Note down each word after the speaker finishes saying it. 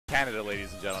Canada,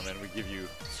 ladies and gentlemen. We give you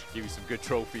some good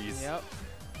trophies. Yep.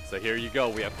 So here you go.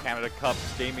 We have Canada Cup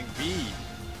Gaming B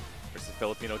versus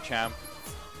Filipino champ.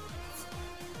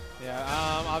 Yeah,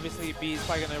 obviously B is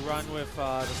probably going to run with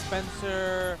the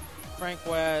Spencer, Frank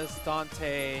West,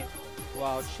 Dante,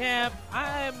 while Champ,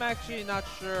 I'm actually not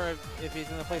sure if he's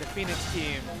going to play the Phoenix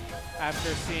team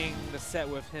after seeing the set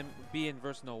with him being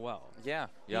versus Noel. Yeah,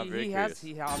 he very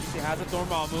obviously has a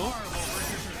Dormammu.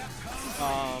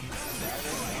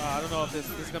 I don't know if this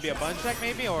is going to be a bun check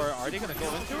maybe, or are they going to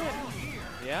go into it?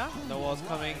 Yeah, Noel's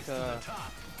coming to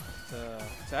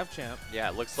F-Champ. Yeah,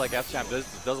 it looks like F-Champ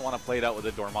doesn't want to play it out with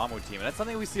the Dormammu team. And that's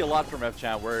something we see a lot from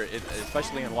F-Champ, where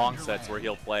especially in long sets where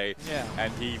he'll play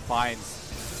and he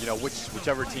finds, you know,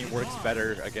 whichever team works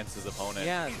better against his opponent.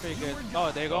 Yeah, it's pretty good.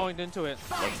 Oh, they're going into it.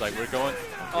 Looks like we're going.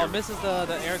 Oh, misses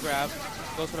the air grab.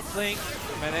 Goes for the plink.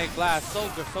 Magnetic blast. So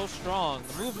good, so strong.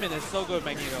 The movement is so good,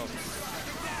 Magneto.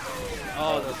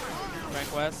 Oh, the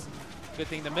Frank West. Good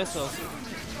thing the missiles.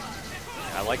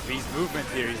 I like B's movement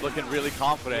here. He's looking really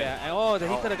confident. Yeah, and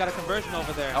he could have got a conversion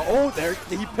over there. Oh, there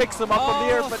he picks him up from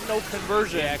the air, but no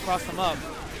conversion. Yeah, crossed him up.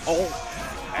 Oh.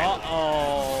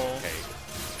 Uh-oh.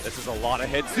 Okay. This is a lot of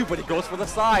hits too, but he goes for the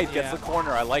side, gets the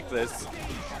corner. I like this.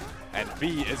 And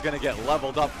B is going to get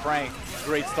leveled up. Frank,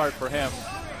 great start for him.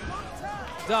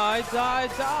 Die, die,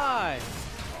 die.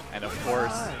 And of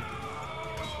course,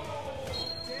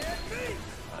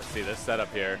 let's see this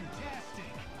setup here.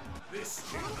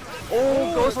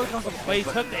 Oh, goes for the but he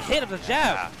took the hit of the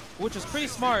jab, which was pretty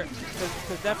smart,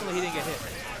 because definitely he didn't get hit.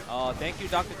 Oh, thank you,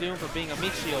 Dr. Doom, for being a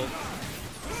meat shield.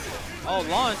 Oh,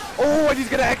 launch. Oh, and he's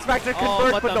going to X-Factor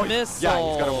convert, but no, missile. Yeah,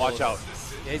 he's going to watch out.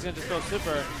 Yeah, he's going to just throw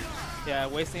super. Yeah,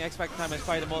 wasting X-Factor time is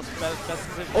probably the best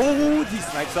decision. Oh, he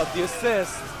snipes out the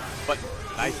assist. But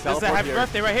nice teleport here. Happy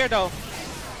birthday right here, though.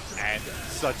 And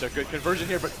such a good conversion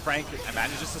here, but Frank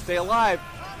manages to stay alive.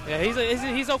 Yeah,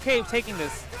 he's okay with taking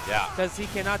this. Yeah. Because he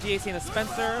cannot GAC in a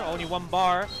Spencer, only one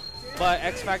bar. But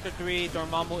X Factor 3,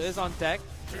 Dormammu is on deck.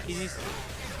 He needs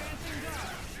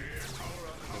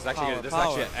There's actually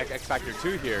an X Factor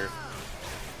 2 here.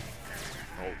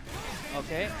 Oh.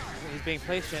 Okay, he's being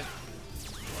patient.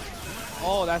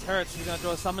 Oh, that hurts. He's going to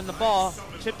throw a summon the ball.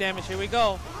 Chip damage, here we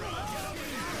go.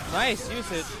 Nice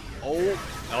usage. Oh,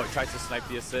 no, he tries to snipe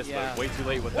the assist, but way too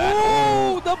late with that.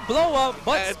 Oh, the blow up.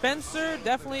 But Spencer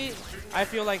definitely, I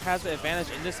feel like, has the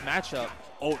advantage in this matchup.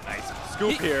 Oh, nice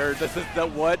scoop here. This is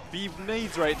what B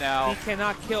needs right now. He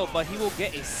cannot kill, but he will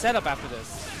get a setup after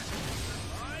this.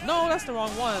 No, that's the wrong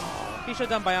one. He should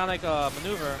have done bionic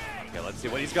maneuver. Okay, let's see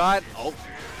what he's got. Oh.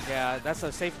 Yeah, that's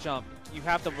a safe jump. You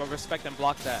have to respect and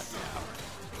block that.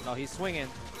 No, he's swinging.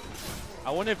 I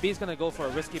wonder if B's going to go for a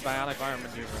risky bionic arm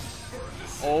maneuver.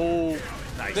 Oh,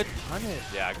 nice. Good punish.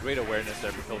 Yeah, great awareness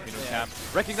there for Filipino champ.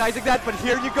 Recognizing that, but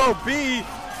here you go. B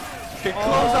can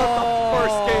close out the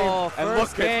first game. And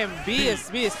first game.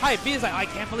 B is hype. B is like, I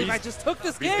can't believe I just took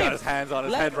this game. He's got his hands on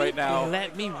his head right now.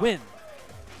 Let me win.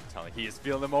 Telling he is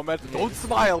feeling the momentum. Don't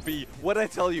smile, B. What did I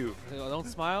tell you? Don't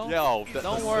smile? Yo.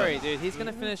 Don't worry, dude. He's going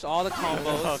to finish all the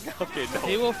combos. Okay, no.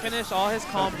 He will finish all his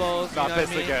combos. Not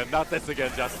this again. Not this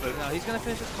again, Justin. No, he's going to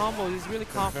finish his combo. He's really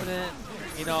confident.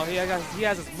 You know, he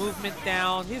has his movement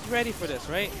down. He's ready for this,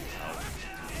 right?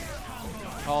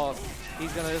 Oh,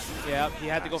 he's going to just, yeah, he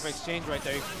had to go for exchange right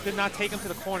there. He could not take him to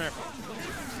the corner,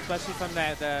 especially from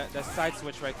that side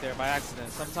switch right there by accident.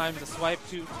 Sometimes the swipe,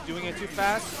 doing it too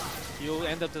fast, you'll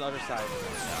end up to the other side.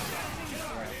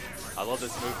 I love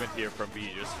this movement here from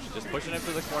B. Just pushing him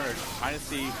to the corner, trying to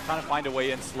find a way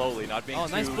in slowly, not being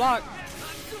too... nice block.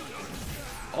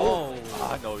 Oh.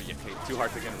 No, too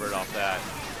hard to convert off that.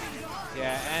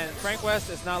 Yeah, and Frank West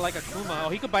is not like a Kuma. Oh,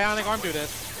 he could bionic arm do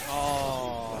this.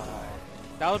 Oh.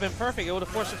 That would have been perfect. It would have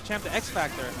forced the champ to X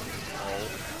Factor. Oh.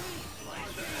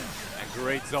 And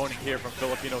great zoning here from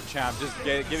Filipino champ. Just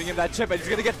giving him that chip. And he's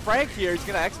going to get Frank here. He's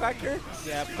going to X Factor?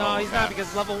 Yeah, no, he's not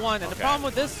because level 1. And the problem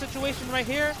with this situation right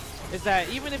here is that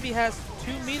even if he has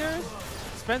 2 meters,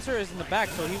 Spencer is in the back,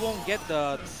 so he won't get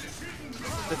the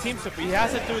team super. He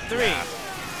has it through 3.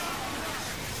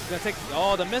 He's going to take,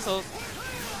 the missiles.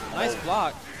 Nice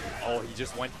block. Oh, he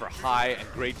just went for high and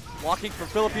great blocking from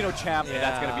Filipino champ, and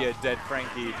that's going to be a dead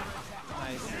Frankie.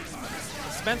 Nice.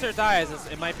 If Spencer dies,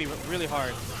 it might be really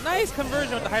hard. Nice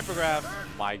conversion with the hypergraph.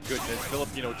 My goodness,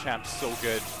 Filipino champ so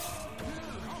good.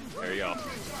 There you go.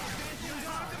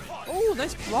 Oh,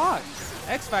 nice block.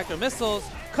 X Factor missiles.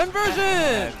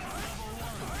 Conversion!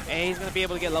 And he's going to be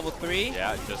able to get level 3.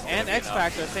 Yeah, just and X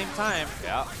Factor at the same time.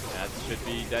 Yeah, that should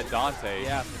be dead Dante.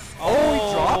 Yeah. Oh, he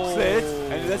drops it,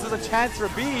 and this is a chance for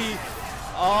B. He's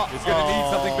going to need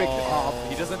something big. Oh,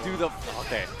 he doesn't do the...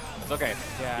 Okay. It's okay.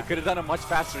 Yeah. He could have done a much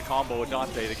faster combo with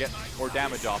Dante to get more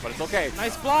damage off, but it's okay.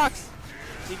 Nice blocks.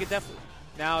 He could definitely.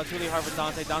 Now it's really hard for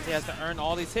Dante. Dante has to earn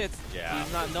all these hits. Yeah.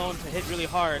 He's not known to hit really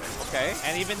hard. Okay.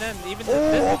 And even then,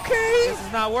 this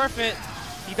is not worth it.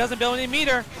 He doesn't build any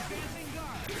meter.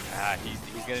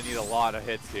 He's going to need a lot of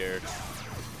hits here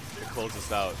to close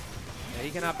this out. Yeah, he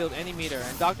cannot build any meter.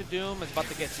 And Dr. Doom is about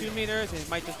to get 2 meters, and he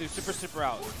might just do super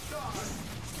out.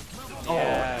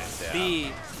 Yes, yeah.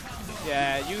 B.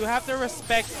 Yeah, you have to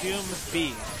respect Doom's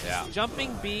B. Yeah.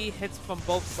 Jumping B hits from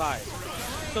both sides.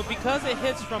 So because it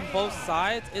hits from both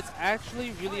sides, it's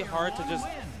actually really hard to just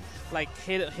like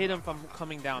hit him from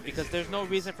coming down, because there's no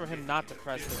reason for him not to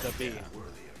press the B.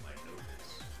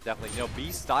 Definitely. You know,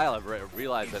 B's style, I've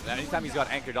realized that anytime he's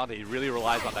got Anchor Dante, he really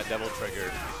relies on that Devil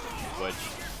Trigger, which...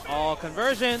 Oh,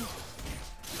 conversion.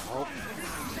 Oh,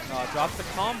 drops the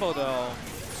combo though.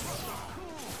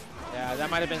 Yeah, that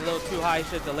might have been a little too high. He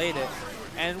should have delayed it.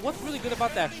 And what's really good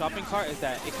about that shopping cart is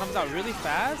that it comes out really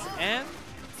fast, and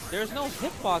there's no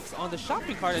hitbox on the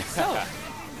shopping cart itself.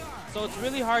 So it's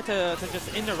really hard to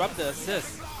just interrupt the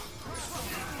assist.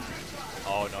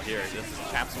 Oh, no, here. This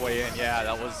is Champ's way in. Yeah,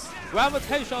 that was...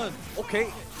 Gravitation.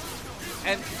 Okay.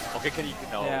 And... Okay, can you...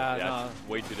 No, no. It's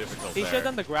way too difficult He should have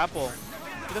done the grapple.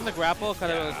 He done the grapple,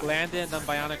 kind of land in, done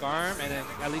bionic arm, and then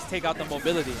at least take out the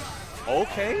mobility.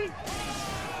 Okay.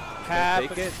 Happy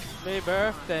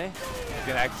birthday. He's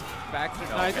going to back to...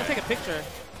 No, he's going to take a picture.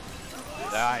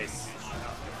 Nice.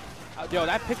 Yo,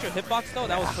 that picture hitbox though,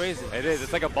 that was crazy. It is.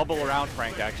 It's like a bubble around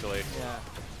Frank, actually. Yeah.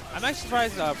 I'm actually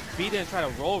surprised B didn't try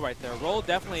to roll right there. Roll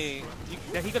definitely,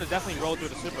 he could have definitely rolled through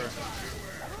the super.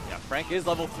 Yeah, Frank is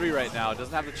level 3 right now.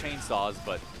 Doesn't have the chainsaws,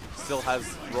 but still has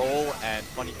roll and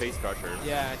funny face crusher.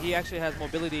 Yeah, he actually has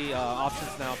mobility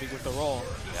options now with the roll.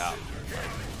 Yeah.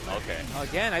 Okay.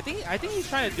 Again, I think he's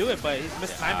trying to do it, but he's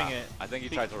mistiming it. I think he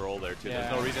tried to roll there too. Yeah.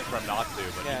 There's no reason for him not to,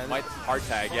 but he might hard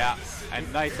tag, yeah.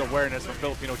 And nice awareness from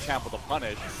Filipino Champ with a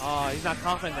punish. Oh, he's not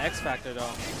confident in the X Factor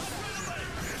though.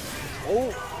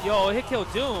 Oh, yo, hit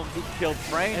killed Doom. He killed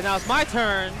Frank. And now it's my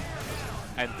turn.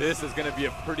 And this is going to be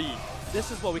a pretty...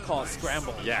 This is what we call a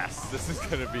scramble. Yes, this is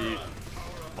going to be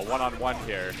a one-on-one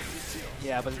here.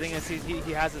 Yeah, but the thing is, he's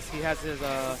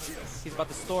about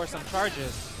to store some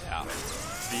charges. Yeah.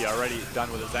 He already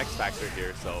done with his X Factor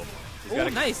here, so he's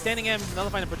got nice standing M,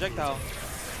 nullifying the projectile.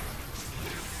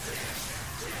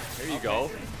 Here you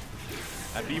go.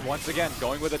 And B once again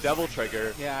going with a Devil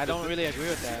Trigger. Yeah, I don't really agree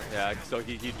with that. Yeah, so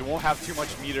he won't have too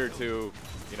much meter to,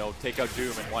 you know, take out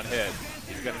Doom in one hit.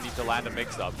 He's gonna need to land a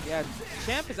mix-up. Yeah,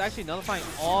 Champ is actually nullifying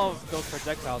all of those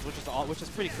projectiles, which is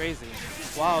pretty crazy,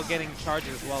 while getting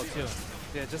charges as well too.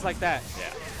 Yeah, just like that.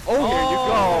 Yeah. Oh, here you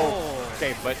go.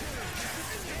 Okay, but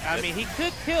I mean, he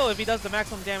could kill if he does the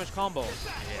maximum damage combo.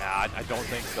 Yeah, I don't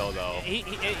think so though. He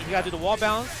gotta do the wall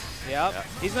bounce. Yep.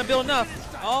 He's gonna build enough.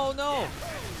 Oh no.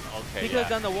 Okay. He could have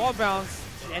done the wall bounce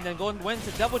and then went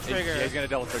to double trigger. Yeah, he's gonna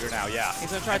double trigger now. Yeah. He's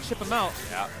gonna try to chip him out.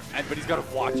 Yeah. But he's gotta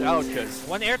watch out because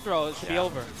one air throw, it should be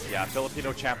over. Yeah.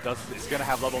 Filipino Champ is gonna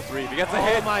have level 3. If he gets a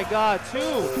hit. Oh my God,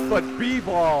 2. But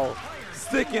B-Ball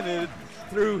sticking it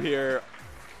through here.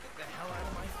 Get the hell out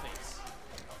of my face.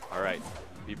 All right.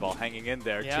 B-Ball hanging in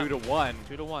there. Yeah. 2-1.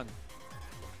 2-1.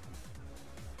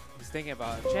 He's thinking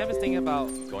about it. Champ is thinking about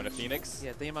going to Phoenix.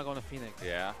 Yeah, thinking about going to Phoenix.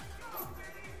 Yeah.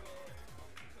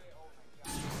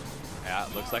 Yeah,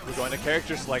 looks like we're going to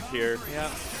character select here. Yeah.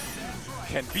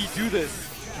 Can B do this?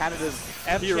 Canada's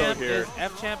hero here.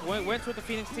 F-Champ went with the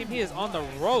Phoenix team. He is on the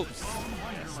ropes.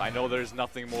 Yes, I know there's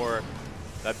nothing more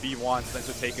that B wants than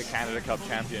to take a Canada Cup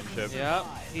championship. Yeah,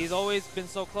 he's always been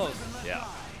so close. Yeah.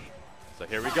 So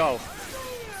here we go.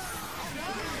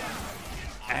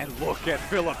 And look at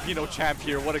Filipino Champ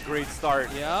here. What a great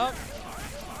start. Yep.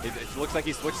 It looks like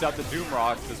he switched out the Doom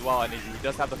Rocks as well, and he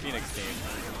does have the Phoenix team.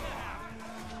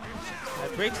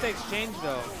 That breaks the exchange,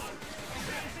 though.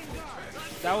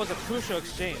 That was a crucial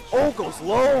exchange. Oh, goes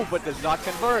low, but does not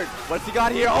convert. What's he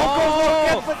got here? Oh, goes low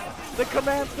again, but the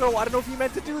command throw. I don't know if he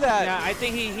meant to do that. Yeah, I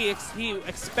think he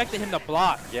expected him to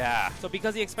block. Yeah. So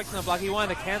because he expected him to block, he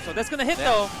wanted to cancel. That's going to hit,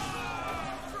 though.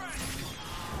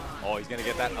 Oh, he's going to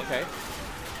get that. Okay.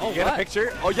 Oh, you get a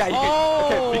picture? Oh, yeah. You can,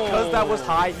 okay, because that was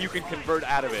high, you can convert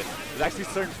out of it. There's actually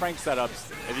certain Frank setups.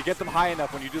 If you get them high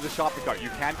enough when you do the shopping cart, you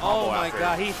can combo Oh, my after.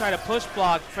 God. He tried to push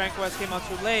block. Frank West came out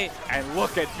too late. And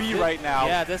look at B right now.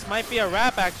 Yeah, this might be a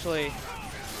wrap, actually.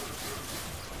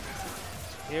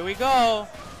 Here we go.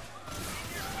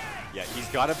 Yeah, he's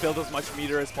got to build as much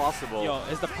meter as possible. Yo,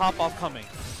 is the pop-off coming?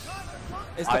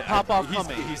 Is the pop-off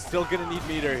coming? He's still going to need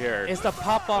meter here. Is the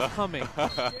pop-off coming?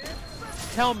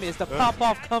 Tell me, is the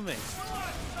pop-off coming?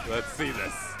 Let's see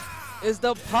this. Is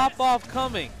the pop-off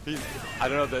coming? I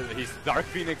don't know. He's Dark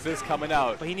Phoenix is coming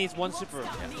out. But he needs one super.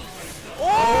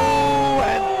 Oh!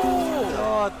 And,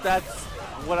 that's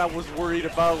what I was worried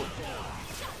about.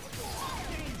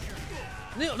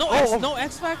 No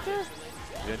X Factor?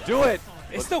 Didn't do it.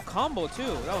 It's still combo too.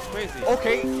 That was crazy.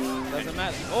 Okay. Doesn't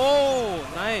matter. Oh,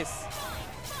 nice.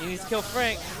 He needs to kill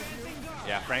Frank.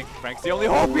 Yeah, Frank's the only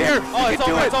hope here. Oh, it's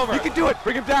over. It's over. You can do it.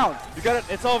 Bring him down. You got it.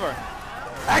 It's over.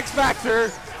 X Factor.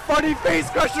 Funny face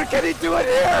crusher. Can he do it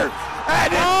here?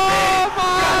 And it's oh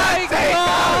my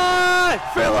God!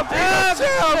 Filipino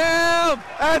champ.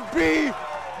 And B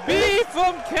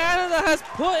from Canada has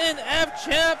put in F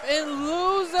champ in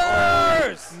losers.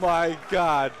 Oh my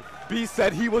God. B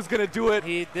said he was gonna do it.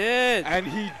 He did. And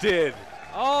he did.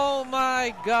 Oh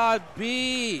my God,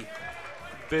 B.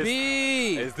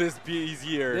 Is this B's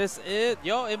year?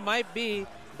 It might be,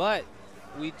 but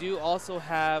we do also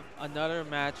have another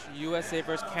match, USA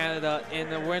versus Canada in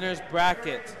the winner's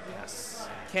bracket. Yes.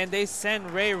 Can they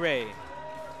send Ray Ray?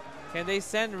 Can they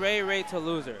send Ray Ray to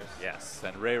losers? Yes,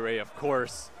 and Ray Ray, of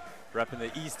course, repping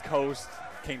the East Coast,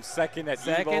 came second at Evo.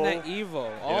 Second at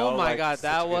Evo. Oh my God,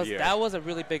 that was a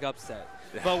really big upset.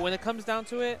 But when it comes down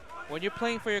to it, when you're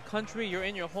playing for your country, you're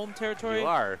in your home territory. You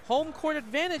are. Home court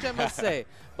advantage, I must say.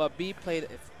 But B played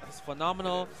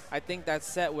phenomenal. I think that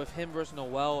set with him versus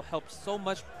Noel helped so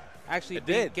much actually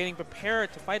getting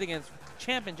prepared to fight against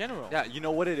champ in general. Yeah, you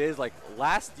know what it is? Like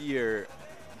last year,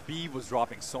 B was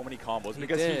dropping so many combos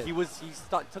because he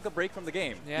took a break from the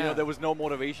game. Yeah. You know, there was no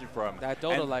motivation for him. That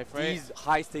Dota life, right? These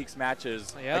high stakes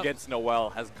matches against Noel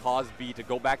has caused B to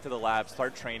go back to the lab,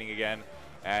 start training again.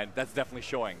 And that's definitely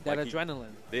showing. That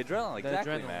adrenaline. The adrenaline,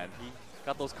 exactly, man. He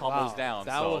got those combos down.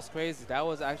 That was crazy. That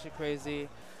was actually crazy.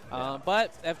 Yeah.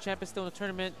 But F-Champ is still in the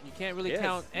tournament. You can't really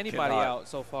count anybody out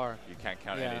so far. You can't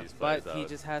count any of these players But he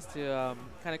just has to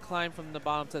kind of climb from the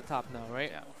bottom to the top now,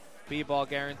 right? Yeah. B-ball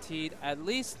guaranteed at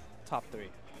least top 3.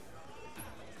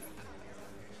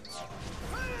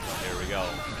 Here we go.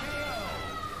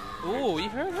 Ooh, you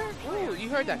heard her? Ooh, you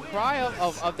heard that cry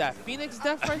of that Phoenix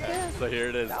death right there? So here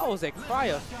it is. That was a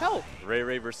cry of help. Ray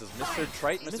Ray versus Mr.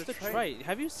 Trite. Mr. Trite.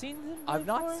 Have you seen him I've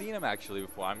not seen him actually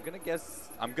before. I'm gonna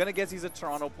guess he's a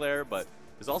Toronto player, but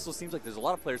it also seems like there's a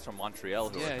lot of players from Montreal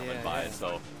who are coming by,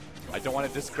 so I don't want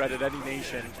to discredit any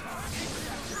nation.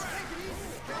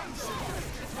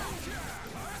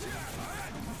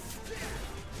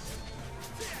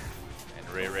 And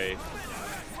Ray Ray.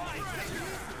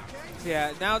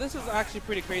 Yeah, now this is actually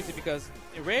pretty crazy because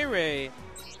Ray Ray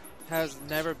has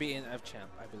never beaten F-Champ,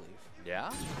 I believe.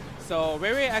 Yeah? So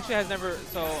Ray Ray actually has never,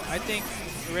 so I think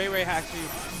Ray Ray actually,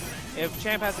 if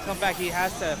Champ has to come back, he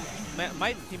has to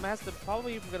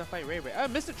probably even gonna fight Ray Ray.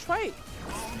 Mr. Trite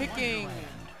picking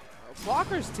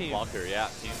Flocker's team. Flocker, yeah,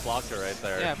 Team Flocker right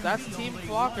there. Yeah, that's Team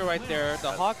Flocker right there,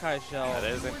 the Hawkeye shell. That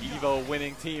is an Evo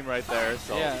winning team right there,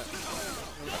 so.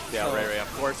 Yeah, Ray Ray,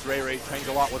 of course, Ray Ray trains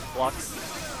a lot with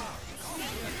Flux.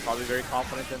 Probably very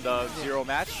confident in the Zero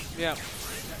match. Yeah.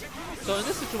 So in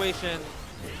this situation,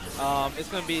 it's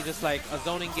going to be just like a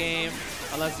zoning game,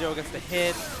 unless Zero gets the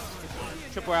hit.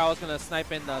 Triple Arrow is going to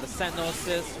snipe in the Sentinel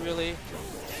assist, really.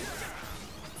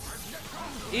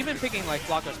 Even picking like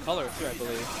Flocker's color too, I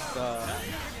believe.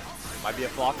 Might be a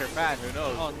Flocker fan, who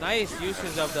knows? Oh, nice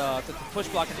usage of the push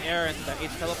block in air and the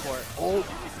H teleport. Oh!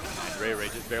 And Ray Ray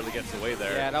just barely gets away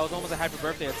there. Yeah, that was almost a happy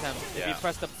birthday attempt. If he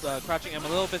pressed the crouching M a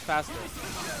little bit faster.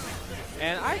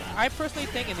 And I personally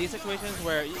think in these situations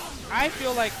where I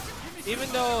feel like even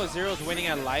though Zero's winning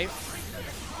at life,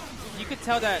 you could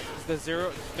tell that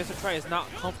Mr. Trite is not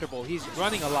comfortable. He's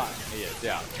running a lot. He is,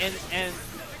 yeah. And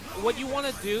what you want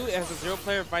to do as a Zero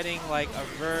player fighting like a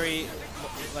very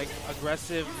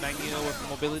aggressive Magneto with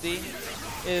mobility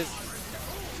is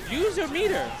use your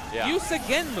meter. Yeah. Use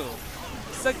Sagenmu.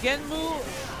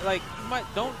 Sagenmu, like,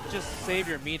 don't just save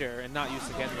your meter and not use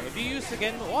Sagenmu. If you use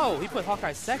Sagenmu, whoa, he put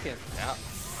Hawkeye second. Yeah.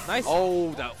 Nice.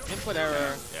 Oh, that input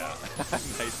error. Yeah.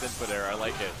 Nice input error. I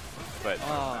like it. But.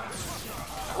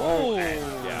 Oh.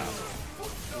 Yeah.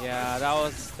 Yeah,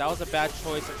 that was a bad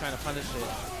choice of trying to punish it.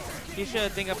 He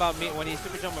should think about me when he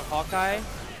super jumped with Hawkeye.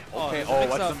 Okay.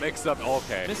 What's the mix-up?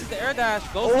 Okay. Misses the air dash.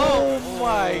 Goes low. Oh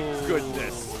my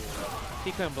goodness.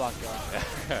 He couldn't block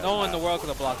that. No one in the world could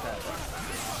have blocked that.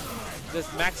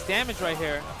 This max damage right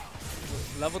here.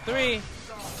 Level 3.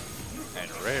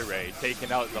 And Ray Ray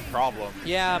taking out the problem.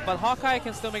 Yeah, but Hawkeye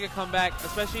can still make a comeback,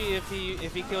 especially if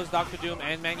he kills Dr. Doom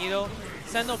and Magneto.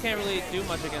 Sentinel can't really do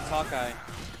much against Hawkeye.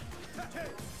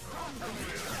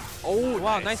 Oh,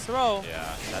 wow, nice throw.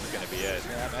 Yeah, that's gonna be it.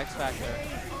 Yeah, X Factor.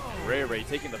 Ray Ray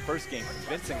taking the first game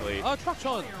convincingly. Oh, Truck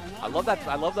Chon. I love that.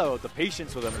 I love the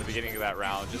patience with him at the beginning of that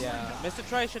round. Yeah, Mr.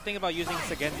 Trite should think about using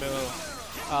Sagenmu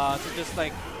to just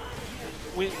like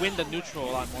win the neutral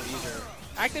a lot more easier.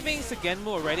 Activating Sagenmu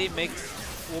already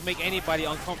will make anybody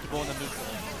uncomfortable in the neutral.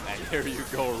 And here you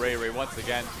go, Ray Ray once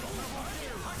again.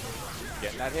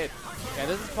 Getting that hit. Yeah,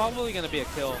 this is probably going to be a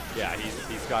kill. Yeah,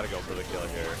 he's got to go for the kill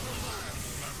here.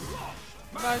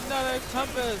 Another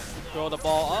Compass. Throw the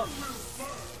ball up.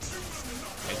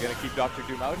 He's going to keep Dr.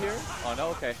 Doom out here? Oh, no,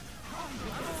 okay.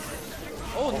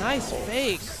 Oh, nice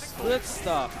fake. Good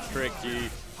stuff. Tricky.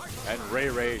 And Ray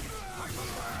Ray.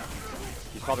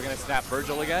 He's probably going to snap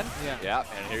Virgil again. Yeah. Yeah,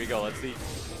 and here you go. Let's see.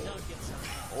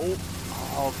 Oh,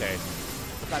 okay.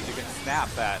 Sometimes you can snap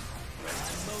that.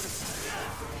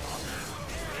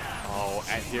 Oh,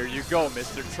 and here you go,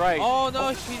 Mr. Trite. Oh, no,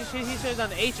 he should have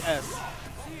done HS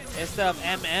instead of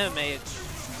MMH.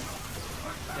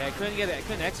 Yeah, couldn't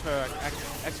X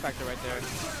Factor right there.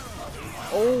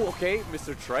 Oh, okay,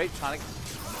 Mr. Trite trying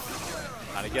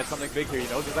to get something big here. He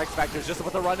knows his X Factor is just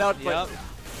about to run out. Yep. But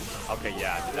okay,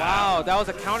 yeah. Wow, that was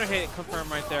a counter hit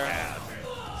confirmed right there. Yeah.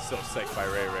 So sick by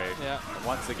Ray Ray. Yeah. And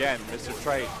once again, Mr.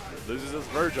 Trite loses his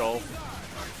Virgil.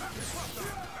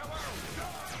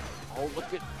 Oh,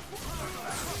 look at.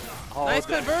 Oh, nice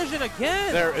conversion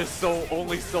again. There is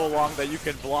only so long that you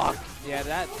can block. Yeah,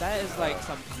 that is like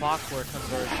some clockwork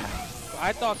conversion.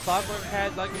 I thought Clockwork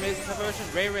had like amazing conversion.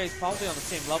 Ray Ray's probably on the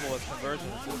same level as conversion.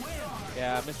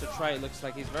 Yeah, Mr. Trite looks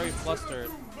like he's very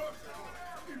flustered.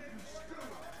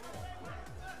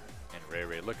 And Ray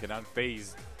Ray looking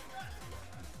unfazed.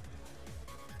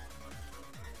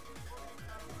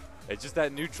 It's just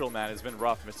that neutral, man, has been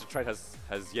rough. Mr. Trite has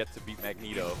yet to beat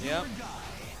Magneto. Yep.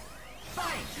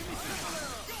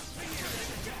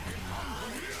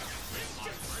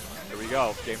 Here we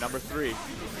go, game number 3.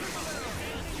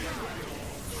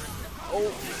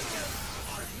 Oh.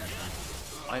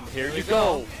 And here you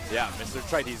go. Yeah, Mr.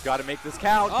 Trite, he's got to make this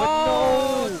count, but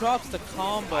no! Drops the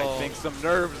combo. I think some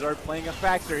nerves are playing a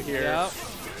factor here. Yep.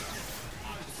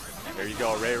 And here you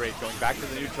go, Ray Ray going back to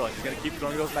the neutral, and he's going to keep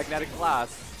throwing those magnetic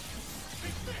blasts.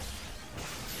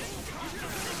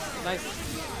 Nice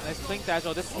blink dash.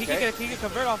 Oh, he can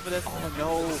convert off of this. Oh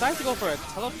no! Decides to go for a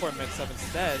teleport mix-up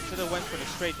instead. Should have went for the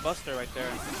straight buster right there.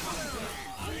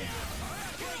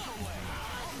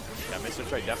 Yeah, Mr.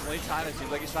 Trite definitely trying to.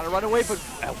 Seems like he's trying to run away, but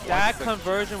that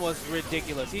conversion was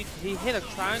ridiculous. He hit a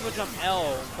triangle jump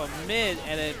L from mid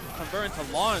and then convert into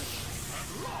launch.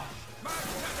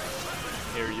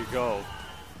 Here you go.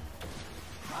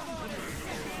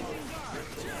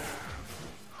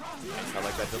 I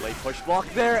like that delayed push block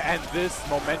there, and this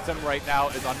momentum right now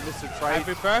is on Mr. Trite.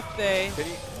 Happy birthday!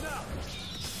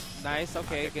 Nice.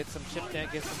 Okay, get some chip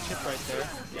right there.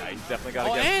 Yeah, he's definitely got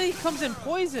to get. And he comes in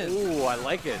poison. Ooh, I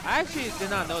like it. I actually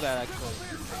did not know that actually.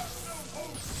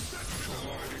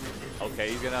 Okay,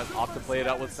 he's gonna opt to play it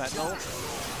out with Sentinel.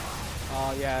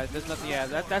 Oh yeah, there's nothing. Yeah,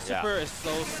 that super is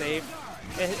so safe.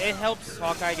 It helps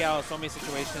Hawkeye get out of so many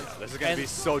situations. This is going to be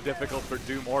so difficult for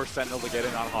Doom or Sentinel to get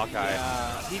in on Hawkeye.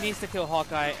 Yeah, he needs to kill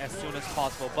Hawkeye as soon as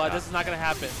possible, but this is not going to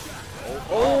happen.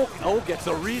 Oh, gets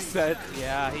a reset.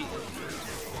 Yeah,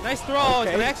 nice throw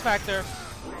to the X Factor.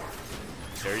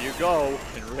 There you go,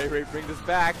 and Ray Ray brings this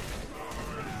back.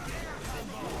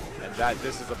 And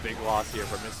this is a big loss here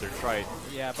for Mr. Trite.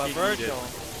 Yeah, but Virgil.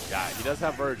 Yeah, he does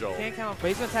have Virgil. Can't count, but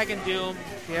he's attacking Doom.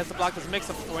 He has to block this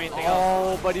mix-up before anything else.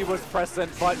 Oh, but he was pressing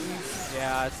buttons.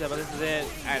 Yeah, that's it, but this is it.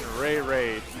 And Ray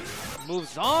Ray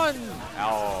moves on.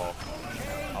 Oh,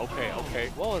 okay.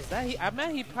 What was that? I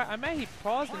meant he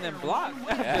paused and then blocked.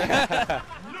 Yeah.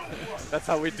 That's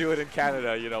how we do it in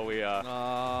Canada. You know, we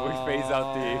phase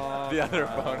out the other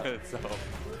opponent.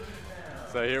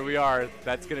 So here we are.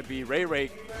 That's going to be Ray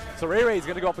Ray. So Ray Ray is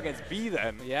going to go up against B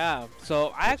then. Yeah.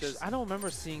 So I don't remember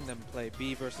seeing them play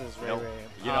B versus Ray Ray.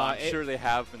 You know, I'm sure they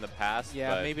have in the past.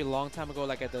 Yeah, maybe a long time ago,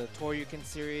 like at the Toryuken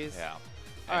series. Yeah.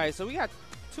 All right, so we got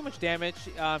too much damage.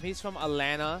 He's from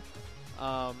Atlanta,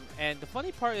 and the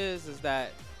funny part is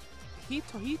that he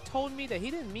told me that he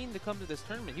didn't mean to come to this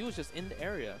tournament. He was just in the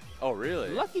area. Oh, really?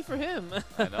 Lucky for him.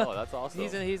 I know, that's awesome.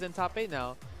 He's in top 8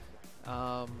 now.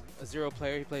 A Zero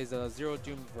player. He plays a Zero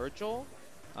Doom Virgil.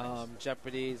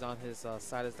 Jeopardy is on his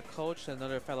side as the coach.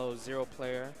 Another fellow Zero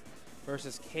player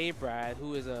versus K-Brad,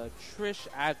 who is a Trish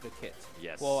advocate.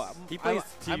 Yes. Well, he plays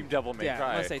Team Devil May Cry. Yeah,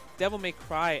 I'm going to say Devil May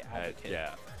Cry advocate.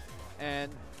 Yeah.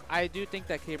 And I do think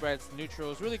that K-Brad's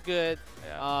neutral is really good.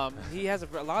 Yeah. He has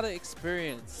a lot of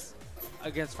experience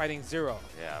against fighting Zero.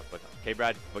 Yeah, but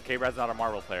K-Brad's not a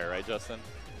Marvel player, right, Justin?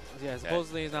 Yeah,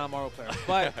 supposedly he's not a Marvel player.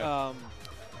 But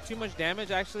too much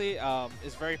damage actually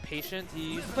is very patient.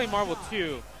 He used to play Marvel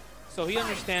too, so he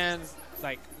understands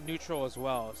like neutral as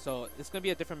well. So it's gonna be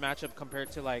a different matchup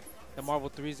compared to like the Marvel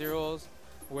 3 Zeros.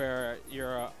 where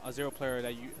you're a Zero player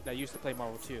that used to play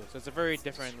Marvel 2. So it's a very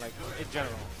different, like, in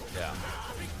general. Yeah.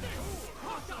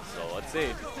 So let's see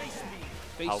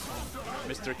how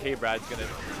Mr. K-Brad's going to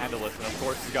handle this. And of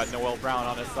course, he's got Noel Brown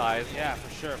on his side. Yeah,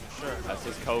 for sure, for sure. That's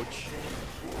his coach.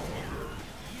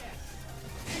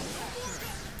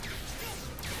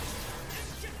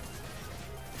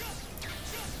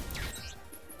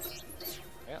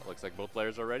 Yeah, looks like both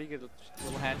players are ready. Get a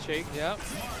little handshake. Yep.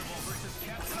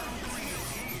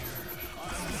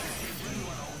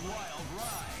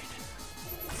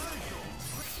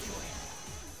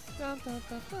 Dun, dun,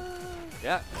 dun, dun.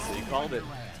 Yeah, so you called it.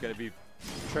 It's going to be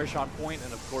Trish on point,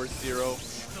 and of course Zero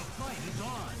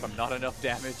from not enough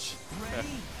damage.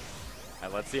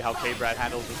 And let's see how K-Brad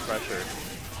handles this pressure.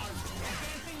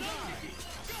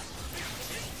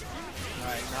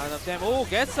 Alright, not enough damage. Oh,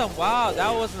 gets him. Wow,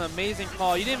 that was an amazing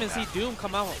call. You didn't even see Doom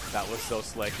come out. That was so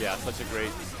slick. Yeah, such a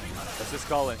great. Let's just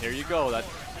call in. Here you go. That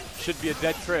should be a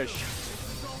dead Trish.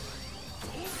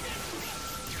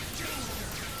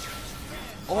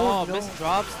 Oh, no.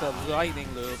 Misdrops the lightning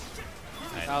loop.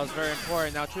 That was very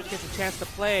important. Now Trish gets a chance to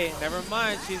play. Never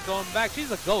mind, she's going back.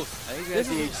 She's a ghost. I think that's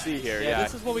DHC here. Yeah,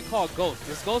 this is what we call a ghost.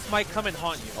 This ghost might come and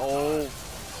haunt you. Oh.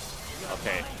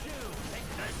 Okay.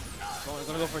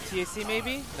 Gonna go for TAC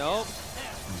maybe? Nope.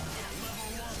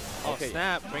 Oh, okay.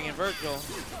 Snap. Bring in Virgil.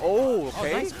 Oh,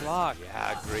 okay. Oh, nice block.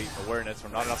 Yeah, great awareness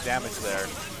from not enough damage there.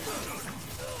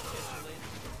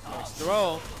 Nice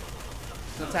throw.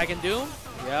 Attacking Doom.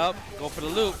 Yep. Go for the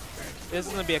loop. This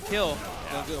is going to be a kill.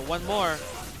 Yeah. One more.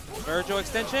 Virgil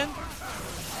extension.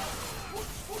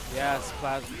 Yes.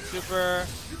 Plasma Super.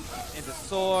 Into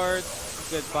swords.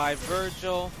 Goodbye,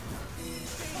 Virgil.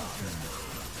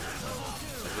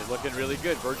 This is looking really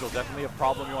good. Virgil, definitely a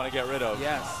problem you want to get rid of.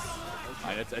 Yes.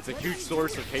 And it's a huge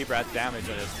source of K-Brad's damage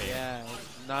on this team. Yeah.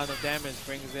 Not enough damage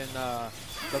brings in the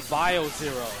Vile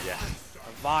Zero. Yeah.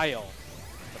 The Vile.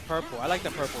 The purple. I like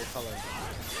the purple color.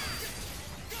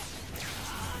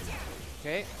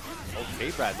 Okay.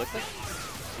 Okay, Brad, looks like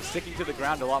he's sticking to the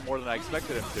ground a lot more than I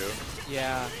expected him to.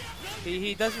 Yeah,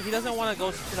 he doesn't want to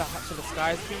go to the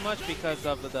skies too much because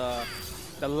of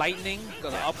the lightning,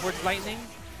 the upwards lightning.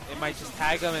 It might just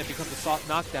tag him and it becomes a soft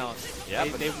knockdown. Yeah,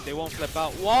 they won't flip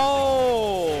out.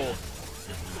 Whoa!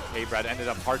 Okay, Brad ended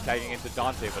up hard tagging into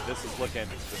Dante, but this is looking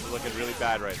really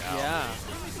bad right now. Yeah.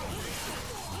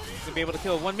 He's gonna be able to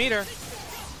kill 1 meter.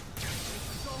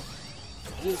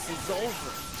 This is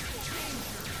over.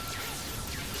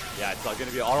 Yeah, it's going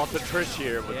to be all up to Trish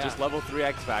here with just level 3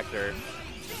 X Factor.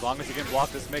 As long as he can block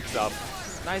this mix-up.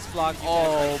 Nice block.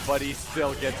 Oh, but he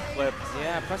still gets clipped.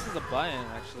 Yeah, presses a button,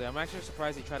 actually. I'm actually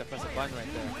surprised he tried to press a button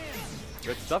right there.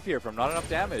 Good stuff here from not enough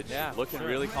damage. Yeah, looking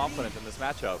really confident in this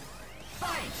matchup.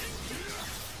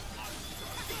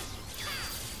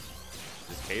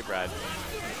 This K-Brad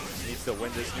needs to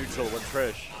win this neutral with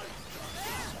Trish.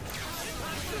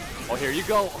 Oh, here you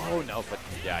go. Oh, no, but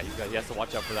yeah, he has to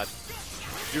watch out for that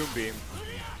Doom Beam.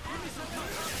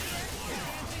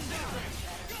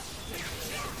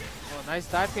 Oh, nice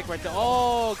dive kick right there.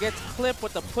 Oh, gets clipped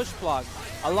with the push block.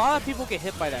 A lot of people get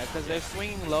hit by that because they're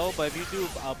swinging low, but if you do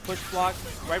a push block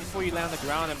right before you land on the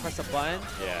ground and press a button,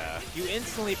 you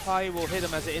instantly probably will hit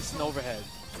him as an instant overhead.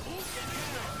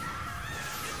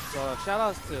 So shout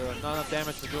outs to not enough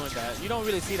damage for doing that. You don't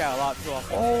really see that a lot too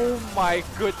often. Oh my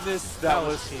goodness, that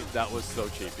was cheap. That was so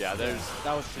cheap. Yeah, that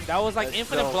was cheap. That was like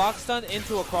infinite block stun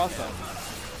into a cross up.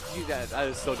 That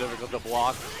is so difficult to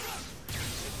block.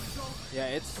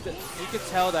 Yeah, you could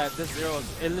tell that this Zero,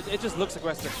 it just looks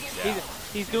aggressive. Yeah.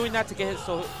 He's doing that to get his,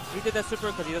 so he did that super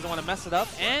because he doesn't want to mess it up.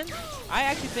 And I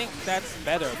actually think that's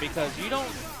better because you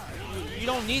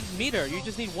don't need meter. You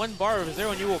just need 1 bar of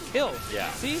Zero and you will kill. Yeah.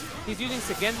 See? He's using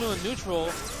Segenmu in neutral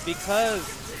because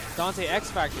Dante X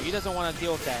Factor. He doesn't want to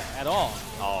deal with that at all.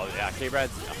 Oh, yeah.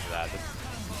 K-Brad's after that.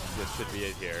 This should be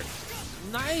it here.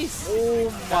 Nice. Oh,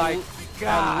 my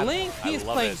God. Link, he's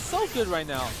playing so good right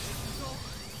now.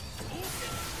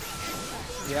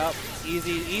 Yep.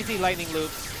 Easy lightning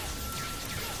loops.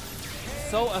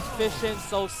 So efficient,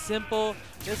 so simple.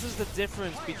 This is the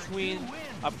difference between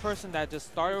a person that just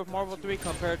started with Marvel 3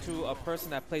 compared to a person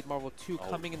that played Marvel 2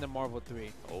 coming into Marvel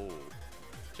 3. Oh,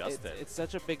 Justin. It's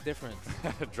such a big difference.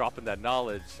 Dropping that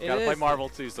knowledge. Gotta play Marvel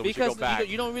 2, so we should go back.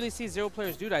 Because you don't really see Zero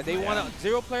players do that. They want to,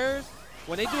 Zero players,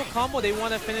 when they do a combo, they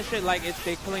want to finish it like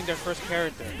they're killing their first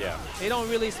character. Yeah. They don't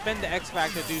really spend the X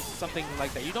Factor to do something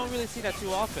like that. You don't really see that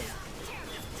too often.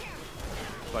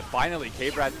 But finally,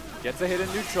 K-Brad gets a hit in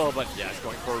neutral, but yeah, it's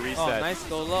going for a reset. Oh, nice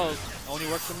go low. Only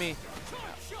works for me.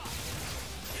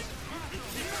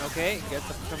 Okay, gets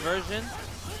the conversion.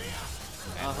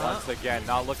 And once again,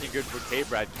 not looking good for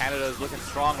K-Brad. Canada is looking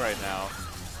strong right now.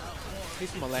 He's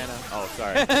from Atlanta. Oh,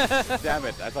 sorry. Damn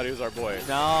it. I thought he was our boy.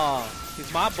 No,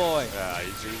 he's my boy. Yeah,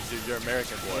 he's your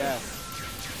American boy.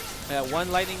 Yes. Yeah,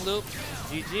 one lightning loop.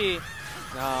 GG.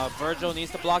 Virgil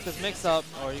needs to block this mix-up,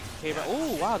 or you can K-Brad.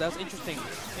 Ooh, wow, that's interesting.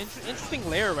 Interesting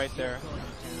layer right there.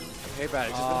 K-Brad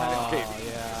just been having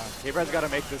yeah. K-Brad's got to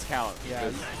make this count.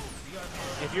 Yeah.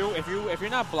 If you're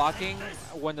not blocking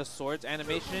when the sword's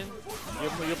animation,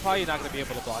 you're probably not gonna be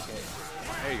able to block it.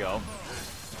 There you go.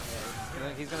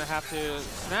 And he's gonna have to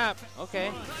snap.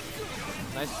 Okay.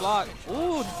 Nice block.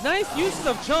 Ooh, nice uses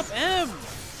of jump M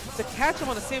to catch him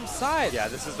on the same side. Yeah,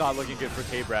 this is not looking good for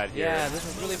K-Brad here. Yeah, this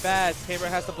is really bad.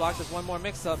 K-Brad has to block this one more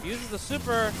mix-up. Uses the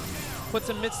super, puts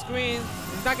him mid-screen.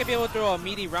 He's not gonna be able to throw a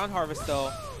meaty round harvest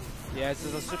though. Yeah, this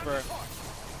is a super.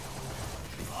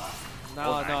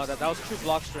 No, that was true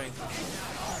block strength.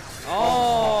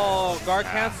 Oh, guard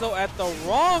cancel at the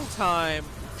wrong time.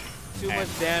 Too much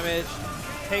damage.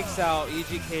 Takes out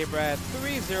EG K-Brad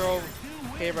 3-0.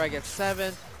 K-Brad gets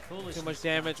 7. Too much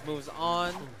damage, moves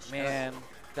on. Man,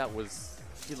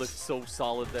 he looked so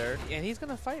solid there. And he's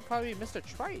going to fight probably Mr.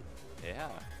 Trite. Yeah.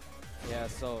 Yeah,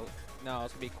 so now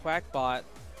it's going to be Quackbot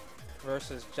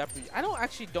versus Jeopardy. I don't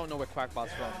know where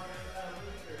Quackbot's from.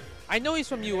 I know he's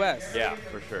from US. Yeah,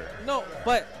 for sure. No,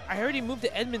 but I heard he moved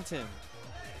to Edmonton.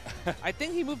 I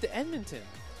think he moved to Edmonton.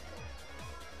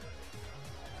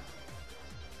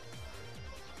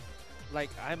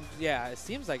 It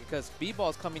seems like it because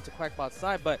B-Ball's coming to Quackbot's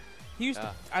side, but he used to,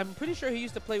 I'm pretty sure he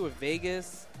used to play with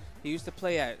Vegas. He used to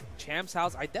play at Champ's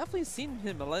house. I definitely seen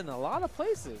him in a lot of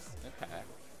places.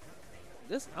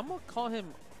 Okay. I'm gonna call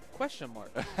him question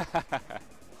mark.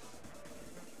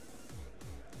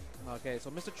 Okay, so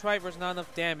Mr. Trite versus not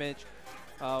enough damage.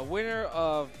 Winner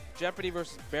of Jeopardy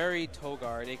versus Barry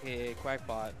Togard, aka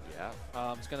Quackbot.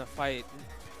 Yeah. Is gonna fight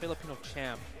Filipino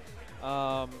champ.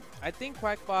 I think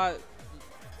Quackbot,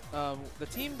 the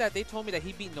team that they told me that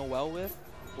he beat Noel with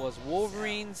was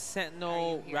Wolverine,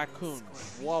 Sentinel, Raccoon.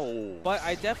 Whoa. But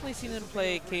I definitely seen him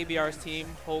play KBR's team,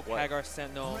 Hulk, Hagar,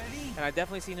 Sentinel, and I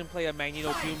definitely seen him play a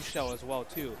Magneto Doom Shell as well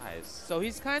too. Nice. So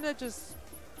he's kind of just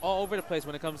all over the place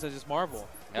when it comes to just Marvel,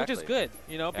 which is good,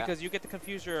 you know, because you get to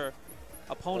confuse your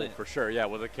opponent. Oh, for sure, yeah,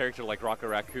 with a character like Rocket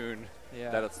Raccoon,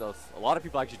 that a lot of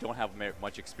people actually don't have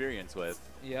much experience with.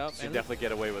 Yep. So you definitely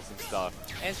get away with some stuff.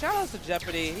 And shout out to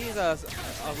Jeopardy. He's a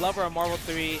lover of Marvel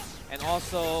 3 and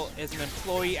also is an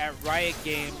employee at Riot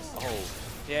Games. Oh.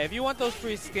 Yeah, if you want those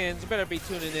free skins, you better be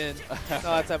tuning in.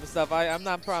 All that type of stuff. I'm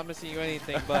not promising you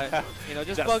anything, but you know,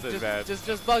 just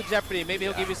bug Jeopardy. Maybe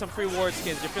he'll give you some free ward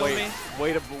skins. You feel me?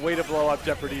 Way to blow up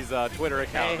Jeopardy's Twitter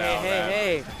account now.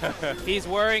 Hey. He's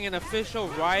wearing an official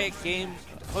Riot Games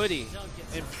hoodie.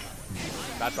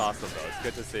 That's awesome, though. It's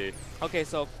good to see. Okay,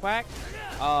 so Quack,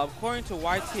 according to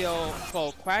YTL,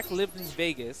 so Quack lived in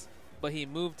Vegas, but he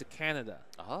moved to Canada.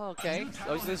 Oh, okay.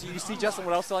 So you see, Justin,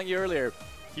 what I was telling you earlier.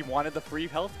 He wanted the free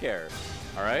healthcare.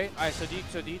 All right. All right. So do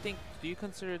you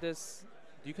consider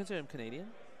him Canadian?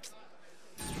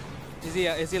 Is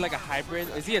he like a hybrid?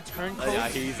 Is he a turncoat? Yeah,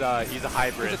 he's a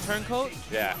hybrid. He's a turncoat?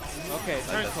 Yeah. Okay,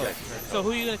 turncoat. So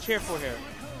who are you gonna cheer for here?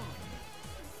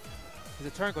 He's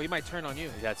a turncoat. He might turn on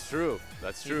you. That's true.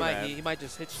 That's true, man. He might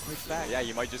just hitch back. Yeah,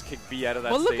 you might just kick B out of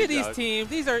that. Well, look stage at these teams.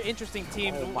 These are interesting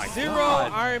teams. Oh my Zero,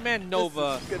 God. Iron Man,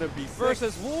 Nova gonna be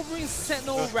versus Wolverine,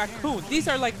 Sentinel, Raccoon. These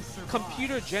are like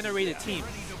computer-generated teams.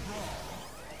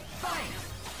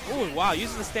 Oh wow!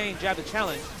 Using the standing jab to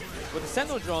challenge with the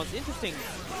Sentinel drones. Interesting.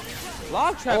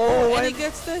 Log trap. And he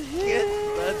gets the hit.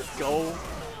 Let's go.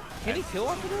 Can he kill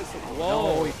after this?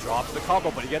 Whoa! No, he drops the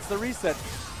combo, but he gets the reset.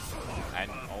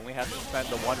 And only has to spend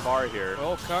the 1 bar here.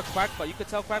 Oh, Quackbot. You could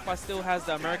tell Quackbot still has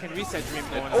the American reset dream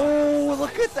going on. Oh,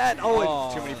 look at that.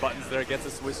 Oh, too many buttons there. Gets the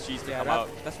Swiss cheese to come out.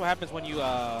 That's what happens when you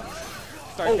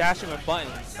start dashing with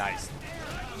buttons. Nice.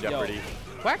 Jeopardy. Yo,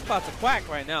 Quackbot's a quack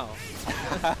right now.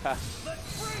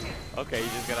 Okay,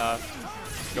 he's just going to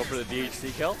go for the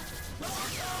DHC kill.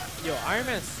 Yo, Iron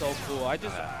Man is so cool.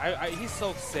 He's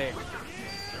so sick.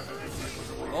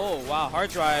 Oh, wow. Hard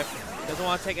drive. Doesn't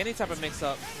want to take any type of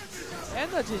mix-up. And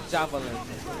the Javelin.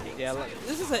 Yeah,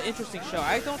 this is an interesting show.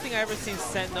 I don't think I've ever seen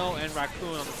Sentinel and Raccoon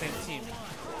on the same team.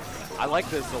 I like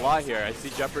this a lot here. I see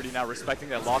Jeopardy now respecting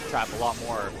that log trap a lot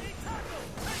more.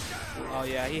 Oh,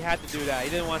 yeah, he had to do that. He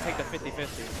didn't want to take the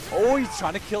 50-50. Oh, he's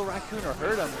trying to kill Raccoon or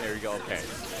hurt him. There you go. Okay.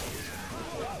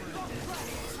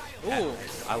 Ooh.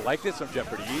 I like this from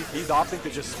Jeopardy. He's opting to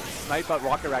just snipe out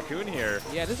Rocket Raccoon here.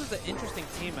 Yeah, this is an interesting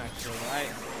team, actually.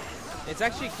 It's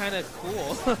actually kind of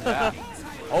cool. Yeah.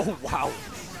 Oh, wow.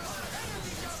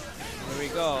 There we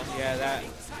go. Yeah, that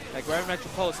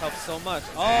gravimetric pulse helps so much.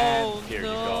 Oh, here no.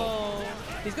 You go.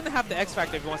 He's going to have the X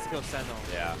Factor if he wants to kill Sentinel.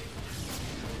 Yeah.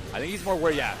 I think he's more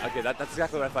worried. Yeah, okay, that's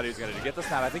exactly what I thought he was going to do. Get the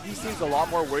snap. I think he seems a lot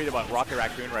more worried about Rocket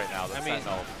Raccoon right now. I mean,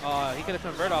 he could have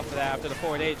converted off of that after the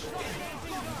forward H.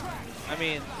 I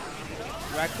mean,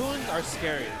 raccoons are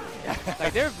scary.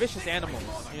 Like, they're vicious animals,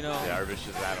 you know? They are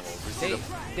vicious animals.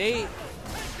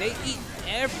 They eat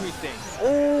everything.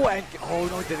 Oh, and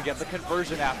no, he didn't get the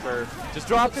conversion after. Just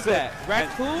dropped it. That.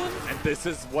 Raccoon. And this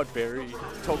is what Barry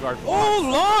Togard wants. Oh,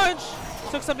 launch!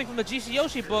 Took something from the GC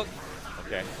Yoshi book.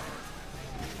 Okay.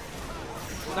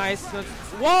 Nice.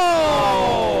 Whoa!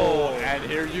 Oh, and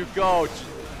here you go.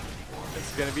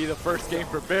 It's going to be the first game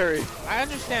for Barry. I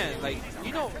understand. Like,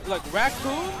 you know, like,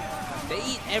 raccoon, they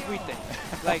eat everything.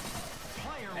 Like,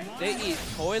 they eat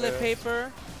toilet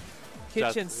paper,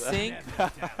 kitchen sink,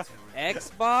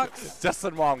 Xbox.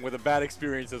 Justin Wong with the bad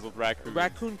experiences with raccoon.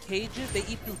 Raccoon cages, they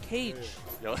eat through cage.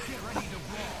 Yo.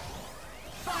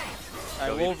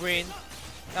 Alright, Wolverine.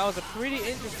 That was a pretty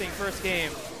interesting first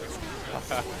game.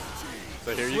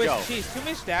 So here you go. She's too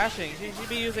much dashing. She should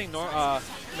be using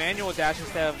manual dash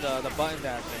instead of the button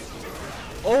dashing.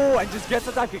 Oh, and just gets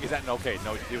the dive kick. Is that okay?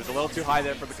 No, he was a little too high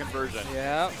there for the conversion.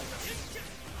 Yeah.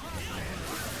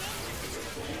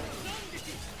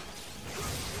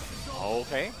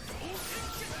 Okay.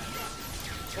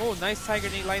 Oh, nice Tiger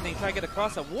Knee Lightning. Try to get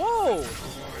across it. Whoa!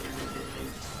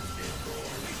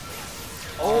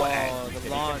 Oh, and the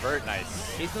launch. Convert,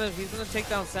 nice. He's gonna take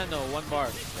down Senno, 1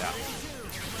 bar. Yeah.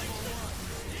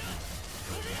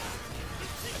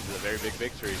 This is a very big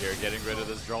victory here, getting rid of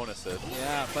this drone assist.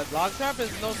 Yeah, but Log Trap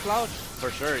is no slouch. For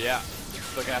sure, yeah.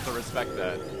 Still gonna have to respect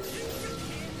that.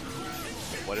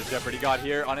 What has Jeopardy got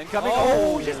here on incoming?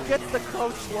 Oh, just gets the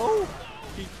crouch low.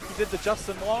 He did the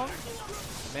Justin Wong.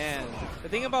 Man, the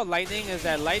thing about Lightning is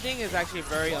that Lightning is actually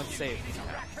very unsafe.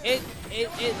 It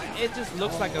just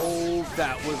looks like a... Oh,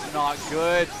 that was not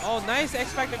good. Oh, nice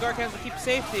X Factor guard cancel to keep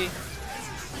safety.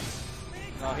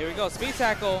 Oh, here we go. Speed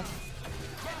tackle.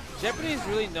 Jeopardy is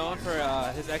really known for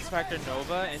his X Factor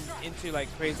Nova and into like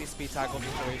crazy speed tackle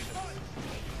situations.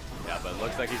 Yeah, but it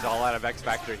looks like he's all out of X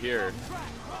Factor here.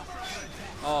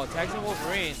 Oh, tags in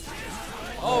Wolverine.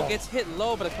 Oh, gets hit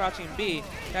low by the crouching B.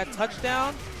 That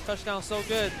touchdown so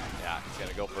good. Yeah, he's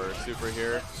gonna go for a super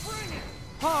here.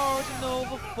 Power to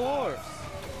Nova Force.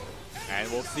 And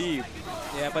we'll see.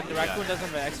 Yeah, but the Raccoon doesn't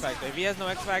have an X Factor. If he has no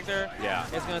X Factor, yeah,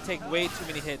 it's gonna take way too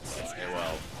many hits. Okay,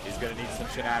 well, he's gonna need some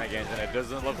shenanigans, and it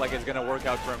doesn't look like it's gonna work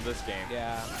out for him this game.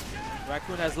 Yeah,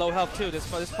 Raccoon has low health too. This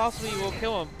possibly will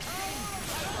kill him.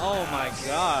 Oh my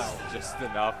God! Just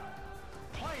enough.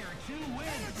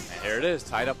 And here it is,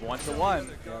 tied up 1-1.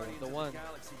 The one.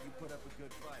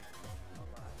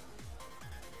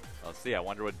 Let's see. I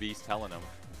wonder what B's telling him.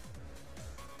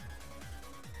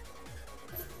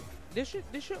 There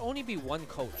should only be one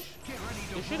coach.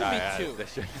 There shouldn't be two.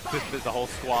 There's a whole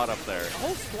squad up there. The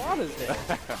whole squad is there.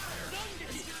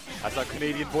 That's how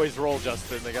Canadian boys roll,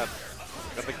 Justin. They got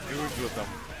the goons with them.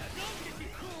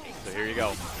 So here you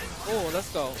go. Oh,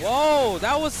 let's go. Whoa,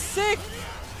 that was sick.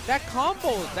 That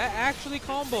combo. That actually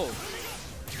comboed.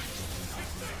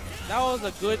 That was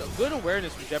a good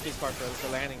awareness from Jeopardy's part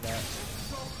for landing that.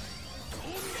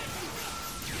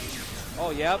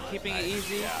 Oh, yep, keeping it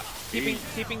easy. Yeah.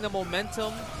 Keeping the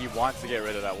momentum. He wants to get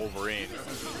rid of that Wolverine.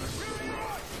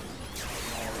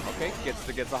 Okay,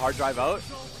 gets the hard drive out.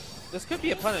 This could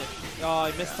be a punish. Oh,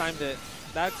 he mistimed it.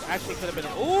 That actually could have been.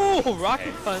 Ooh,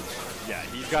 rocket punch. Yeah,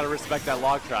 he's got to respect that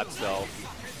log trap still.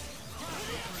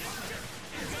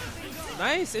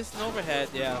 Nice, it's an overhead.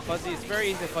 Yeah, fuzzy. It's very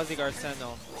easy to fuzzy guard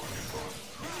Senno.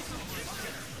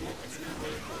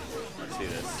 Let's see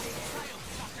this.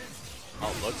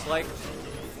 Oh, looks like.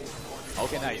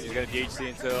 Okay, nice. He's going to DHC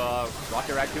into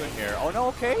Rocket Raccoon here. Oh, no,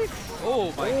 okay.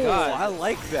 Oh, my God. I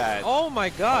like that. Oh, my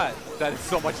God. That is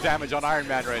so much damage on Iron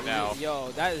Man right now.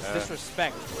 Yo, that is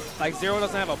disrespect. Like, Zero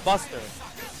doesn't have a buster.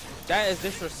 That is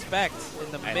disrespect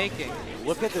in the making.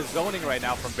 Look at the zoning right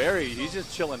now from Barry. He's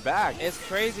just chilling back. It's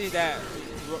crazy that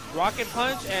Rocket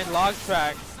Punch and Log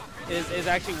Track is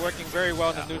actually working very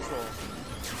well in the neutral.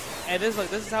 And this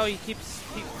is how he keeps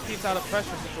out of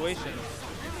pressure situations.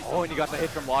 Oh, and he got the hit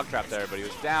from Log Trap there, but he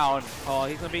was down. Oh,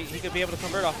 he could be able to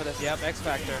convert off of this. Yep, X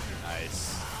Factor.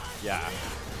 Nice. Yeah.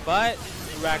 But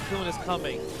Raccoon is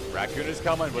coming. Raccoon is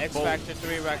coming with X Factor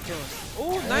 3 Raccoon.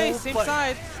 Oh, nice, same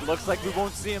side. Looks like we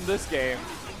won't see him this game.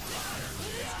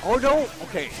 Oh no.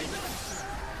 Okay.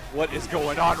 What is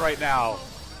going on right now?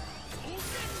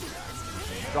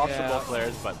 Drops the both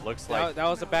players, but looks like that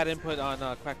was a bad input on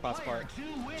Quackbot's part.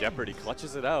 Jeopardy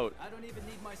clutches it out.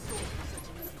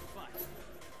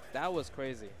 That was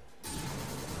crazy.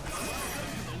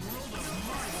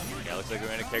 Yeah, looks like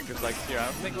we're in a character select here. I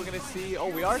don't think we're going to see... Oh,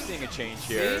 we are seeing a change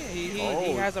here. See?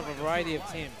 He has a variety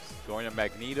of teams. Going to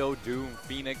Magneto, Doom,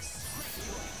 Phoenix.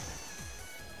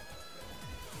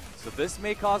 So this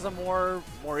may cause him more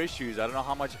issues. I don't know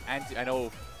how much I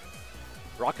know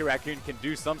Rocket Raccoon can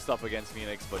do some stuff against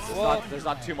Phoenix, but there's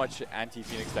not too much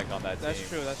anti-Phoenix tech on that team. That's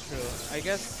true, that's true. I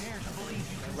guess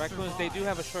Raccoons, they do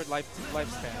have a short lifespan,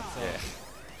 so yeah.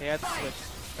 He had to switch.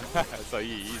 So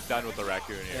he's done with the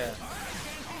Raccoon here. Yeah.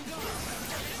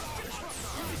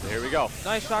 So here we go.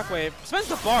 Nice shockwave. Spends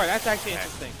the bar, that's actually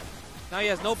interesting. Now he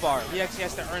has no bar. He actually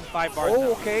has to earn 5 bars now.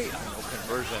 Okay. No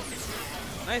conversion.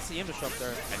 Nice EM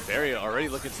disruptor. And Barry already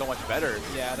looking so much better.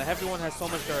 Yeah, the heavy one has so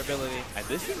much durability. And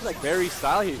this seems like Barry's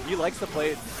style. He likes to play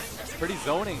it pretty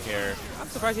zoning here. I'm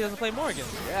surprised he doesn't play Morgan.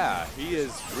 Yeah, he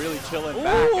is really chilling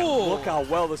back. And look how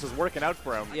well this is working out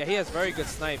for him. Yeah, he has very good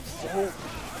snipes. Oh.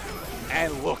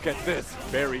 And look at this.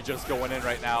 Barry just going in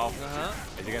right now.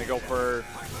 Is he going to go for...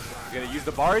 He's going to use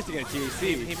the bar? Is he going to TAC?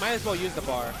 He might as well use the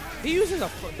bar. He uses the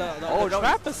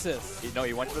trap assist. No,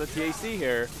 he went for the TAC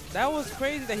here. That was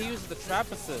crazy that he uses the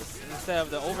trap assist instead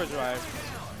of the overdrive.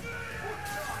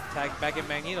 Tag back in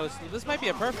Magneto. This might be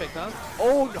a perfect, huh?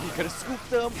 Oh, no, he could have scooped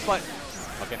them, but...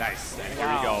 Okay, nice. And here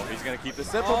we go. He's going to keep the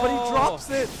simple, but he drops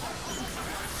it.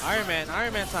 Iron Man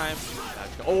time.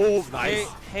 Oh, nice.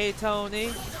 Hey,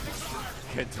 Tony.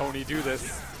 Can Tony do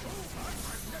this?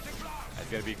 That's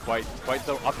going to be quite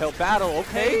the uphill battle.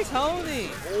 Okay. Hey, Tony.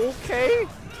 Okay.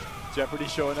 Jeopardy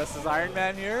showing us his Iron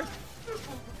Man here.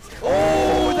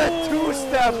 Oh, that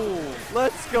two-step.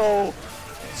 Let's go.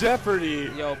 Jeopardy.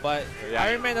 Yo, but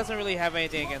Iron Man doesn't really have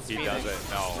anything against Phoenix. He doesn't,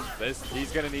 no.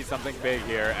 He's going to need something big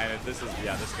here, and this is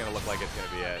going to look like it's going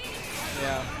to be it.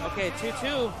 Yeah. Okay,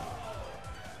 2-2.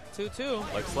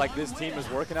 2-2. Looks like this team is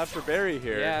working out for Barry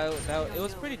here. Yeah, it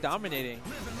was pretty dominating.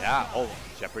 Yeah. Oh,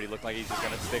 Jeopardy looked like he's just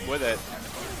going to stick with it.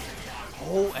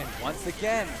 Oh, and once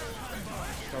again.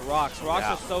 The Rocks. Rocks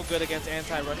are so good against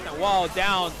anti-rush. Whoa,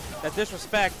 down. That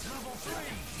disrespect.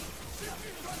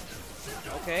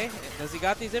 Okay. Does he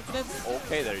got these infinites?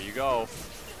 Okay, there you go.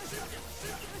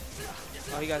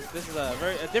 Oh, he got. This is a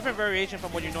different variation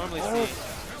from what you normally see.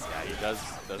 Yeah, he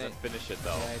doesn't finish it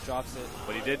though. Yeah, he drops it.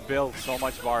 But he did build so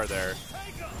much bar there.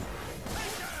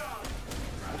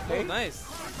 Okay. Oh, nice.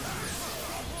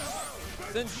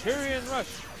 Centurion Rush.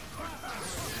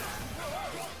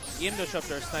 EM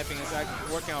disruptor sniping is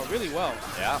actually working out really well.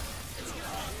 Yeah.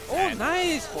 Oh, and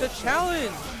nice! The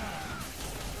challenge!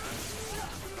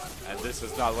 And this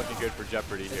is not looking good for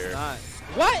Jeopardy it's here. Not.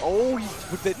 What? Oh, he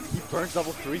burns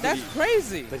level 3. That's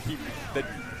crazy. Did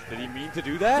he mean to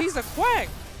do that? He's a quack.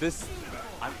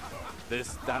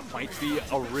 That might be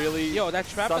a really that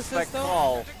trap suspect assist, though?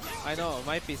 call. I know, it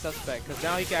might be suspect, because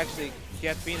now he can actually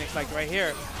get Phoenix, like right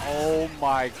here. Oh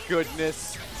my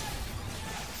goodness.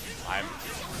 I'm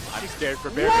scared for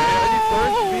Barry. And he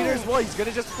burns meters. Well, he's going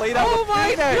to just play it out with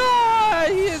Phoenix. Oh my god!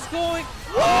 He is going...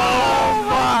 Oh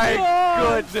my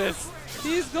goodness.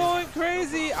 He's going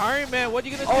crazy. Iron Man, what are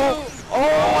you going to do?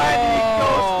 And he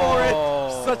goes for it.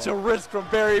 Such a risk from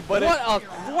Barry, but what a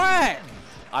quack.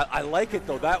 I like it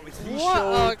though. What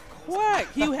a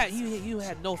quack. He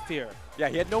had no fear. Yeah,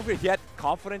 he had no fear. He had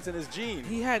confidence in his gene.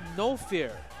 He had no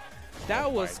fear.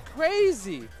 That was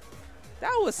crazy.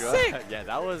 That was sick. Yeah,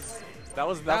 that was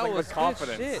nothing but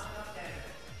confidence. Shit.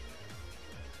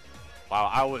 Wow,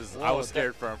 I was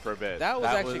scared for him for a bit. That was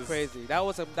actually crazy. That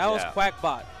was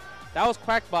Quackbot. That was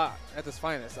Quackbot at his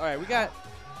finest. All right, we got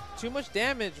too much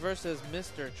damage versus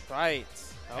Mr. Trite.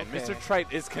 Okay. And Mr.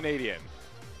 Trite is Canadian.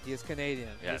 He is Canadian.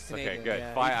 Yes. Okay. Good.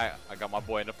 Yeah, fine. I got my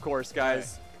boy, and of course,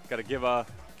 guys, gotta give a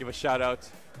shout out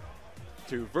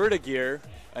to Vertigear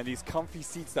and these comfy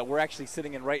seats that we're actually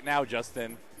sitting in right now,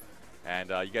 Justin. And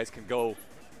you guys can go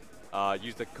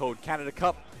use the code Canada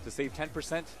Cup to save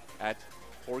 10% at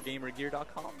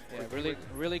 4gamergear.com. Yeah,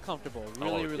 really comfortable.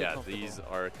 Really comfortable. These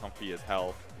are comfy as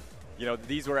hell. You know,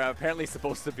 these were apparently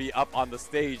supposed to be up on the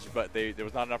stage, but there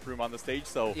was not enough room on the stage,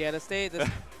 so... Yeah, the stage...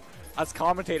 Us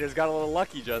commentators got a little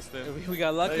lucky, Justin. We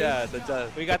got lucky? Yeah.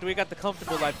 We got the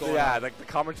comfortable life going on. Yeah, the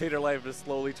commentator life is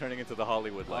slowly turning into the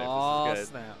Hollywood life. Oh, this is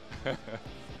good. snap.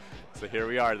 So here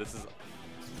we are.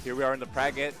 Here we are in the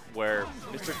Praget where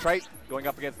Mr. Trite going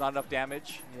up against not enough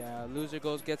damage. Yeah, loser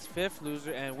gets 5th,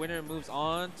 loser and winner moves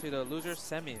on to the loser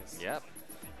semis. Yep.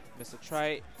 Mr.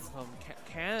 Trite from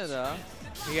Canada.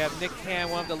 We have Nick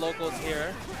Cam, one of the locals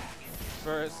here,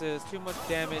 versus too much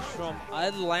damage from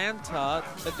Atlanta,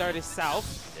 the dirty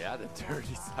South. Yeah, the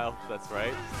dirty South. That's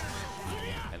right.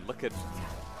 And look at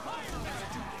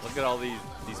all these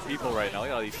people right now. Look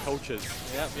at all these coaches.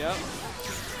 Yep.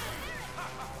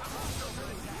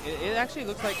 It actually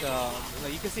looks like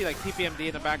you can see like PPMD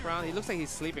in the background. He looks like he's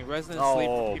sleeping. Resident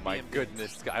Sleeper. Oh PPMD. my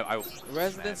goodness!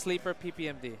 Resident Sleeper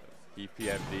PPMD.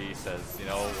 PPMD says, you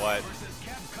know what?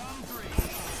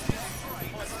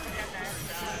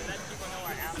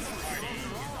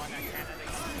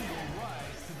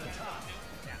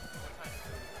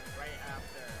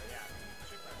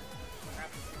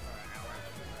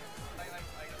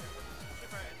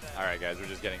 All right, guys, we're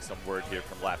just getting some word here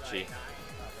from Lapchi.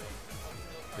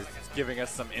 It's giving us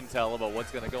some intel about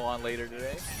what's going to go on later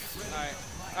today.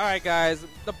 All right, guys.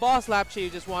 The boss Lapchi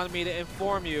just wanted me to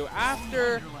inform you.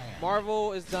 After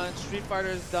Marvel is done, Street Fighter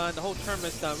is done, the whole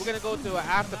tournament's done, we're going to go to an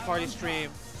after-party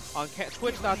stream on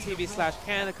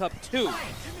twitch.tv/CanadaCup2.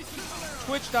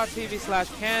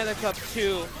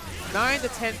 Twitch.tv/CanadaCup2, 9 to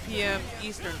 10 p.m.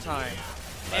 Eastern Time.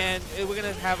 And we're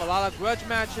going to have a lot of grudge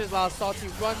matches, a lot of salty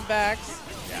run-backs.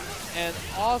 And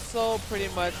also, pretty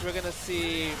much, we're going to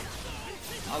see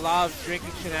a lot of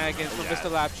drinking shenanigans from Mr.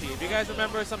 Lapchi. If you guys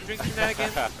remember some drinking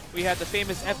shenanigans, we had the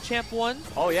famous F-Champ one.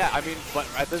 Oh, yeah. I mean, but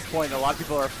at this point, a lot of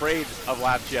people are afraid of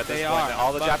Lapchi at this point.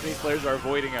 All the Japanese players are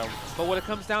avoiding him. But when it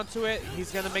comes down to it,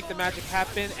 he's going to make the magic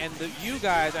happen, and you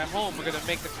guys at home are going to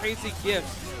make the crazy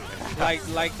gifts like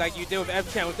you did with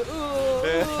F-Champ. With the,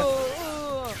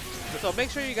 So make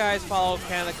sure you guys follow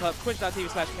Canada Cup,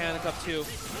 twitch.tv/CanadaCup2.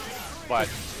 But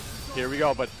here we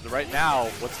go. But right now,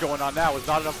 what's going on now is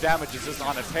not enough damage. It's just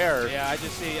on a tear. Yeah, I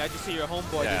just see your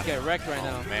homeboy just get wrecked right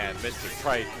now. Man, Mr.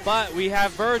 Trite. But we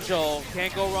have Virgil.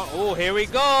 Can't go wrong. Oh, here we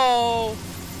go.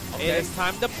 Okay. It is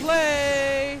time to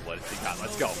play. What has he got?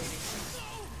 Let's go.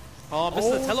 Oh,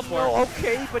 missed the teleport. No,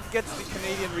 okay, but gets the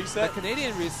Canadian reset. The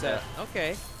Canadian reset. Yeah.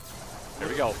 Okay. Here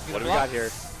we go. What do we got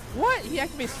here? What? He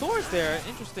activated swords there.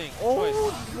 Interesting. Oh,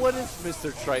 what is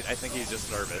Mr. Trite? I think he's just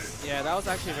nervous. Yeah, that was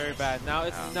actually very bad. Now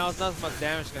it's not as much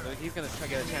damage. He's gonna try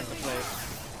to get a chance to play.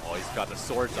 Oh, he's got the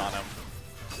swords on him.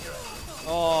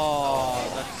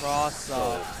 Oh, the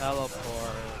cross-up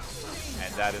teleport.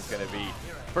 And that is gonna be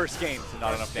first game to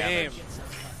not enough damage.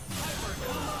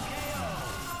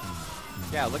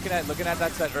 Yeah, looking at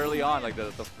that set early on, like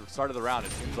the start of the round,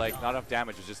 it seems like not enough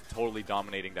damage is just totally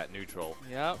dominating that neutral.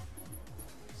 Yep.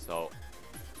 So,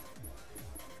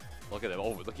 look at him.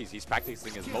 Oh, look, he's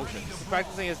practicing his motions. He's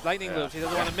practicing his lightning loops. He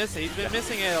doesn't want to miss it. He's been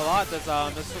missing it a lot this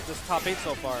top 8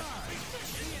 so far.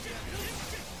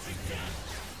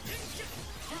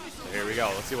 So here we go.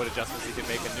 Let's see what adjustments he can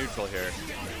make in neutral here.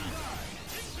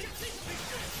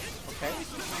 Okay.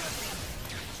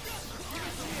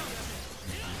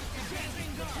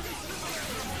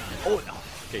 Oh, no.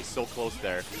 Okay, so close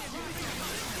there.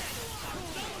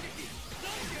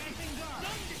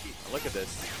 Look at this.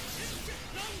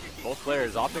 Both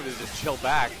players opting to just chill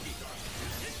back.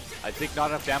 I think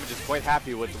not enough damage is quite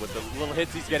happy with the little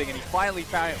hits he's getting, and he finally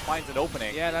finds an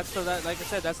opening. Yeah, that's like I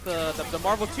said, that's the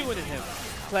Marvel 2 in him,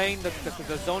 playing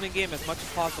the zoning game as much as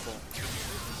possible.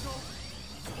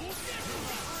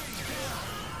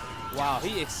 Wow,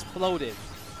 he exploded.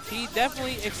 He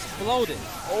definitely exploded.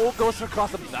 Oh, goes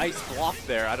across a nice block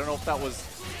there. I don't know if that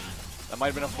might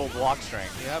have been a full block string.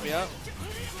 Yep.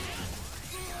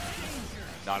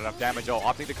 Not enough damage. Oh,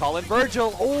 opting to call in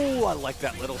Virgil. Oh, I like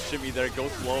that little shimmy there.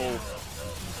 Goes low.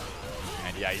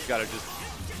 And yeah, he's got to just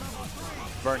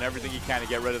burn everything he can to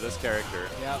get rid of this character.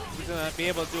 Yeah, he's going to be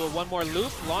able to do one more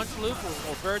loop, launch loop,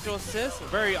 or Virgil assist.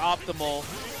 Very optimal.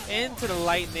 Into the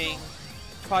lightning.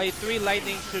 Probably 3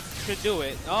 lightning should do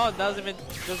it. Oh, doesn't do it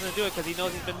because he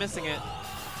knows he's been missing it.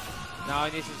 Now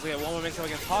he needs to get one more mix up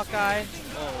against Hawkeye.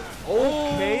 Oh.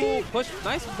 Okay.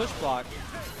 Nice push block.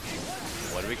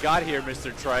 What do we got here,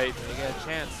 Mr. Trite? They get a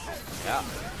chance. Yeah.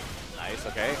 Nice,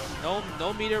 okay.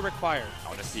 No meter required. I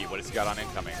want to see what has he got on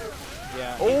incoming.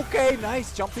 Yeah. Okay,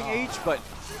 nice jumping H, but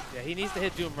yeah, he needs to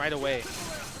hit Doom right away.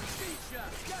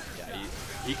 Yeah,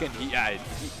 he can.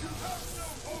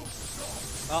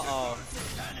 Uh-oh.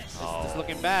 Oh. It's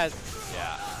looking bad.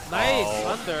 Yeah. Nice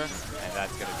under. And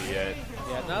that's gonna be it.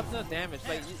 Yeah, not enough damage.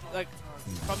 Like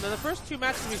from the first 2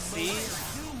 matches we see,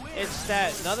 it's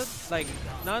that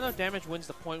not enough damage wins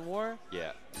the point war.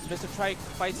 Yeah. Mr. Trite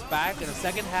fights back in the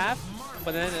second half,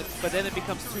 but then it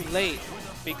becomes too late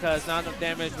because not enough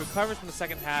damage recovers from the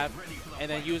second half and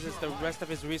then uses the rest of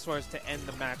his resource to end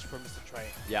the match for Mr.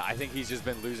 Trite. Yeah, I think he's just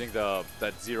been losing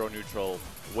that zero neutral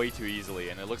way too easily,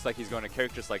 and it looks like he's going to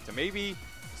character select to maybe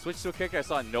switch to a kicker. I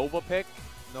saw a Nova pick.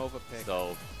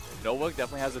 So Nova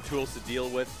definitely has the tools to deal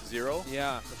with zero.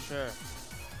 Yeah, for sure.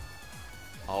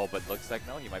 Oh, but looks like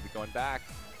no, he might be going back.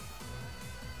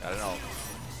 I don't know.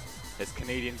 His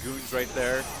Canadian goons right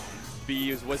there. B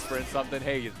is whispering something.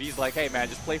 Hey, B's like, hey man,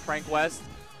 just play Frank West.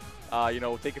 You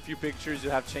know, take a few pictures. You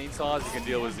have chainsaws. You can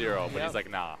deal with zero. But he's like,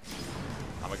 nah,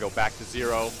 I'm I'm going to go back to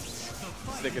 0.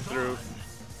 Stick it through.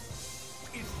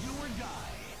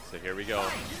 So here we go.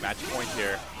 Match point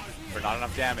here for not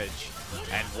enough damage.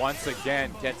 And once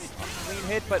again gets a clean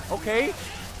hit, but okay.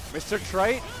 Mr.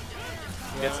 Trite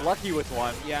gets lucky with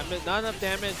one. Yeah, not enough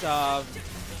damage.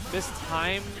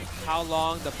 Mistimed how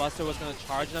long the Buster was going to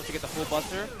charge enough to get the full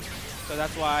Buster. So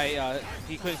that's why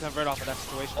he couldn't convert off of that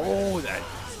situation. Oh,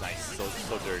 that's nice.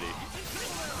 So dirty.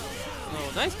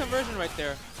 Oh, nice conversion right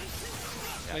there.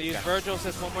 Yeah, Gonna use Virgil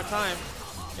assist one more time.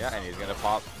 Yeah, and he's going to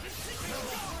pop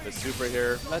the super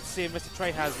here. Let's see if Mr.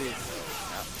 Trite has these.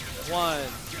 Yeah. 1,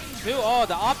 2. Oh,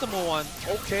 the optimal one.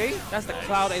 Okay. That's the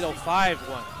Cloud 805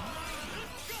 one.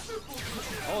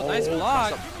 Oh, nice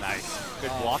block. Nice.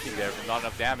 Good blocking there from not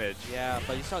enough damage. Yeah,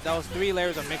 but you saw that was 3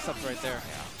 layers of mix-ups right there.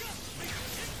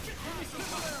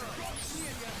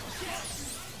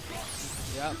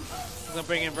 Yep. He's going to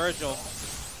bring in Virgil.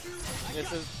 This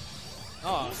is...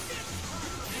 Oh.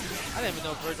 I didn't even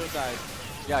know Virgil died.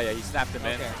 Yeah, he snapped him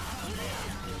in.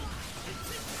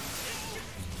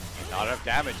 Not enough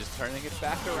damage, just turning it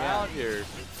back around here.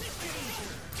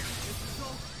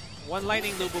 One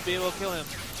lightning loop will be able to kill him.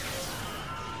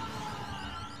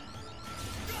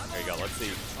 There you go, let's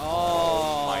see.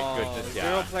 Oh, my goodness,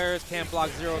 yeah. 0 players can't block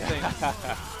 0 things.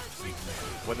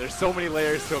 When there's so many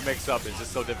layers to a mix-up, it's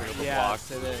just so difficult to block.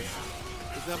 Yes, it is.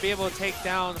 He's going to be able to take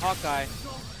down Hawkeye.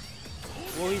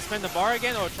 Will he spend the bar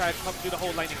again or try to do the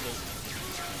whole lightning loop?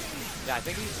 Yeah, I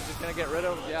think he's just going to get rid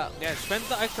of, yeah, spend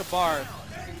the extra bar.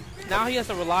 Now he has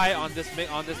to rely on this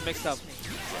mix-up.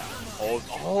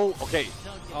 Oh, okay.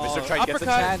 Mr. Trite gets a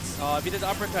chance. Oh, if he did the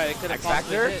uppercut, it could have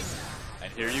possibly hit.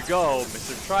 And here you go,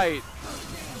 Mr. Trite.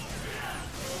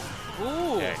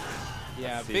 Ooh. Okay.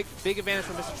 Yeah, big advantage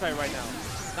for Mr. Trite right now.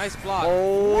 Nice block.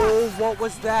 Oh, what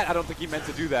was that? I don't think he meant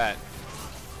to do that.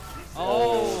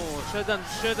 Oh, should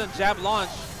have done jab launch.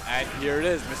 And here it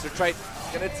is, Mr. Trite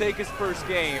gonna take his first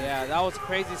game. Yeah, that was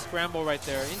crazy scramble right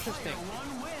there. Interesting.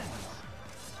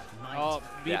 Oh,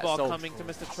 B-ball coming to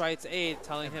Mr. Trite's aid,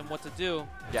 telling him what to do.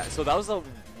 Yeah, so that was the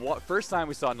first time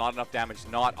we saw not enough damage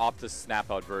not opt to snap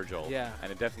out Virgil. Yeah.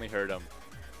 And it definitely hurt him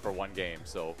for one game.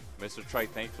 So Mr.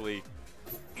 Trite thankfully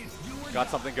got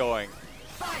something going.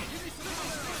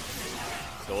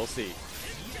 So we'll see.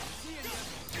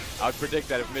 I would predict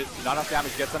that if not enough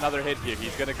damage gets another hit here,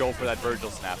 he's going to go for that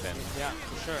Virgil snap in. Yeah,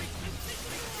 for sure.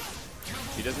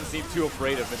 He doesn't seem too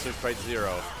afraid of Mr. Trite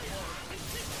 0.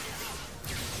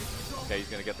 Okay, he's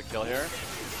going to get the kill here.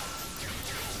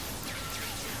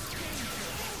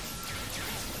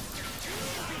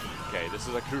 Okay, this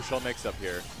is a crucial mix-up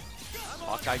here.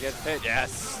 Hawkeye gets hit.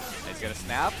 Yes! He's going to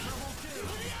snap.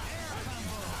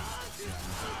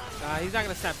 He's not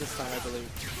going to snap this time, I believe.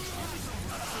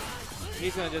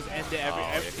 He's going to just end it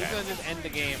he's going to just end the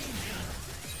game.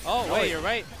 Oh, wait, you're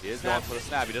right. He is going for the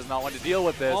snap. He does not want to deal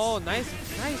with this. Oh, nice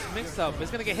mix-up.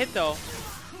 It's going to get hit, though.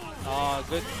 Oh,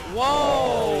 good. Whoa!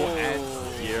 Oh,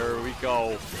 and here we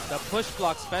go. The push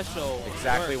block special.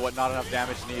 Exactly what not enough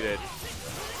damage needed.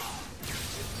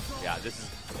 Yeah,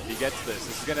 he gets this.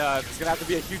 It's gonna have to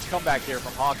be a huge comeback here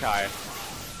from Hawkeye.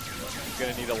 He's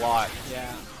gonna need a lot.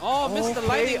 Yeah. Oh, missed the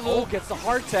lightning loop. Oh, gets the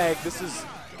hard tag. This is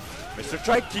Mr.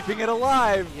 Trite keeping it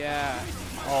alive. Yeah.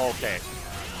 Oh, okay.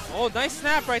 Oh, nice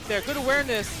snap right there. Good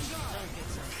awareness.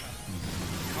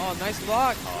 Oh, nice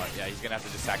block. Oh, yeah, he's gonna have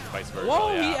to just sacrifice Virgil.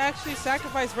 Whoa, yeah. He actually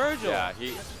sacrificed Virgil. Yeah,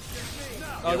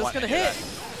 Oh, this is gonna hit.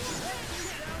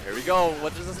 Here we go.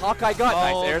 What does this Hawkeye got?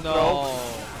 Nice air throw.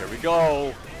 Here we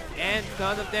go. And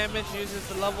ton of damage, uses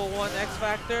the level 1 X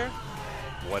Factor.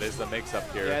 What is the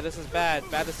mix-up here? Yeah, this is bad.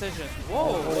 Bad decision.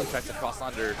 Whoa. Oh, he tries to cross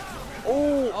under.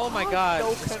 Oh my god.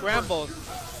 No Scrambled.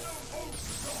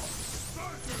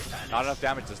 Not enough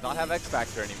damage. Does not have X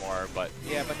Factor anymore, but...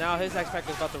 Yeah, but now his X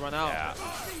Factor is about to run out. Yeah.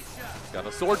 He's got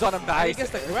the swords on him. Nice. He gets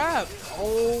the grab.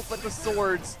 Oh, but the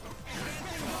swords.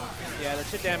 Yeah, the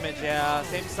chip damage, yeah.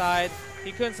 Same side.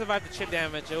 He couldn't survive the chip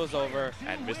damage. It was over.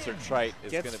 And Mr. Trite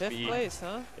is going to be... 5th place,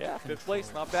 huh? Yeah, 5th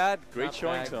place. Not bad. Great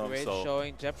showing to him. Great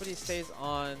showing. Jeopardy stays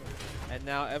on. And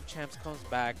now F-Champs comes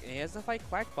back. And he has to fight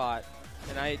Quackbot.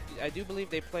 And I do believe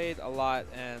they played a lot.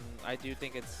 And I do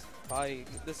think it's probably...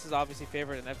 This is obviously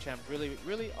favored in F-Champ really,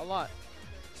 really a lot.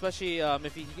 Especially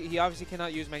if he obviously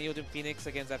cannot use Manildon Phoenix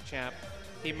against F-Champ.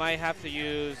 He might have to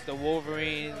use the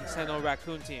Wolverine Sentinel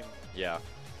Raccoon team. Yeah.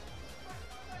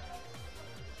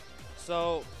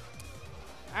 So,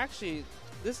 actually,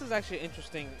 this is actually an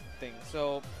interesting thing.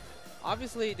 So,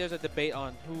 obviously, there's a debate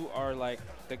on who are like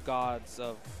the gods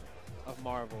of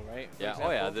Marvel, right? Yeah.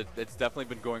 Oh yeah. It's definitely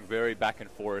been going very back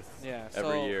and forth. Yeah.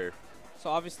 Every year.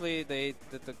 So obviously, the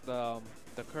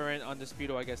current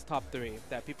undisputed, I guess, top 3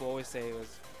 that people always say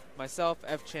was myself,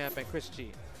 F-Champ, and Chris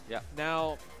G. Yeah.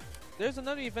 Now, there's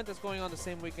another event that's going on the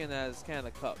same weekend as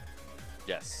Canada Cup.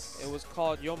 Yes. It was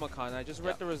called Youmacon. I just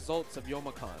read the results of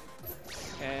Youmacon.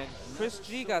 And Chris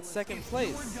G got second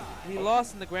place. He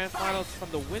lost in the grand finals from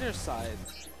the winner's side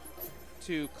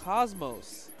to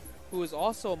Cosmos, who is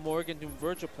also a Morgan Doom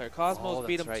Virtual player. Cosmos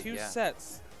beat him 2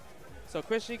 sets. So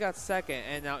Chris G got second.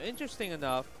 And now, interesting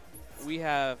enough, we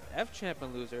have F-Champ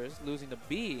and losers losing to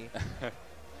B.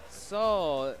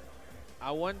 So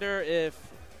I wonder if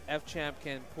F-Champ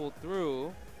can pull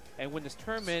through and win this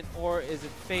tournament, or is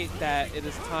it fate that it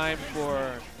is time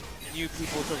for new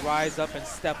people to rise up and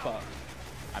step up?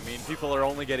 I mean, people are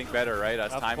only getting better, right?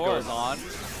 As time goes on,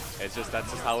 that's just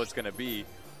how it's going to be.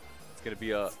 It's going to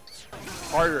be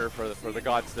harder for the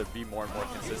gods to be more and more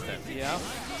consistent. Yeah.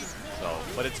 So,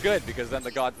 but it's good because then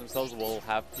the gods themselves will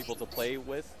have people to play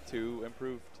with to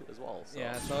improve as well. So.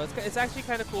 Yeah, so it's actually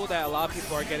kind of cool that a lot of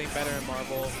people are getting better in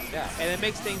Marvel. Yeah. And it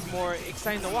makes things more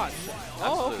exciting to watch. Absolutely.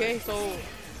 Oh, okay, so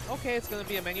it's going to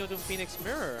be a Manual Doom Phoenix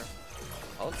mirror.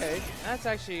 Okay. That's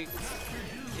actually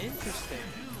interesting.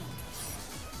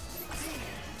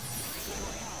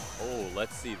 Oh,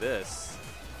 let's see this.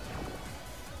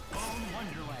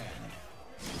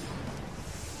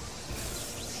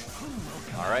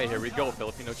 All right, here we go.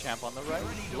 Filipino champ on the right,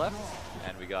 left,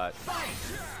 and we got.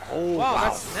 Oh, wow,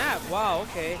 that snap. Wow,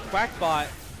 okay. Quackbot,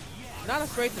 not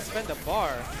afraid to spend a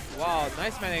bar. Wow,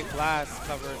 nice magnetic blast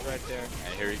coverage right there.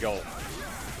 And here we go.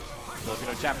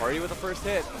 Filipino champ already with the first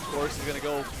hit. Of course, he's gonna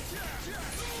go.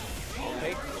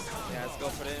 Okay. Yeah, let's go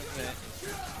for the infinite.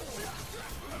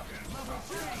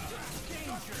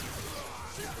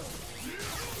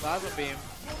 Plasma beam.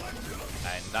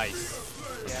 And nice.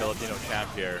 Filipino champ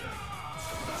here.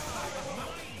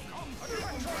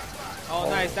 Oh,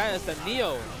 nice. That is the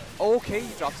Neo. Okay,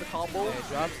 he drops the combo. Yeah,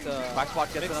 he drops the...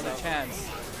 Quackbot gets another chance.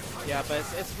 Yeah, but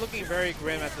it's looking very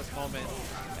grim at this moment.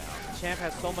 Champ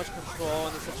has so much control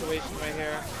in the situation right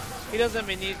here. He doesn't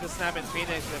even need to snap in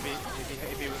Phoenix if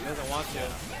he doesn't want to.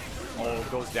 Oh, it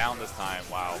goes down this time.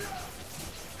 Wow.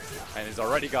 And he's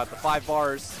already got the 5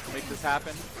 bars to make this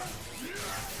happen.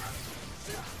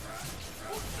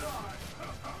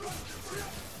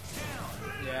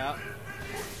 Yeah.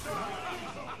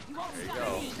 There you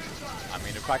go. I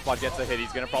mean, if Quackbot gets a hit,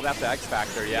 he's gonna probably have to X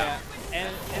Factor. Yeah.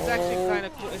 And it's actually kind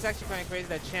of cool. It's actually kind of crazy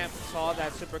that Champ saw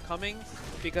that super coming,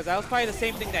 because that was probably the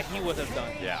same thing that he would have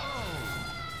done. Yeah.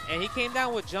 And he came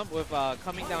down with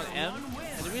coming down M.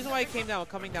 And the reason why he came down with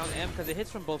coming down M because it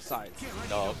hits from both sides.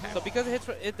 Oh, okay. So because it hits,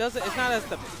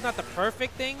 it's not the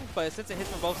perfect thing, but since it hits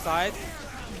from both sides,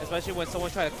 especially when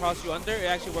someone tries to cross you under, it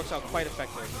actually works out quite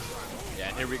effective. Yeah,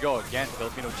 and here we go again.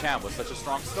 Filipino champ with such a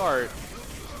strong start.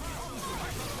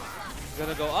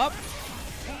 Gonna go up.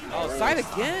 Oh, side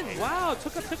again. Wow,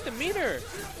 took the meter.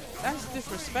 That's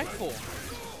disrespectful.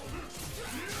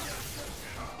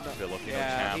 Filipino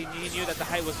yeah, champ. he knew that the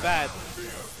height was bad.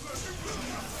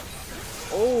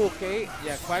 Oh, okay.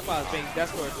 Yeah, Quackbot is being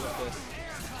desperate with this.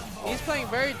 He's playing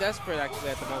very desperate actually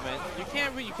at the moment. You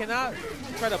cannot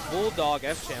try to bulldog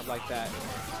F-Champ like that.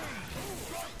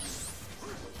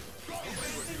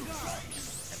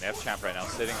 And F-Champ right now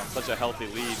sitting on such a healthy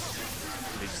lead.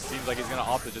 It seems like he's gonna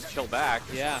opt to just chill back.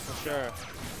 Yeah, for sure.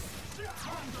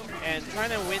 And trying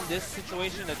to win this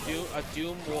situation, a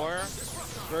Doom War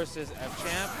versus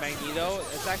F-Champ, Magneto,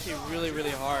 it's actually really, really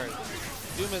hard.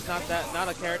 Doom is not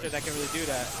a character that can really do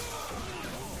that.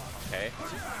 Okay.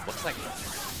 Looks like...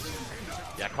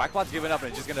 Yeah, Quackbot's giving up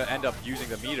and just going to end up using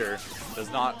the meter. Does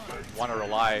not want to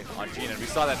rely on Gene. And we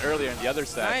saw that earlier in the other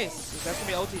set. Nice. That's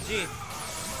going to be OTG.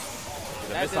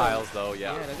 The missiles, though,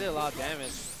 yeah. Yeah, that did a lot of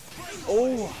damage.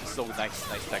 Oh! So nice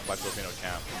tech by Filipino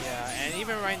champ. Yeah, and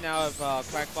even right now, if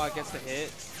Quackbot gets the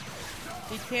hit,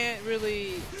 he can't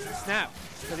really snap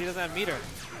because he doesn't have meter.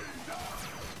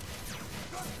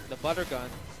 The butter gun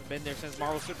has been there since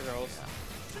Marvel Superheroes.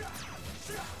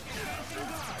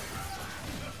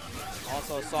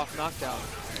 Also a soft knockdown.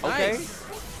 Okay.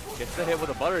 Nice. Gets the hit with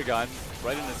a butter gun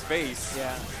right in his face.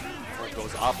 Yeah. So it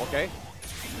goes up, okay.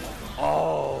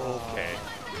 Oh, okay.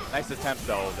 Nice attempt,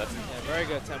 though. That's very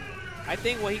good attempt. I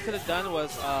think what he could have done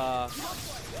was...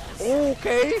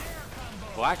 okay.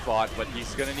 Quackbot, but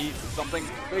he's going to need something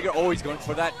bigger. Oh, he's going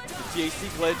for that TAC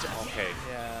glitch. Okay.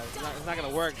 Yeah, it's not going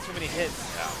to work. Too many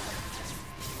hits. Yeah.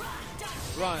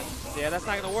 Run. Yeah, that's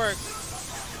not going to work.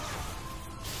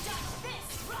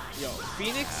 Yo,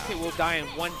 Phoenix will die in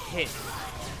one hit.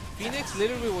 Phoenix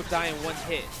literally will die in one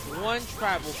hit. One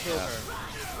trap will kill her.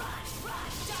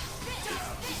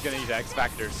 He's going to need X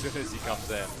Factor as soon as he comes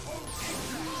in.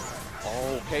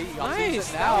 Okay,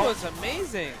 nice. That was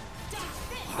amazing.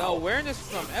 The awareness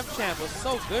from F-Champ was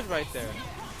so good right there.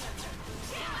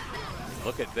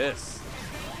 look at this.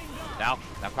 Now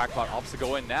Quackbot opts to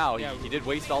go in now. Yeah. He did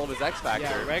waste all of his X Factor.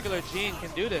 Yeah, regular Gene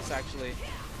can do this, actually.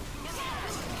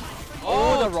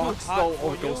 Oh, the rocks though.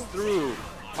 Oh, it goes through.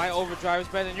 My overdrive is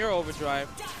better than your overdrive.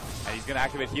 And he's going to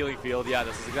activate Healing Field. Yeah,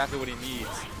 this is exactly what he needs.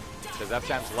 Because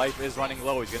F-Champ's life is running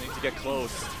low. He's going to need to get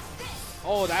close.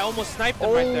 Oh, that almost sniped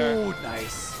him right there. Oh,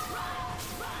 nice.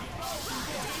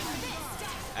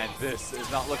 And this is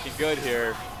not looking good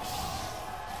here.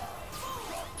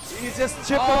 He's just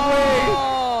chipping away.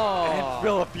 And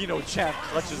Filipino Champ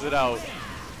clutches it out.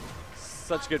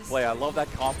 Such good play. I love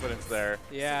that confidence there.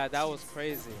 Yeah, that was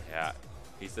crazy. Yeah.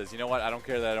 He says, you know what? I don't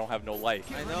care that I don't have no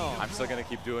life. I know. I'm still going to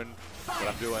keep doing what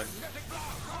I'm doing.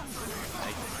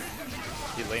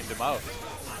 He lamed him out.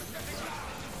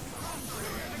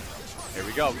 Here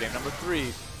we go. Game number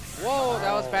 3. Whoa,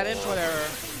 that was bad input error.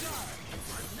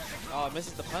 Oh, it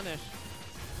misses the punish.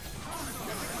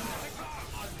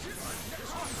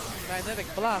 Magnetic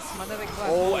blast.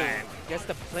 Oh, and gets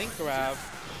the blink grab.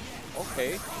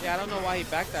 Okay. Yeah, I don't know why he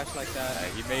backdashed like that.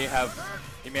 He may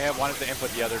have wanted to input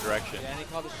the other direction. Yeah, and he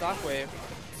called the shockwave.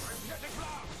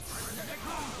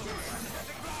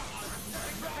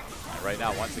 And right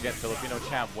now, once again, Filipino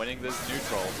Champ winning this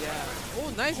neutral. Yeah.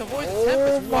 Oh, nice avoidance.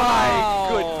 Oh wow.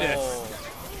 my goodness.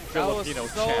 Filipino that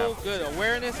was so Champ. good.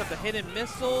 Awareness of the hidden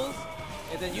missiles,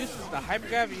 and then uses the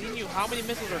hypergrav. He knew how many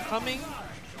missiles are coming.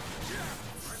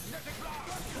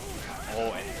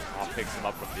 Oh, and he picks him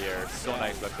up from the air. So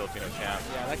nice by Filipino Champ.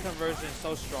 Yeah, that conversion is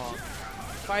so strong.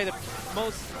 Probably the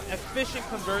most efficient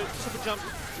super jump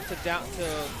to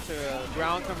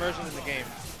ground conversion in the game.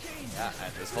 Yeah,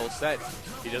 and this whole set,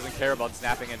 he doesn't care about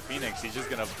snapping in Phoenix. He's just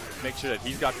going to make sure that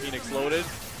he's got Phoenix loaded.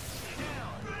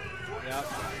 Yep.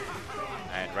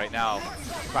 And right now,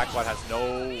 Quackbot has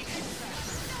no...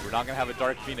 We're not going to have a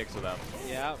Dark Phoenix with him.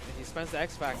 Yeah, he spends the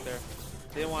X Factor.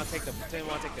 Didn't want to take the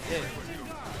hit.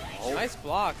 Oh. Nice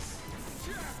blocks.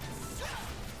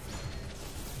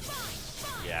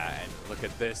 Yeah, and look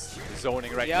at this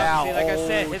zoning right yep, now. See, like I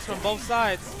said, hits from both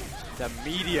sides. The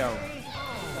medium.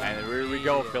 And here we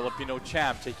go, Filipino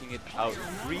Champ taking it out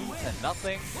 3-0.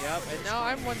 Yep, and now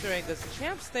I'm wondering, does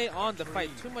Champ stay on to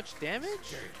fight too much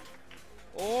damage?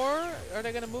 Or are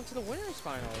they going to move to the winners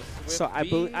finals? So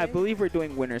I believe we're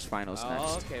doing winners finals next.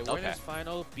 Oh, okay. Winners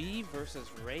final, B versus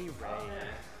Ray Ray.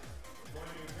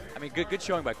 I mean, good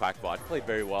showing by Quackbot. Played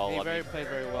very well. He played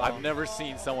very well. I've never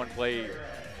seen someone play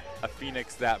a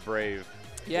Phoenix that brave.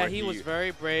 Yeah, he was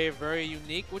very brave, very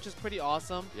unique, which is pretty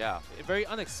awesome. Yeah. Very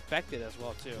unexpected as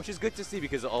well, too. Which is good to see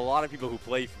because a lot of people who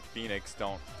play Phoenix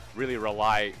don't really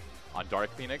rely on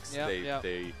Dark Phoenix.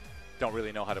 They don't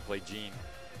really know how to play Gene.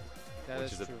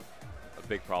 Which is true. A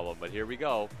big problem. But here we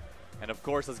go. And of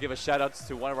course, let's give a shout out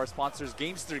to one of our sponsors,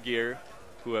 Gamester Gear,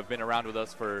 who have been around with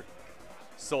us for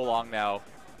so long now.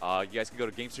 You guys can go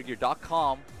to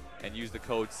GamesterGear.com and use the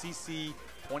code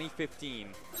CC2015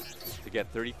 to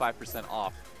get 35%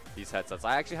 off these headsets.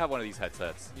 I actually have one of these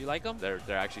headsets. You like them? They're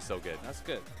actually so good. That's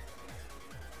good.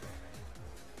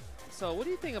 So what do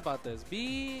you think about this?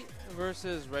 B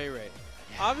versus Ray Ray.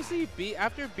 Obviously, B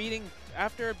after beating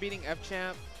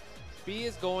F-Champ, B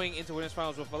is going into winners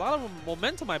finals with a lot of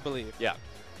momentum, I believe. Yeah.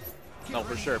 No,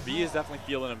 for sure. B is definitely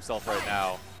feeling himself right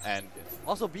now. And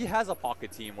also, B has a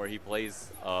pocket team where he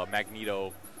plays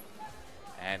Magneto.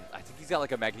 And I think he's got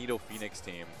like a Magneto Phoenix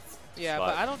team. Yeah,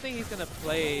 but I don't think he's going to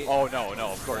play. Oh, no,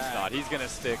 of course not. He's going to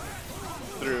stick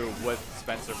through with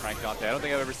Spencer Frank Dante. I don't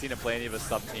think I've ever seen him play any of his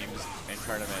sub-teams in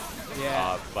tournament.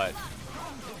 Yeah. But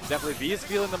definitely, B is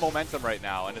feeling the momentum right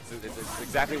now, and it's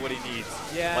exactly what he needs.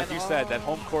 Yeah, like you said, that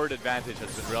home court advantage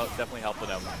has been definitely helping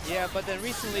him. Yeah, but then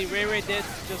recently, Ray Ray did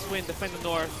just win Defend the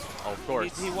North. Oh, of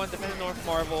course. He won Defend the North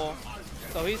Marvel.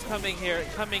 So he's coming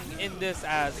in this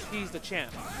as he's the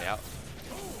champ. Yeah.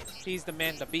 He's the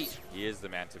man to beat. He is the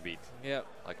man to beat. Yep.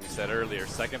 Like we said earlier,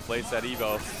 second place at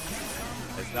EVO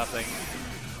is nothing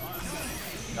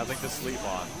to sleep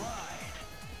on.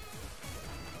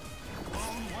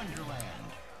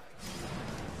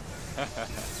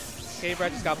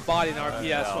 K-Brad just got bodied in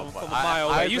RPS from a mile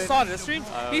away. You saw it in the stream?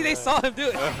 They saw him do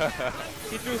it.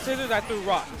 He threw scissors, I threw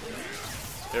rock.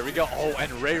 There we go. Oh,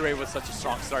 and Ray Ray with such a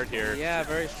strong start here. Yeah,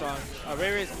 very strong.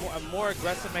 Ray Ray is a more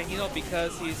aggressive Magneto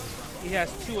because he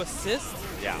has 2 assists.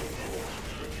 Yeah.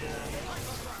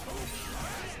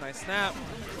 Nice snap.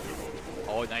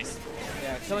 Oh, nice.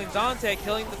 Yeah, killing the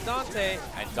Dante.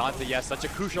 And Dante, yes, such a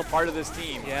crucial part of this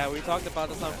team. Yeah, we talked about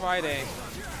this on Friday.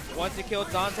 Once you kill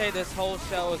Dante, this whole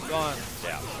shell is gone.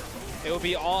 Yeah. It will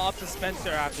be all up to Spencer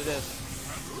after this.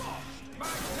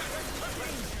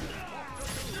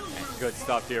 And good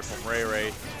stuff here from Ray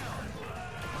Ray.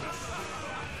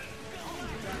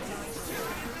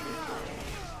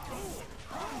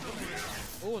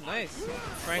 Oh, nice.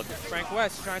 Frank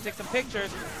West trying to take some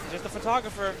pictures. He's just a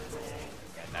photographer.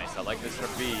 Nice, I like this from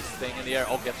B. Staying in the air.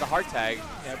 Oh, get the hard tag.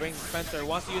 Yeah, brings Spencer.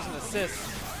 Wants to use an assist.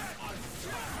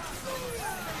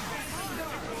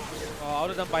 Oh, I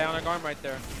would have done bionic arm right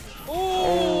there.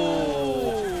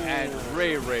 Oh! And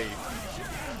Ray Ray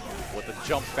with the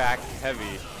jump back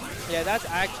heavy. Yeah, that's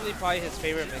actually probably his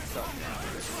favorite mix-up.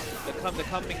 The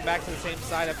coming back to the same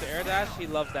side after air dash, he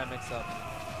loves that mix-up.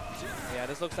 Yeah,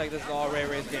 this looks like this is all Ray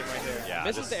Ray's game right here. Yeah,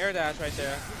 this is the air dash right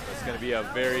there. It's going to be a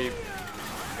very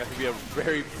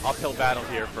uphill battle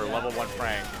here for level 1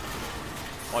 Frank.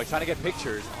 Oh, he's trying to get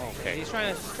pictures. Oh, okay. He's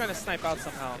trying to snipe out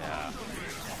somehow. Yeah.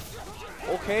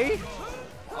 Okay.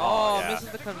 Oh, yeah. Misses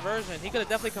the conversion. He could have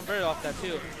definitely converted off that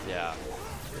too. Yeah.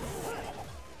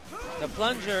 The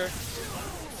plunger.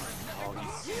 Oh,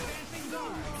 he's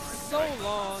so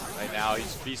long. Right now,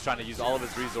 he's trying to use all of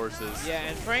his resources. Yeah,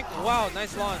 and Frank, wow,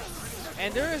 nice launch.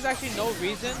 And there is actually no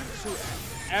reason to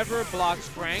ever block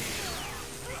Frank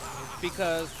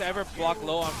to ever block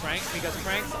low on Frank, because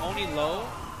Frank's only low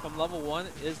from level 1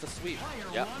 is the sweep.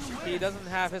 Yep. He doesn't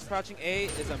have his crouching A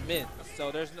is a mid.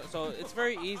 So so it's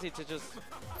very easy to just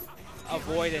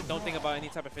avoid and don't think about any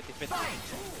type of 50-50.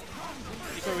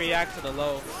 You can react to the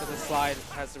low because the slide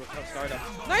has the startup.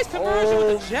 Nice conversion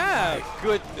with the jab. My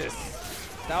goodness.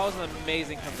 That was an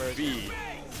amazing conversion. B.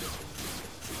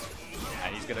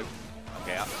 And he's gonna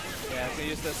Yeah, so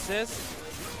use the assist.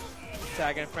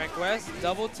 Tagging Frank West,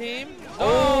 double team.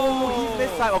 Oh, he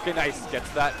missed that. Okay, nice. Gets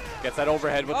that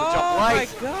overhead with the jump light.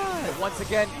 Oh my god. And once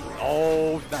again,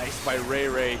 oh, nice by Ray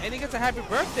Ray. And he gets a happy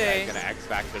birthday. He's gonna X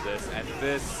Factor this, and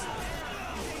this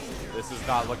is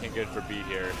not looking good for B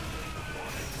here.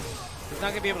 He's not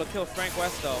gonna be able to kill Frank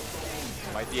West though.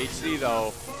 Might be HD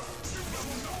though.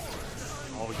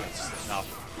 Oh, yeah, just enough.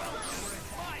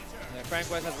 Yeah, Frank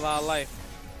West has a lot of life.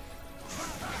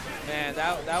 Man,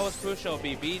 that was crucial.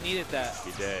 B needed that.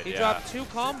 He did. He dropped 2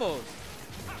 combos.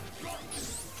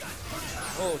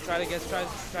 Oh, try to get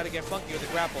funky with the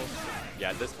grapples.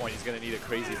 Yeah, at this point he's gonna need a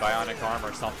crazy bionic arm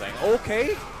or something.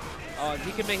 Okay. Oh,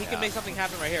 he can make something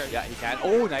happen right here. Yeah, he can.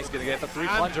 Oh, nice. Gonna get the 3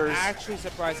 plungers. I'm actually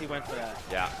surprised he went for that.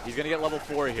 Yeah, he's gonna get level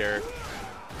 4 here.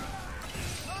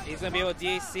 He's gonna be able to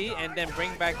DAC and then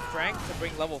bring back Frank to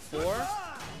bring level 4.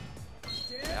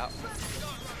 Yeah.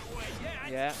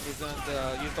 Yeah, he's going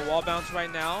to use the wall bounce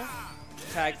right now.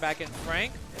 Tag back in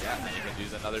Frank. Yeah, and he can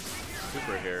use another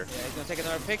super here. Yeah, he's going to take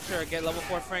another picture, get level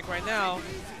 4 Frank right now.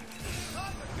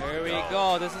 There we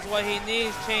go. This is what he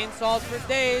needs. Chainsaws for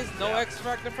days. No X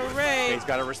Factor for Ray. Okay, he's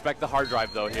got to respect the hard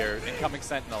drive, though, here. Incoming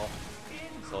Sentinel.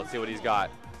 So let's see what he's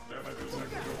got.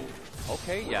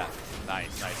 Okay, yeah.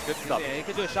 Nice. Good stuff. Yeah, he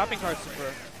could do a shopping cart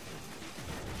super.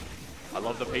 I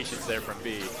love the patience there from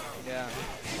B. Yeah.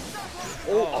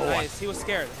 Oh, nice. He was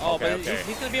scared. Oh, okay, but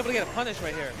he's going to be able to get a punish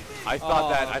right here. I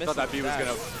thought that B was going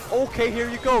to... Okay, here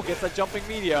you go. Gets a jumping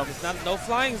medium. It's no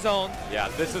flying zone. Yeah,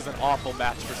 this is an awful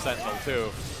match for Sentinel, too.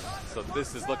 So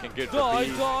this is looking good for B.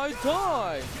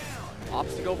 Die!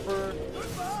 Opts to go for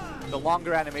the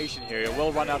longer animation here. It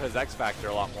will run out his X Factor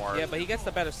a lot more. Yeah, but he gets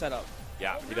the better setup.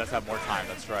 Yeah, he does have more time.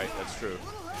 That's right. That's true.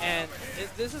 And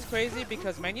this is crazy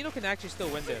because Magneto can actually still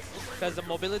win this because the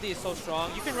mobility is so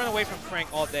strong. You can run away from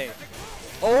Frank all day.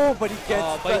 Oh, but he gets.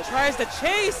 Oh, but he tries to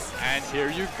chase. And here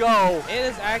you go. It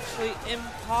is actually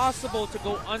impossible to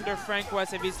go under Frank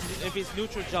West if he's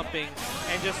neutral jumping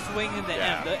and just swinging the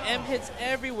M. The M hits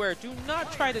everywhere. Do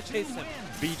not try to chase him.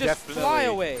 Just fly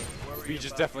away. B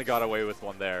just definitely got away with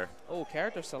one there. Oh,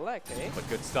 character select, eh? But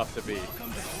good stuff to B.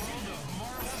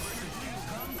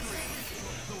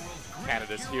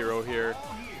 Canada's hero here.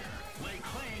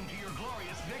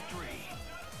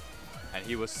 And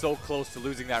he was so close to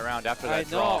losing that round after that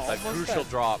drop, that crucial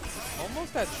drop.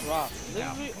 Almost that drop.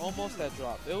 Literally almost that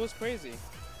drop. It was crazy.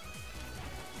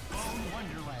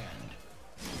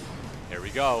 Here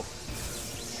we go.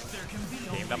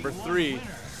 Game number 3.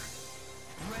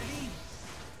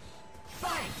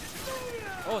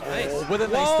 Oh, nice. Oh, with a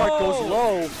nice start, goes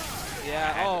low.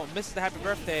 Yeah, oh, misses the happy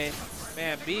birthday.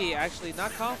 Man, B actually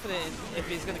not confident if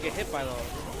he's going to get hit by low.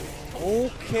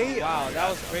 Okay. Wow, that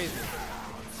was crazy.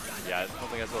 Yeah, I don't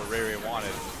think that's what Ray Ray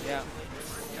wanted. Yeah.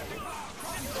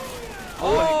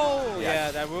 Oh, yeah,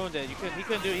 that ruined it. He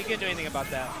couldn't do anything about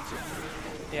that.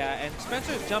 Yeah, and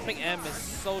Spencer's jumping M is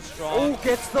so strong. Oh,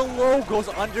 gets the low, goes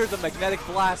under the magnetic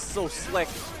blast, so slick.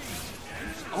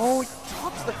 Oh, he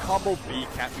tops the combo. B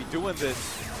can't be doing this.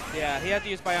 Yeah, he had to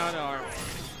use Bionic Arm.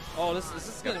 Oh, this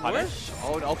is gonna punish.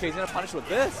 Oh, okay, he's gonna punish with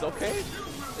this. Okay.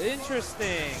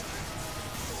 Interesting.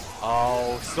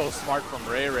 Oh, so smart from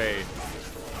Ray Ray.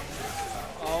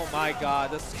 Oh my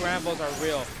God, the scrambles are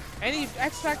real. And he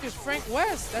X Factors Frank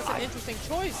West. That's an interesting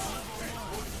choice.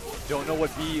 Don't know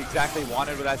what B exactly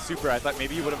wanted with that super. I thought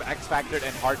maybe he would have X Factored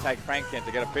and hard tag Frank in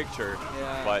to get a picture.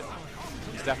 Yeah. But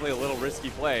it's definitely a little risky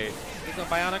play. He's going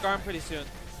to Bionic Arm pretty soon.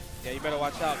 Yeah, you better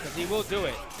watch out because he will do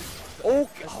it.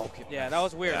 Okay. Yeah, that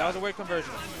was weird. Yeah. That was a weird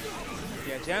conversion.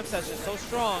 Yeah, Jam Session so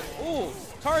strong. Ooh,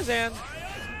 Tarzan.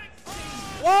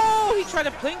 Whoa, he tried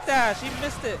to Plink Dash. He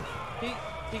missed it.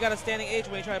 He got a standing H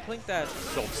when he tried to Plink Dash.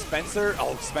 So Spencer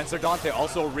Dante,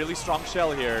 also a really strong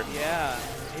shell here. Yeah,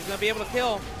 he's going to be able to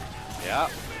kill. Yeah.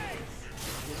 Is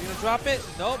he going to drop it?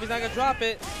 Nope, he's not going to drop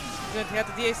it. He's going to have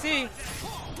the DAC.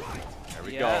 There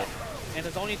we go. And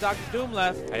there's only Dr. Doom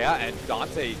left. Yeah, and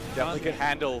Dante definitely can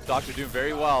handle Dr. Doom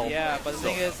very well. Yeah, but the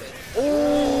thing is...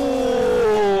 Oh!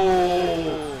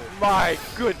 My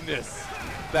goodness.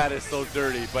 That is so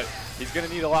dirty, but he's going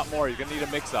to need a lot more. He's going to need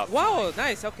a mix-up. Wow,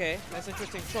 nice. Okay, that's an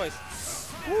interesting choice.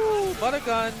 Woo,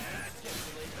 Buttergun.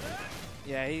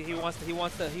 Yeah, he wants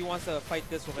to fight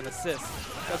this with an assist.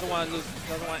 Doesn't want to lose.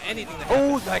 Doesn't want anything to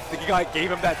happen. Oh, like the guy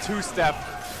gave him that two-step,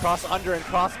 cross under and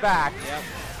cross back. Yep.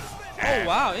 Oh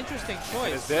wow, interesting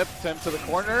choice. Zip him to the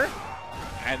corner,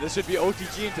 and this should be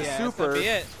OTG into super. That's gonna be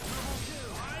it.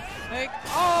 Like,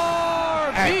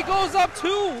 oh, B goes up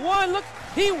 2-1. Look,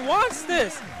 he wants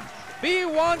this. B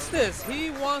wants this. He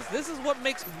wants. This is what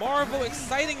makes Marvel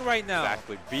exciting right now.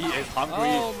 Exactly. B is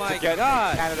hungry to get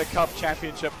the Canada Cup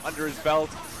championship under his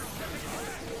belt.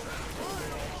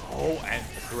 Oh, and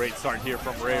a great start here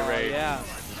from Ray Ray. Yeah.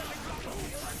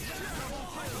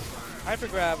 Hyper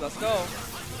grab. Let's go.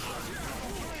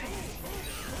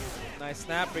 Nice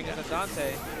snap, bringing the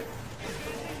Dante.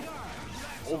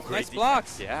 Oh, great nice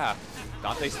blocks. Yeah.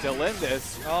 Dante's still in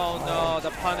this. Oh no, the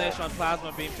punish on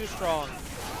Plasma Beam, too strong.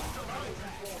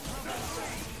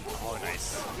 Oh,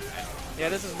 nice. Yeah,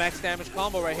 this is max damage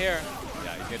combo right here.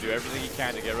 Yeah, he's gonna do everything he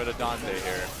can to get rid of Dante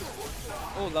here.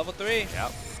 Oh, level 3.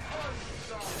 Yep.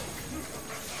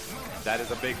 That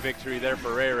is a big victory there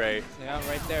for Ray Ray. Yeah,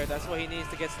 right there. That's what he needs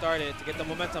to get started, to get the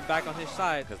momentum back on his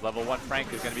side. Because level 1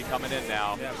 Frank is going to be coming in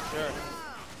now. Yeah, for sure.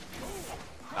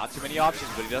 Not too many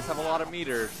options, but he does have a lot of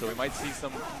meter, so we might see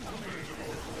some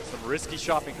risky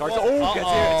shopping cards. Oh, gets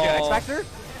here. X Factor?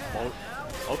 Oh,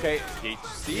 okay,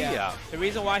 HC, yeah. The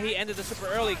reason why he ended the super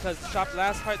early, because the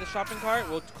last part, the shopping cart,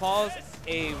 will cause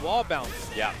a wall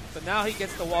bounce. Yeah. But now he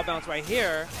gets the wall bounce right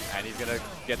here. And he's going to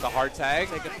get the hard tag.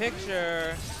 Take a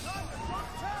picture.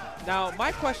 Now,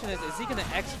 my question is he going to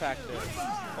X Factor?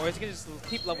 Or is he going to just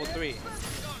keep level 3?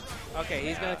 Okay,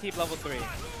 he's going to keep level 3.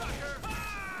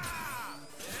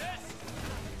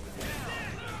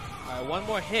 All right, one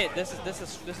more hit. This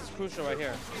is crucial right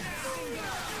here.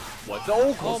 What's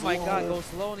oh my God,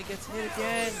 goes low and he gets hit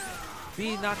again.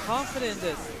 B not confident in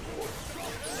this.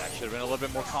 Yeah, should have been a little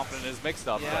bit more confident in his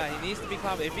mix-up. Yeah, he needs to be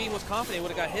confident. If he was confident, he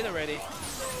would have got hit already.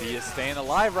 B is staying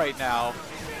alive right now.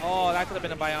 Oh, that could have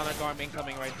been a Bionic Arm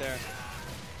incoming right there.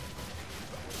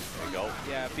 There you go.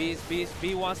 Yeah, B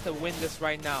wants to win this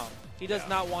right now. He does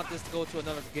not want this to go to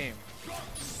another game.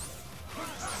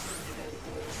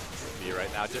 B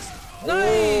right now just...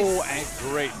 Nice! Oh, and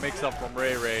great mix-up from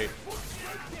Ray Ray.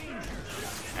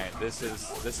 And this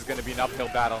is going to be an uphill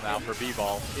battle now for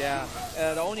B-Ball. Yeah.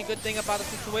 The only good thing about the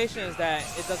situation is that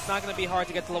it's not going to be hard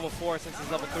to get to level 4 since he's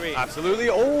level 3. Absolutely.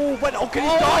 Oh, but can he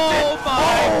dodge it? Oh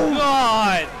my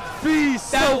God!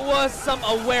 Beast! That was some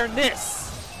awareness.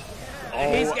 Oh,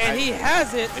 and he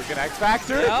has it. He's going to X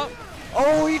Factor. Yep.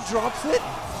 Oh, he drops it.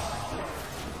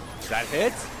 That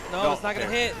hit? No, it's not going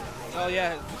to hit. Oh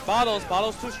yeah,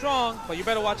 Bottle's too strong, but you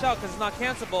better watch out because it's not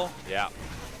cancelable. Yeah.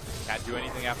 Can't do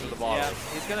anything after the bottle. Yeah,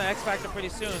 he's going to X Factor pretty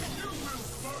soon.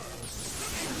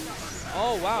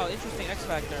 Oh, wow, interesting X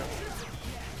Factor.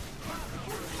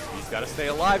 He's got to stay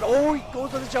alive. Oh, he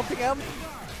goes with the jumping M.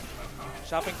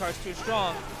 Shopping cart's too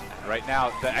strong. Right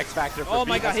now, the X Factor for oh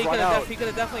my B God, has run out. he could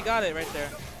have definitely got it right there.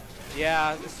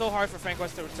 Yeah, it's so hard for Frank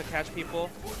West to catch people.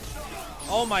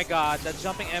 Oh my God, that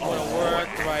jumping M would have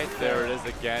worked right there. There it is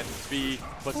again. B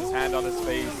puts his hand on his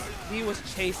face. He was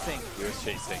chasing. He was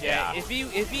chasing, yeah. If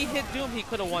he hit Doom, he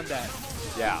could have won that.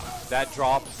 Yeah, that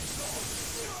drop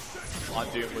on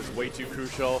Doom was way too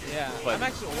crucial. Yeah, but I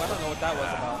don't know what that was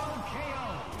about.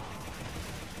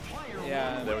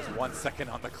 Yeah. There was 1 second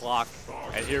on the clock,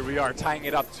 and here we are tying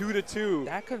it up 2-2.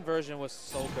 That conversion was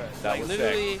so good. That was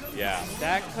literally, sick. Yeah.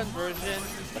 That conversion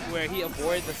where he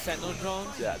avoided the Sentinel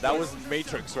drones. Yeah, that was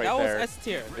Matrix right there. That was S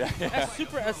tier. Yeah. That's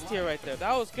super S tier right there.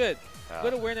 That was good. Yeah.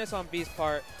 Good awareness on B's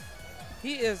part.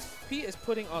 He is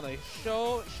putting on a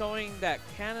show, showing that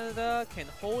Canada can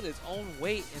hold its own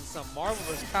weight in some Marvel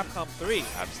vs. Capcom 3.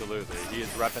 Absolutely. He is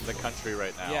repping the country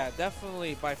right now. Yeah,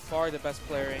 definitely by far the best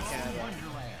player in Canada.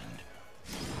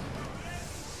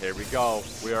 Here we go.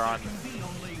 We are on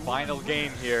final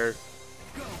game here.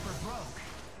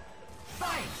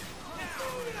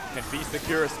 Can B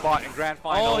secure a spot in grand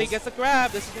finals? Oh, he gets a grab.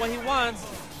 This is what he wants.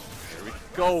 Here we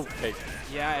go. Okay.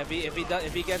 Yeah, if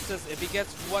he gets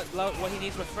what he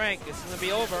needs with Frank, it's gonna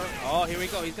be over. Oh, here we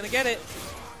go. He's gonna get it.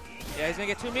 Yeah, he's gonna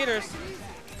get 2 meters.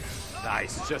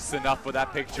 Nice, just enough with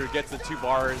that picture. Gets the 2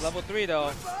 bars. Level 3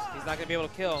 though. He's not gonna be able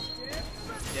to kill.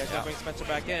 Yeah, he's gonna bring Spencer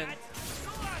back in.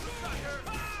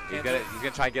 He's gonna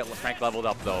try and get Frank leveled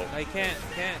up though. No, he can't.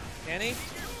 Can he?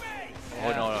 Oh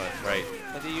no, that's right.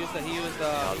 But he used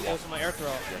the ultimate air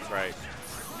throw. That's right.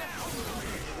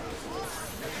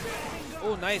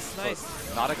 Oh, nice.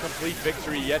 Not a complete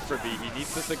victory yet for B. He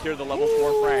needs to secure the level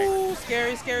 4 Frank. Ooh,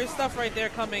 scary stuff right there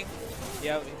coming.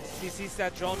 Yeah, CC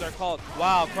that drones are called.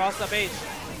 Wow, cross up H.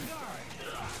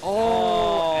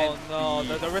 Oh no,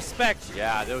 the respect.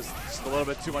 Yeah, there was just a little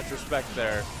bit too much respect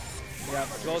there. Yeah,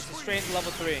 goes straight to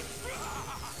level 3.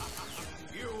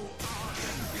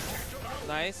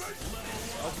 Nice.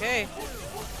 Okay.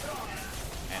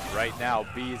 And right now,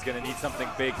 B is going to need something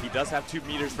big. He does have 2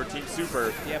 meters for Team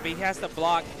Super. Yeah, but he has to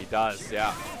block. He does,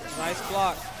 yeah. Nice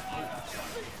block.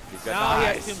 Now he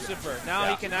has Team Super. Now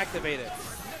he can activate it.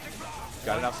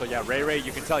 Got enough, so yeah, Ray,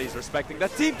 you can tell he's respecting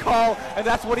that team call, and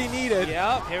that's what he needed.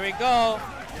 Yep, here we go.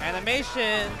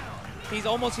 Animation. He's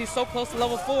so close to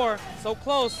level 4. So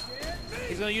close.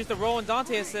 He's going to use the Rowan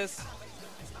Dante assist.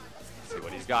 Let's see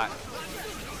what he's got.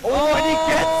 Oh, and he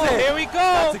gets it! Here we go!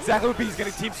 That's exactly what he's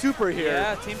getting Team Super here.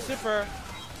 Yeah, Team Super.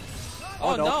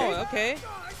 Oh, no, okay.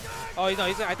 Oh, no,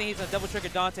 I think he's going to double trigger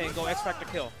Dante and go X Factor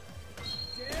kill.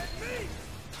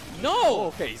 No! Oh,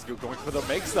 okay, he's going for the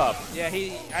mix-up. Yeah,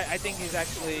 I think he's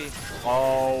actually...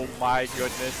 Oh, my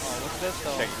goodness. Oh, what's this,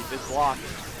 though? Okay, he did block.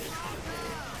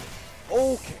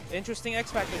 Okay. Interesting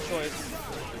X Factor choice.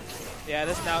 Yeah,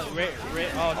 this now... oh, no,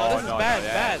 this is no, bad,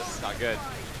 yeah, bad. This is not good.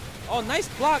 Oh, nice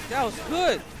block. That was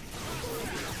good.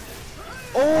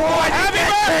 Oh, happy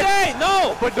birthday!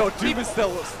 No! But no, Doom is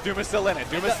still in it.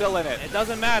 Doom is still in it. It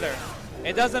doesn't matter.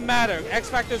 It doesn't matter. X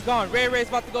Factor's gone. Ray's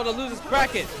about to go to losers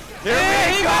bracket. Here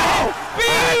we go! B!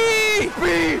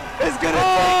 B is gonna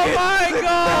take it. Oh my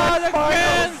God! The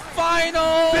grand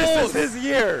finals! This is his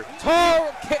year.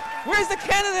 Where's the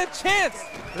Canada chance?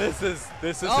 This is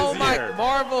his year. Oh my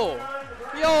Marvel!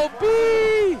 Yo,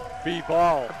 B!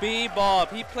 B-ball. B-ball.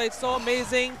 He played so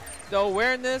amazing. The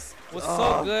awareness was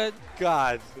so good.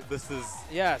 God, this is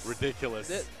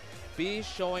ridiculous. B is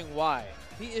showing why.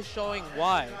 He is showing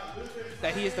why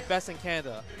that he is the best in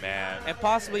Canada. Man. And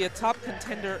possibly a top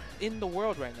contender in the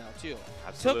world right now, too.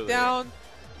 Absolutely. Took down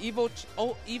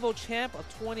Evo Champ of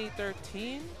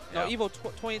 2013. No, Evo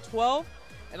 2012.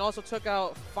 And also took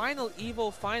out final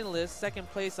Evo finalist, second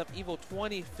place of Evo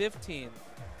 2015.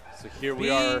 So here we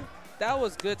are. That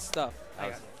was good stuff.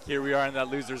 Here we are in that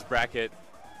losers bracket.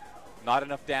 Not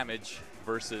enough damage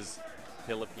versus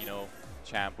Filipino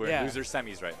champ. We're in loser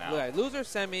semis right now. Yeah, loser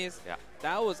semis. Yeah.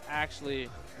 That was actually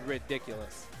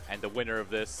ridiculous. And the winner of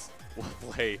this will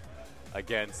play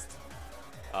against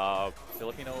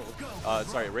Filipino.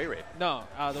 Sorry, Ray. No,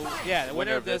 the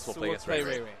winner of this will play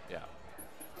Ray. Yeah.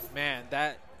 Man,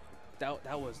 that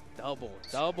was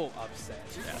double upset.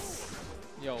 Yes.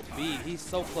 Yo, B, he's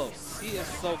so close. He is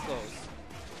so close.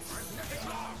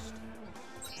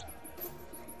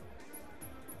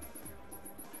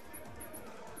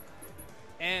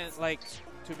 And like,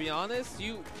 to be honest,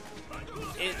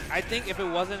 I think if it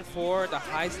wasn't for the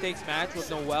high stakes match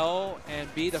with Noel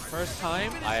and B the first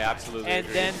time, I absolutely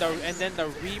agree. Then the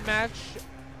rematch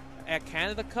at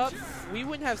Canada Cup, we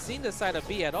wouldn't have seen this side of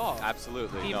B at all.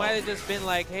 Absolutely. He might have just been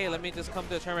like, hey, let me just come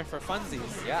to the tournament for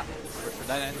funsies. Yeah, for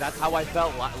sure. And that's how I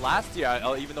felt last year.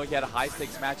 Even though he had a high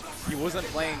stakes match, he wasn't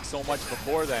playing so much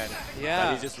before then.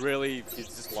 Yeah. He just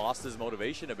lost his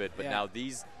motivation a bit. But now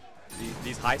these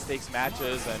high stakes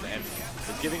matches and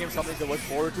it's giving him something to look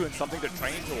forward to and something to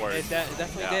train towards. It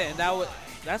definitely did. And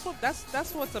that's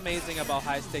what's amazing about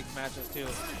high stakes matches too,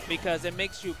 because it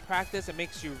makes you practice, it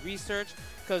makes you research.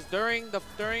 Because during the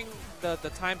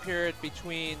time period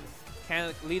between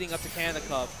leading up to Canada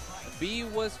Cup, B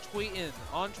was tweeting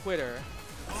on Twitter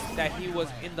that he was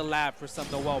in the lab for some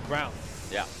Noel Brown.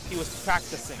 Yeah. He was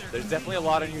practicing. There's definitely a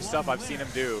lot of new stuff I've seen him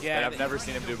do that I've never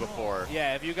seen him do before.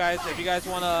 Yeah, if you guys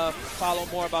want to follow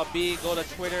more about B, go to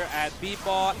Twitter at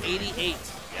bball88.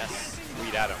 Yes,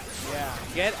 tweet at him. Yeah,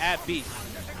 get at B.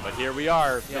 But here we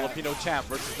are, Filipino champ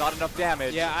versus not enough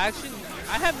damage. Yeah,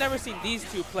 I have never seen these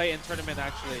two play in tournament,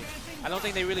 actually. I don't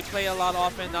think they really play a lot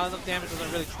often. Not enough damage,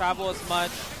 doesn't really travel as much.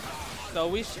 So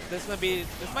this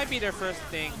might be their first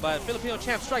thing, but Filipino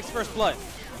champ strikes first blood.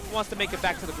 He wants to make it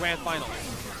back to the grand finals.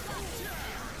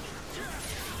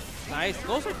 Nice.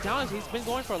 Goes for down. He's been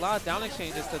going for a lot of down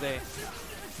exchanges today.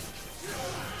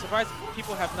 Surprised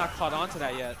people have not caught on to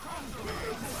that yet.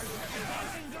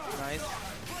 Nice.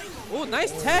 Oh,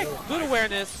 nice tech. Good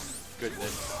awareness.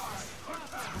 Goodness.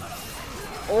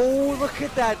 Oh, look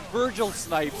at that Virgil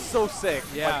snipe. So sick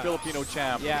by Filipino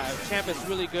Champ. Yeah, Champ is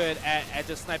really good at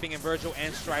just sniping in Virgil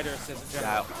and Strider assist in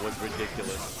general. That was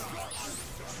ridiculous.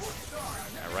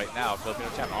 And right now, Filipino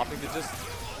Champ opting to just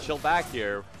chill back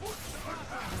here.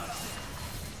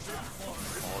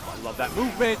 Oh, I love that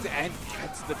movement, and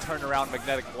gets the turnaround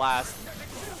magnetic blast.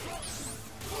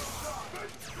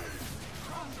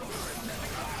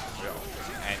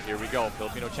 And here we go,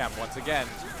 Filipino Champ once again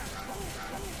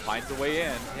finds a way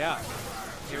in. Yeah,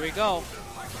 here we go.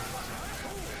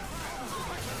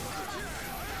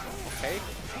 Okay.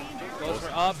 Goes for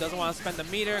up, doesn't want to spend the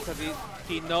meter because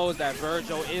he knows that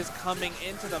Virgil is coming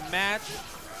into the match.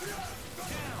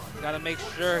 Got to make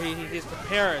sure he's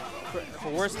prepared for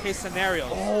worst case scenario.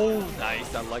 Oh,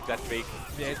 nice. I like that fake.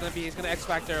 Yeah, he's gonna X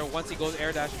Factor once he goes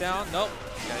air dash down. Nope.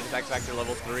 He's X Factor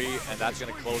level 3, and that's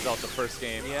gonna close out the first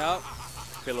game. Yep.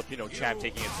 Filipino Champ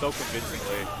taking it so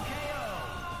convincingly.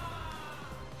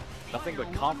 Nothing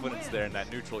but confidence there in that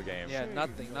neutral game. Yeah,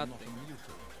 nothing.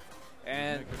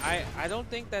 And I don't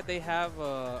think that they have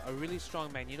a really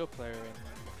strong Magneto player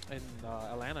in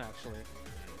Atlanta, actually.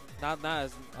 Not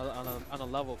as on a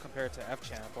level compared to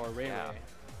F-Champ or Ray Ray.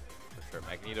 For sure.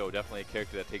 Magneto, definitely a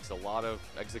character that takes a lot of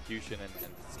execution and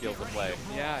skill to play.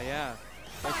 Yeah.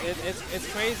 It's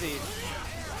crazy.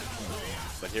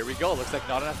 But here we go. Looks like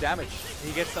not enough damage.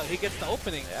 He gets the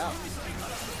opening.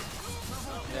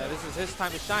 Yeah, this is his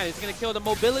time to shine. He's going to kill the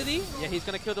mobility. Yeah, he's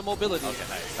going to kill the mobility. Okay,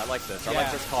 nice. I like this. I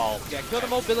like this call. Yeah, kill the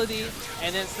mobility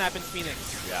and then snap in Phoenix.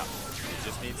 Yeah. He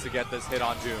just needs to get this hit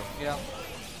on Doom. Yeah.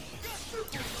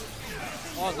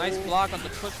 Oh, nice block on the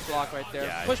push block right there.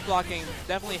 Yeah, push blocking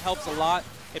definitely helps a lot.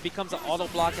 It becomes an auto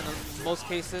block in most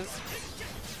cases.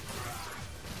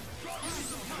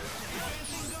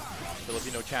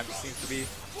 Filipino Champ just seems to be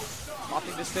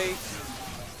opting to stay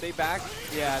back.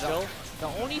 Yeah, the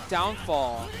only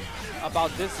downfall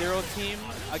about this Zero team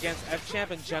against F-Champ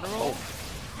in general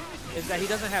is that he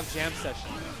doesn't have jam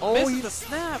session. Oh, misses the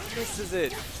snap. Misses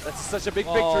it. That's such a big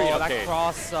victory. Oh, that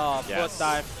cross up, yes. foot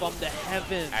dive from the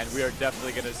heavens. And we are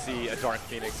definitely going to see a Dark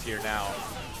Phoenix here now,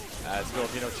 as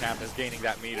Filipino Champ is gaining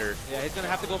that meter. Yeah, he's going to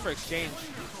have to go for exchange.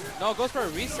 No, it goes for a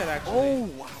reset, actually. Oh,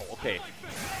 wow. Okay.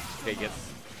 Okay,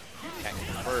 can't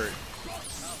convert.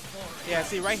 Yeah,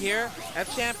 see right here,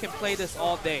 F-Champ can play this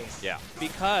all day. Yeah.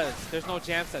 Because there's no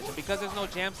jam session. Because there's no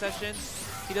jam session,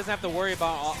 he doesn't have to worry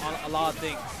about a lot of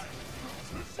things.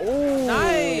 Oh,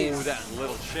 nice! That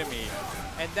little shimmy.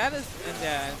 And that is,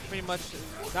 pretty much,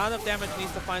 not enough damage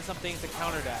needs to find something to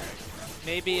counter that.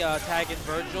 Maybe tag in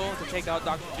Virgil to take out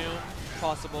Dr. Doom,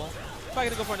 possible. Probably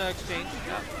gonna go for another exchange.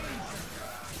 Yeah.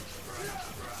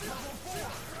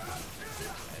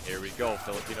 And here we go,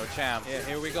 Filipino Champ. Yeah,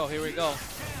 here we go.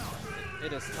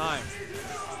 It is time.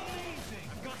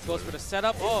 Goes for the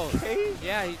setup. Oh,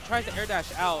 yeah, he tries to air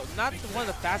dash out. Not one of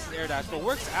the fastest air dash, but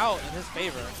works out in his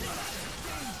favor.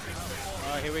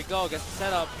 All right, here we go. Gets the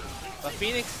setup. But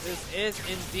Phoenix is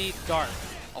indeed dark.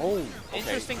 Oh, okay.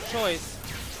 Interesting choice.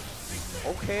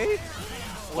 Okay.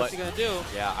 What's he gonna do?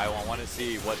 Yeah, I want to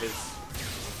see what his.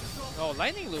 Oh,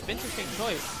 lightning loop. Interesting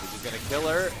choice. He's gonna kill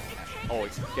her. Oh,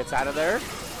 it gets out of there.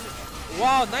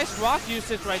 Wow, nice rock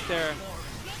usage right there.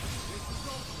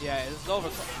 Yeah, it's over.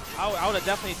 I would have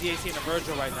definitely DAC in the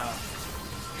Virgil right now.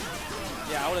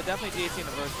 Yeah, I would have definitely DAC in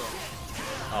the Virgil.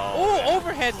 Oh,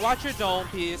 overhead. Watch your dome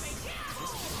piece.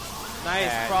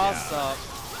 Nice cross up.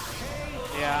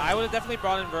 Yeah, I would have definitely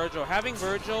brought in Virgil. Having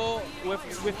Virgil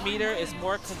with meter is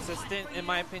more consistent, in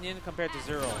my opinion, compared to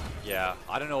Zero. Yeah,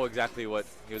 I don't know exactly what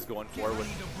he was going for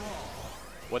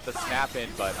with the snap in,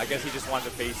 but I guess he just wanted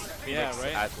to face Phoenix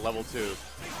at level 2.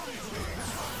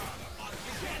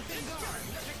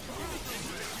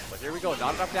 But here we go,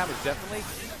 not enough damage. Definitely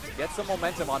gets some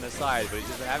momentum on his side, but he's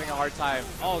just having a hard time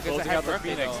closing out the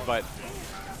Phoenix. But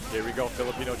here we go,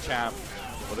 Filipino Champ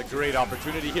with a great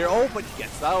opportunity here. Oh, but he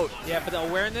gets out. Yeah, but the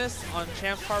awareness on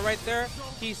Champ's part right there,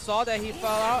 he saw that he fell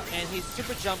out, and he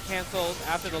super jump canceled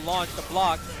after the launch to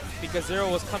block because Zero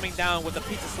was coming down with the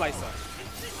pizza slicer.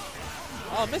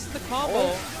 Oh, misses the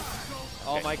combo.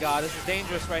 Oh my god, this is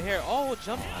dangerous right here. Oh,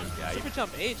 jump, super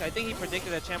jump H. I think he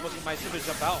predicted that Champ might super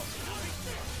jump out.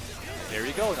 There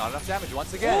you go, not enough damage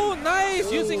once again. Oh, nice!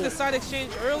 Ooh. Using the side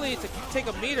exchange early to take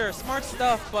a meter. Smart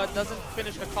stuff, but doesn't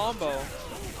finish the combo.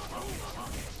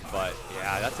 But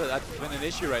yeah, that's been an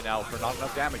issue right now for not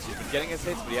enough damage. He's been getting his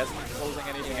hits, but he hasn't been closing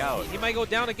anything out. He might go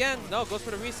down again. No, goes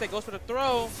for the reset, goes for the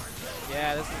throw.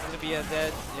 Yeah, this is going to be a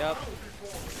dead,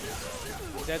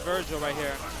 dead Virgil right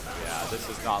here. Yeah, this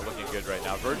is not looking good right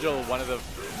now. Virgil, one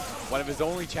of his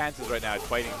only chances right now is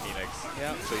fighting Phoenix.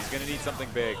 Yep. So he's going to need something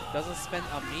big. Doesn't spend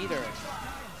a meter.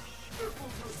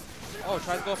 Oh,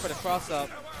 tries to go for the cross-up.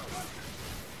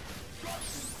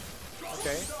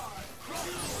 Okay.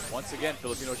 Once again,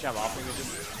 Filipino champ opting to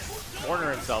just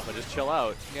corner himself and just chill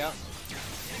out. Yep.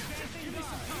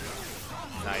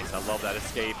 Nice, I love that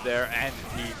escape there, and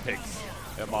he picks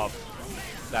him up.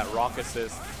 That rock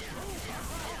assist.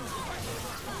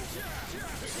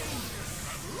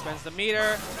 Spends the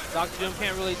meter. Dr. Doom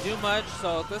can't really do much,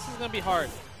 so this is going to be hard.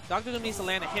 Dr. Doom needs to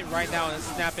land a hit right now and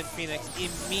snap in Phoenix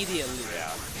immediately.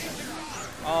 Yeah.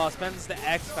 Oh, spends the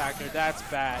X Factor. That's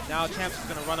bad. Now Champ's is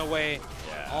going to run away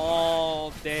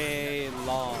all day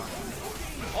long.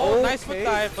 Oh, okay. Nice foot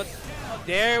dive, but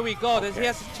there we go. Okay. He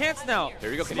has a chance now. There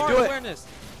we go. Can Smart he do awareness.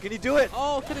 it? Can he do it?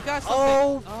 Oh, could have got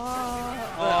something.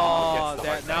 Oh,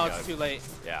 now it's too late.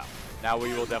 Yeah. Now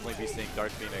we will definitely be seeing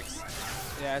Dark Phoenix.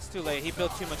 Yeah, it's too late. He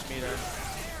built too much meter.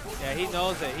 Yeah, he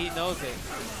knows it. He knows it.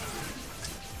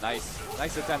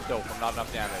 Nice attempt though from not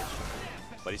enough damage.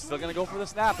 But he's still gonna go for the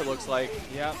snap, it looks like.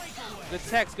 Yep. Good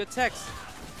text, good text.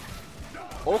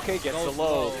 Okay, gets the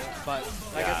low. But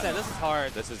like I said, this is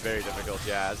hard. This is very difficult,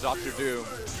 yeah. As Dr. Doom,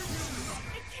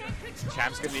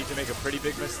 Champ's gonna need to make a pretty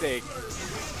big mistake.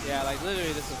 Yeah, like literally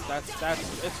it's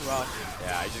rough.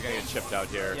 Yeah, he's just gonna get chipped out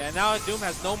here. Yeah, now Doom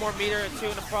has no more meter too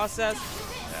in the process.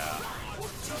 Yeah.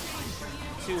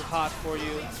 Too hot for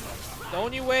you. The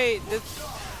only way this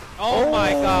Oh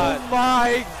my god. Oh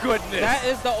my goodness. That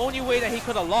is the only way that he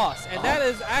could have lost. And that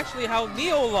is actually how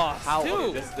Neo lost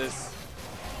too.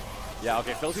 Yeah,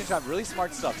 okay, Philippine Champ, really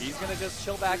smart stuff. He's gonna just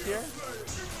chill back here.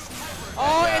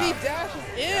 Oh, and he dashes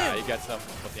in. Yeah, he gets some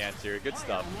with the anterior. Good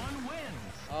stuff.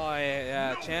 Oh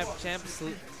yeah, Champ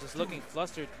just looking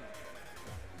flustered.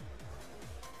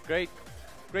 Great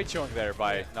showing there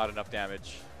by not enough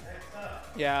damage.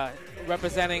 Yeah,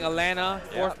 representing Atlanta,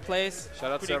 fourth place.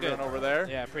 Shout out to everyone over there.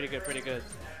 Yeah, pretty good, pretty good.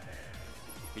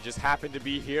 He just happened to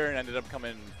be here and ended up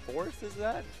coming fourth, is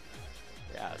that?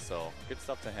 Yeah, so good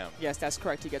stuff to him. Yes, that's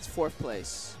correct. He gets fourth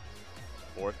place.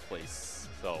 Fourth place.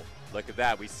 So look at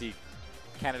that. We see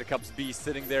Canada Cups B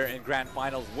sitting there in grand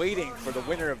finals waiting for the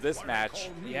winner of this match.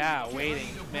 Yeah, waiting.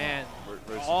 Man,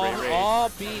 versus all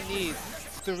B needs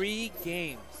 3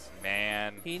 games.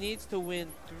 Man. He needs to win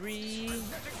 3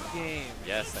 games.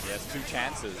 Yes, and he has 2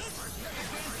 chances.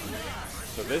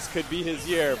 So this could be his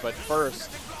year, but first,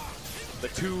 the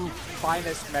 2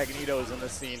 finest Magnetos in the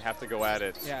scene have to go at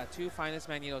it. Yeah, 2 finest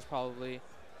Magnetos probably.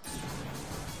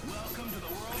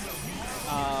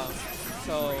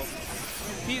 So,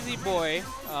 PZ Boy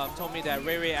told me that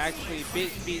Ray actually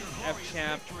beat F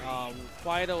Champ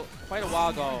quite a while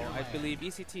ago. I believe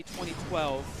ECT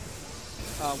 2012.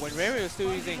 When Ray was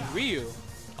still using Ryu.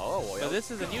 Oh, well, so this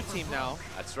is a new team now.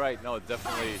 That's right. No,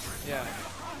 definitely. Yeah.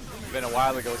 It's been a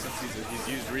while ago since he's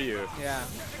used Ryu. Yeah.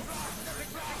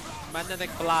 Magnetic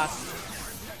Blast.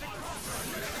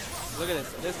 Look at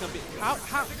this. This gonna be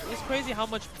it's crazy how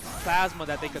much plasma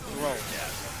that they could throw. Yeah.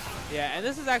 Yeah, and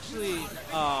this is actually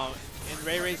in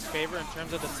Ray's favor in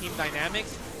terms of the team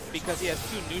dynamics because he has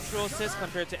 2 neutral assists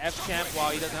compared to F Champ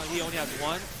while he only has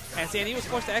 1. And see, and he was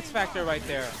forced to X Factor right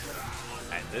there.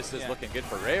 And this is looking good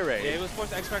for Ray. Yeah, he was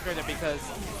forced to X Factor right there because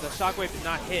the shockwave did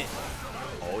not hit.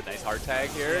 Oh, nice hard tag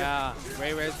here. Yeah,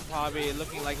 Ray's probably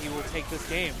looking like he will take this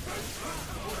game.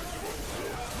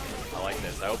 I like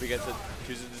this. I hope he gets to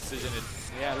choose a decision.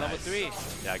 Yeah, level 3.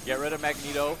 Yeah, get rid of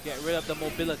Magneto. Get rid of the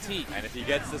mobility. And if he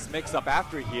gets this mix up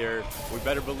after here, we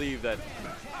better believe that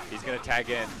he's going to tag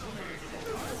in.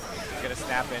 He's going to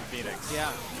snap in Phoenix.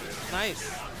 Yeah,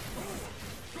 nice.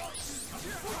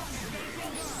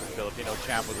 Filipino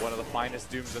champ with one of the finest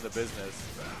Dooms in the business.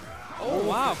 Oh,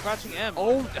 wow, crouching M.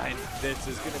 Oh, and this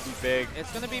is going to be big.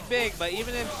 It's going to be big, but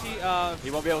even if she...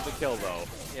 he won't be able to kill, though.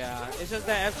 Yeah, it's just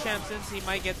that F-Champ, since he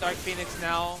might get Dark Phoenix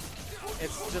now,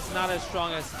 it's just not as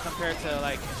strong as compared to,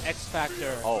 like,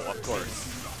 X-Factor. Oh, of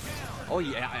course. Oh,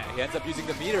 yeah, he ends up using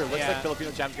the meter. Looks like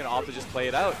Filipino champ's going to opt to just play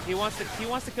it out. He wants to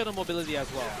kill the mobility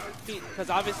as well. Because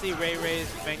obviously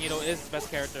Ray's Magneto is his best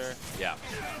character. Yeah.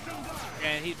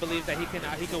 And he believes that he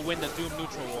can win the Doom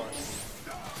neutral war.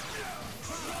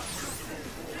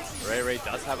 Ray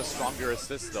does have a stronger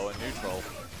assist though in neutral.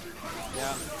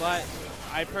 Yeah, but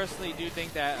I personally do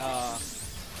think that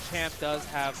Champ does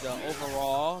have the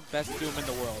overall best Doom in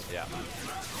the world. Yeah.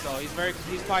 So he's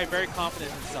probably very confident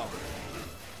in himself.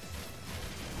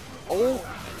 Oh,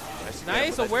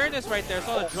 nice awareness right there.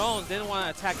 So the drones didn't want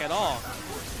to attack at all.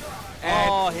 And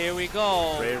oh, here we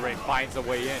go. Ray finds a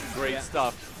way in. Great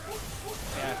stuff.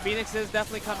 Yeah, Phoenix is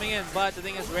definitely coming in, but the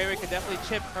thing is, Ray Ray could definitely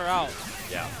chip her out.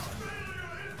 Yeah.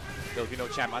 Filipino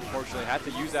Champ unfortunately had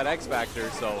to use that X Factor,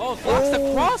 so. Oh, blocks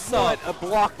the cross up. What a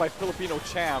block by Filipino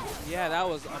Champ. Yeah, that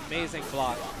was amazing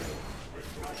block.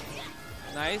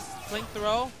 Nice. Fling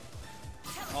throw.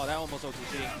 Oh, that almost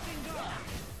OTG.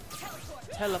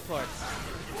 Teleport.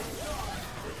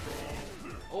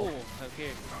 Oh,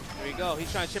 okay. Here we go. He's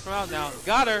trying to chip her out now.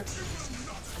 Got her.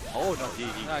 Oh, no, he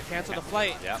canceled the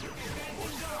flight. Yeah.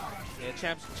 Yeah,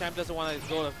 Champ doesn't want to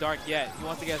go to dark yet. He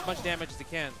wants to get as much damage as he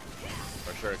can.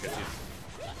 For sure, because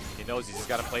he knows he's just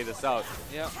got to play this out.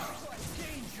 Yep.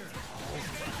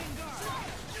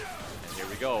 And here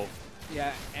we go.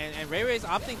 Yeah, and Ray Ray's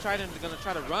opting going to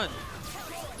try to run.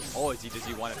 Oh, does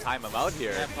he want to time him out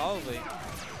here? Yeah, probably.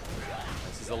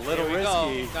 This is a little risky.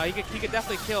 Go. No, he could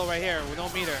definitely kill right here with no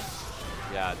meter.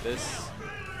 Yeah, this.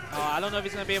 I don't know if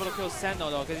he's going to be able to kill Senno,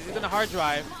 though, because he's going to hard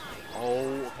drive. Oh,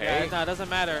 okay. Yeah, no, it doesn't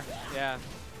matter. Yeah.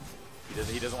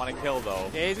 He doesn't want to kill, though.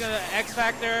 Yeah, he's going to X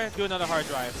Factor, do another hard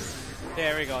drive.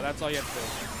 There we go. That's all you have to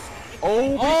do.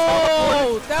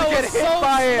 Oh, that was so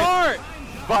smart.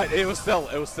 But it was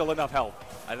still enough help.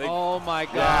 I think. Oh, my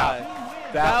God.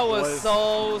 Yeah, that was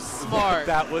so smart.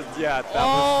 That was.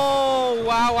 Wow.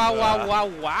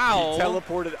 He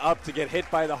teleported up to get hit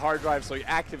by the hard drive, so he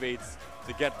activates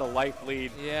to get the life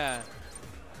lead. Yeah.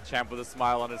 Champ with a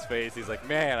smile on his face. He's like,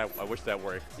 man, I wish that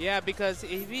worked. Yeah, because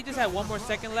if he just had one more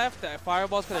second left,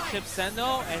 Fireballs could have chipped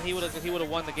Senno, and he would have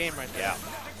won the game right there. Yeah.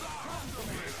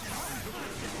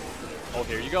 Oh,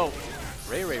 here you go.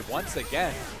 Ray Ray once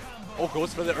again. Oh,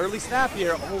 goes for the early snap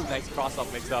here. Oh, nice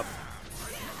cross-up mix-up.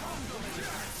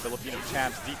 Filipino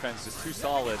Champ's defense is too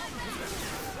solid.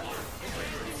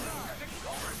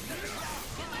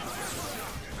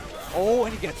 Oh,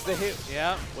 and he gets the hit.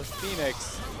 Yeah. With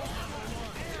Phoenix.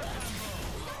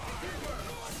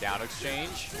 Down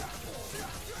exchange.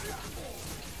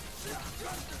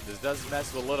 This does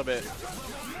mess with a little bit.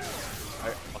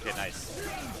 Okay, nice.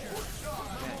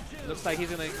 Looks like he's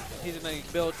gonna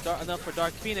build enough for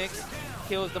Dark Phoenix.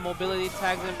 Kills the mobility,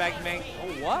 tags him back, bang.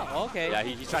 Oh, what? Okay. Yeah,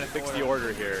 he's trying to fix the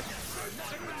order here.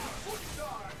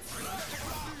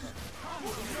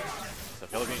 So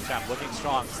Philippine Champ looking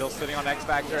strong, still sitting on X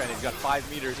Factor, and he's got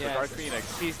 5 meters for Dark Phoenix.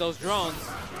 Sees those drones.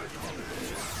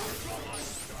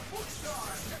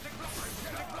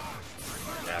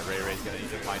 Yeah, Ray Ray's gonna need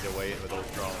to find a way in with those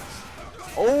drones.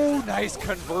 Oh, nice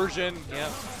conversion.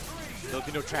 Yep.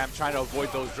 Filipino Champ trying to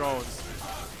avoid those drones,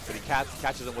 but he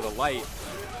catches them with a light.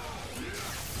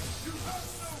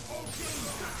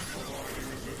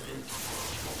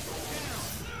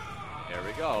 There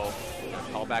we go.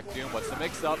 Call back Doom. What's the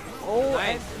mix-up? Oh,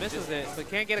 nice. Misses it. So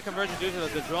can't get a conversion due to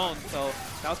the drone. So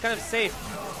that was kind of safe.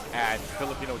 And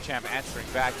Filipino Champ answering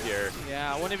back here.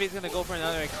 Yeah, I wonder if he's going to go for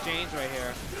another exchange right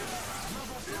here.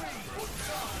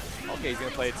 Okay, he's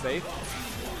going to play it safe.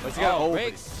 What's he got?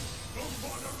 Breaks.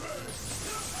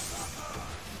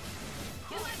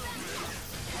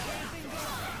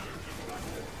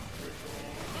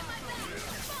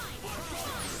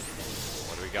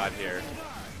 What do we got here?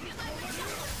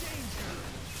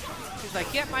 He's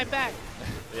like, get my back.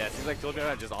 Yeah, it seems like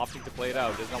Filipino just opting to play it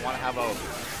out. Does not want to have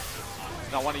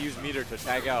does not want to use meter to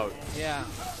tag out. Yeah.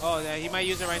 Oh, yeah, he might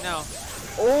use it right now.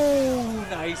 Oh,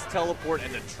 nice teleport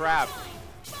and the trap.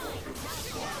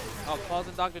 Oh, calls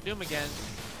in Dr. Doom again.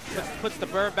 Puts the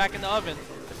bird back in the oven.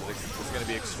 This is going to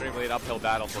be extremely an uphill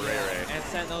battle for Ray Ray. And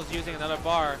Sentinel's using another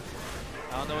bar.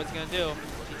 I don't know what he's going to do.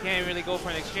 He can't really go for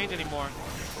an exchange anymore.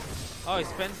 Oh, he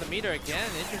spends the meter again.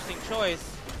 Interesting choice.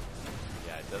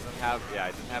 Yeah, it doesn't have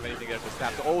anything there for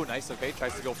snap. Oh, nice. Okay,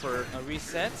 tries to go for a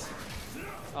reset.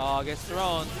 Oh, gets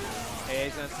thrown. Okay,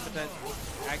 he's going to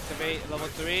activate level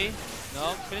 3.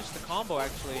 No, finish the combo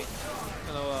actually.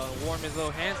 Gonna warm his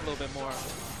little hands a little bit more.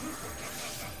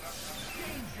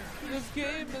 This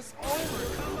game is over.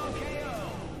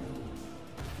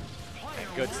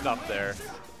 And good stuff there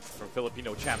from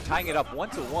Filipino Champ, tying it up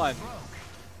 1-1.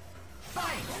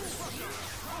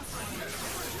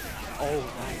 Oh,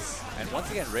 nice. And once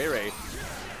again, Ray Ray.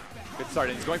 Good start.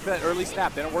 And he's going for that early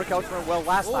snap. Didn't work out for him well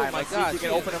last time. Let's see if he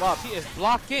can open him up. He is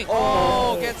blocking.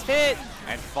 Oh, gets hit.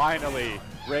 And finally,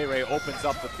 Ray Ray opens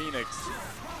up the Phoenix.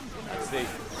 Let's see.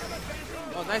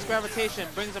 Oh, nice gravitation.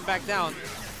 Brings him back down.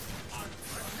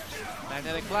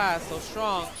 Magnetic blast, so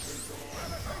strong.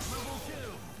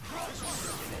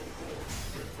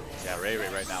 Yeah, Ray Ray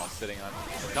right now is sitting on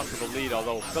a comfortable lead,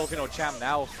 although Filipino Champ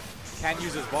now can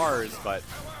use his bars, but...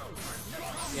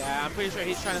 Yeah, I'm pretty sure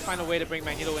he's trying to find a way to bring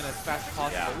Magneto in as fast as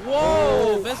possible. Yeah.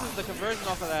 Whoa! Misses the conversion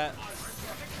off of that.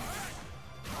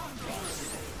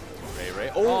 Ray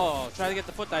Ray. Oh, try to get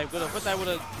the foot dive. Good. Foot dive would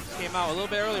have came out a little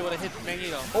bit early, would have hit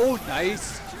Magneto. Oh,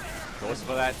 nice. Goes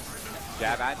for that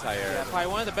jab anti-air. Yeah,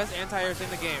 probably one of the best anti-airs in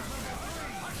the game.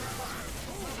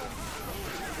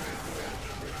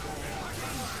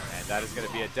 And that is going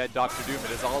to be a dead Dr. Doom.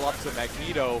 It is all up to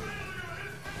Magneto.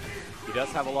 He does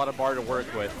have a lot of bar to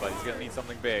work with, but he's going to need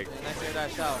something big. Nice air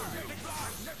dash out.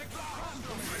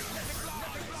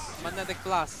 Magnetic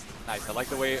Blast. Nice. I like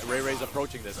the way Ray Ray's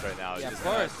approaching this right now. Yeah, of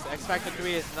course. X Factor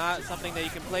 3 is not something that you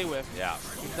can play with. Yeah.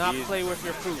 Do not play with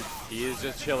your food. He is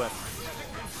just chilling.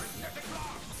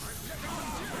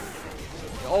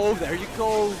 Oh, there you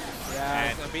go. Yeah,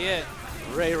 that's going to be it.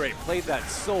 Ray Ray played that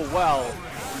so well.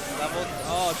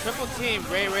 Triple team.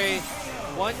 Ray Ray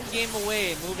 1 game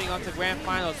away, moving on to grand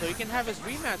final, so he can have his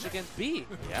rematch against B.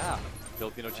 Yeah.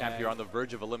 Filipino champ here on the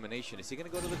verge of elimination. Is he going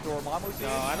to go to the Dormammu team?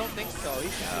 No, I don't think so. He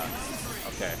should.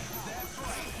 Okay.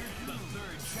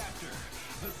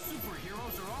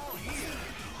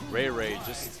 Ray Ray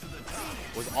just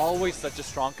was always such a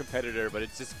strong competitor, but it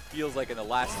just feels like in the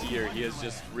last year he has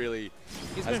just really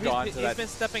He's been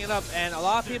stepping it up, and a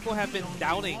lot of people have been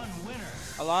doubting.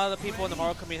 A lot of the people in the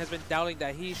Marvel community has been doubting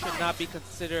that he should not be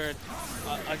considered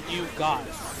a new god,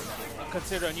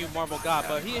 considered a new Marvel god,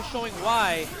 but he is showing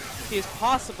why he is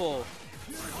possible,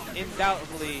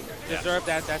 undoubtedly deserve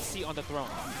that seat on the throne.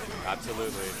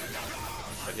 Absolutely.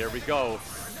 But here we go.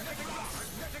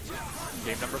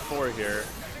 Game number 4 here.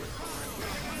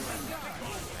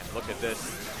 And look at this.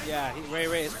 Yeah, Ray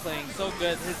Ray is playing so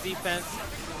good. His defense,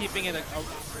 keeping it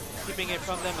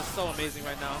from them is so amazing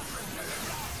right now.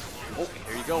 Oh,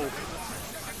 here you go. Well,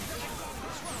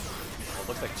 it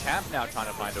looks like Champ now trying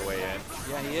to find a way in.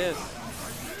 Yeah, he is.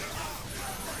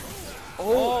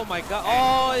 Oh my god.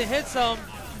 Oh, it hits him.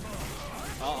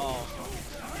 Uh-oh.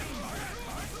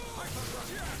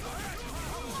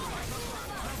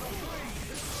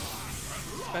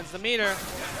 Spends the meter.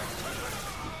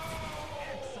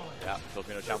 Yeah,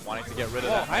 Filipino champ wanting to get rid of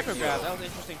that. Hyper grab. That was an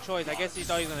interesting choice. I guess he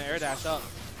thought he was going to air dash up.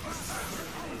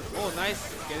 Oh,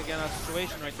 nice. Getting out of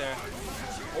situation right there.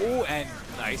 Oh, and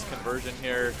nice conversion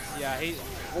here. Yeah, Ray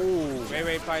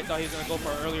Ray probably thought he was going to go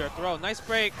for an earlier throw. Nice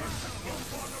break.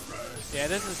 Yeah,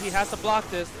 he has to block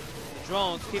this.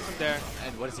 Drones, keep him there.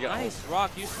 And what is he got? Nice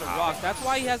rock, use of the rocks. That's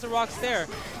why he has the rocks there.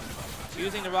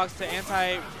 Using the rocks to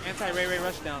anti-Ray Ray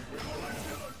rush down.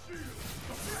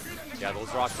 Yeah,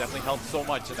 those rocks definitely help so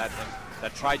much in that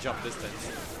tri-jump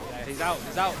distance. Yeah, he's out.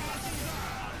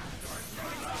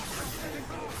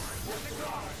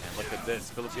 And look at this,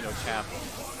 Filipino champ.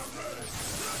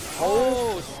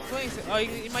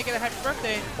 He might get a happy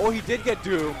birthday. Oh, he did get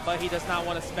Doom. But he does not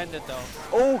want to spend it, though.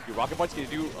 Oh, your Rocket Punch can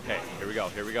do. Okay, here we go.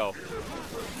 Okay,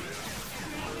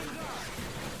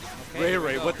 Ray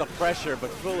Ray with the pressure,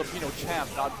 but Filipino champ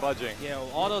not budging. Yeah,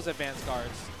 all those advanced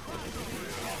guards.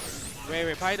 Ray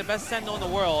Ray, probably the best Sentinel in the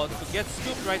world. Gets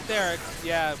scooped right there.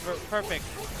 Yeah, perfect.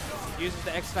 Uses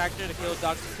the X Factor to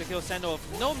kill Sentinel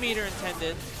with no meter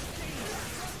intended.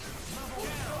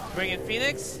 Bring in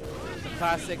Phoenix. The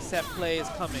classic set play is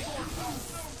coming.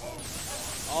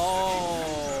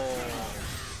 Oh.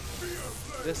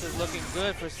 This is looking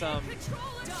good for some.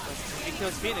 He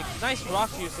kills Phoenix. Nice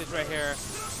rock usage right here.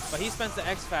 But he spends the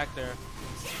X Factor.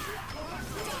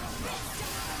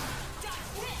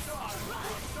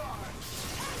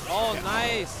 Oh,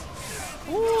 nice.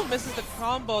 Ooh, misses the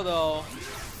combo though.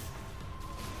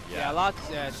 Yeah,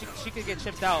 she could get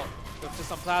chipped out with just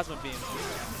some plasma beams.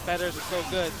 Feathers are so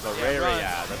good. So Ray Ray,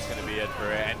 that's going to be it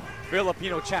for it. And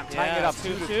Filipino champ tying it up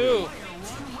 2-2.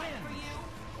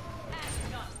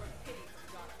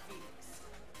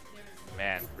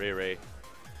 Man, Ray Ray.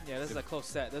 Yeah, this is a close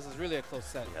set. This is really a close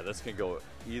set. Yeah, this can go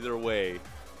either way.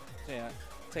 Yeah,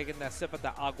 taking that sip of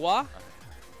the agua.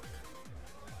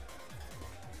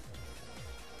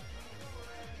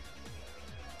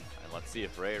 And let's see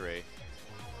if Ray Ray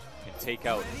can take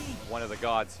out one of the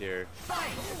gods here,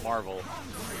 Marvel.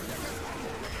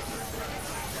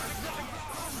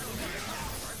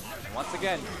 And once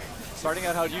again, starting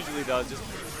out how it usually does, just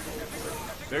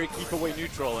very keep away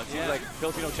neutral, and seems like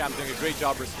Filipino champ doing a great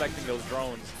job respecting those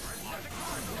drones.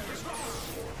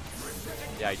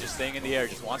 Yeah, he's just staying in the air,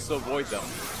 just wants to avoid them.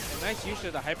 And nice use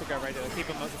of the hyper guard right there to keep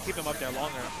him up there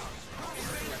longer.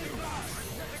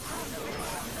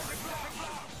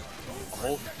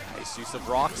 Oh, nice use of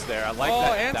rocks there. I like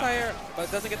that. Oh, anti-air,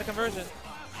 but doesn't get the conversion.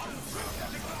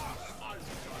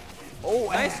 Oh,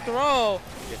 nice throw.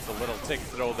 Gets a little tick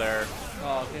throw there.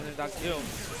 Oh, getting Dr. Doom.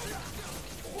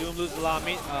 Doom loses a lot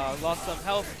of lost some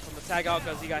health from the tag out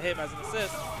because he got hit as an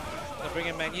assist. To bring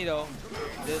in Magneto.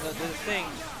 Did his thing.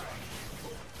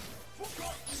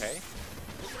 Okay.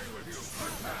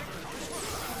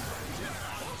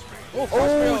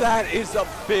 Oh, that is a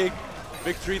big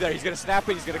victory there. He's gonna snap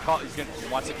it. He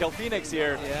wants to kill Phoenix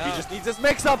here. Yeah. He just needs this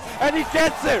mix-up, and he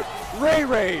gets it.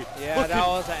 Ray. Yeah, that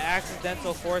was an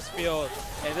accidental force field,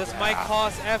 and this might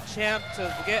cost F Champ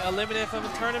to get eliminated from the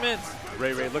tournament.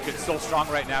 Ray looking so strong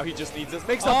right now. He just needs this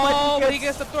mix-up. Oh, but he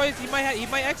gets the throw. He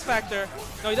might X Factor.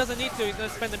 No, he doesn't need to. He's gonna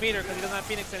spend the meter because he doesn't have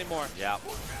Phoenix anymore. Yeah.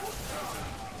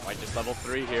 Might just level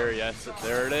 3 here. Yes,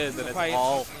 there it is, and it's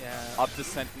all up to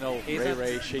Sentinel.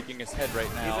 Ray shaking his head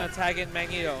right now. He's gonna tag in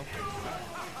Magneto.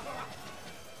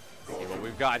 See what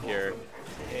we've got here.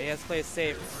 Yeah, he has to play it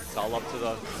safe. It's all up to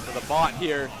the bot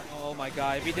here. Oh my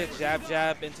God! If he did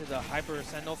jab into the Hyper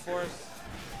Sentinel Force,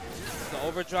 the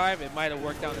overdrive, it might have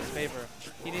worked out in his favor.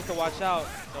 He needs to watch out.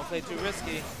 Don't play too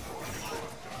risky.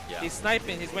 Yeah. He's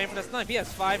sniping. He's waiting for the snipe. He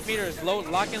has 5 meters.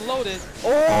 Lock and loaded.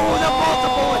 Oh, the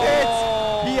multiple hits!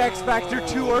 He X-Factor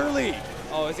too early.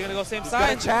 Oh, is he gonna go same He's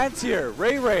side? got a chance here.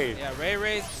 Ray. Yeah,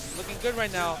 Ray's looking good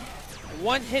right now.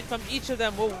 One hit from each of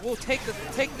them will take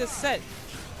this set.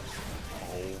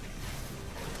 Oh.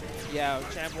 Yeah,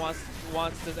 Champ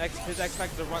wants his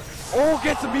X-Factor to run. Oh,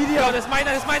 gets a meteor. No, this might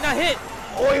not hit.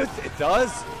 Oh, it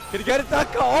does. Can he get it, Duck?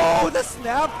 Oh, the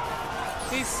snap.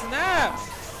 He snapped.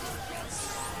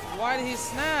 Why did he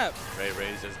snap?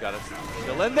 Ray's just got to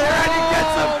still in there, and he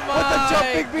gets him with the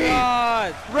jumping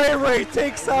beat. Ray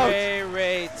takes out.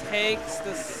 Ray takes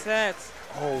the set.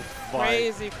 Oh,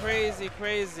 my.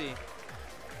 Crazy.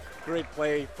 Great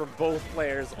play from both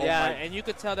players. Oh, yeah, and you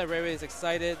could tell that Ray is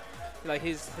excited. Like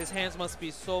his hands must be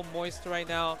so moist right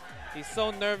now. He's so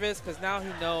nervous because now he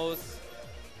knows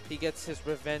he gets his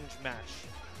revenge match.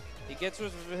 He gets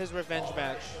his revenge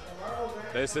match.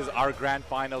 This is our grand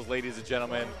finals, ladies and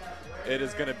gentlemen. It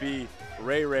is going to be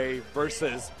Ray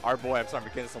versus our boy. I'm sorry, I'm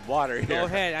getting some water here. Go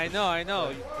ahead. I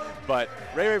know. But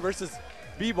Ray versus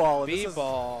B-Ball.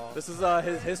 B-Ball. This is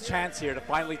his chance here to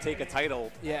finally take a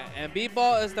title. Yeah, and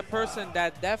B-Ball is the person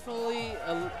that definitely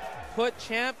put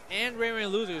Champ and Ray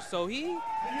losers. So he's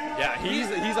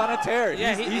on a tear.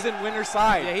 Yeah, he's in winner's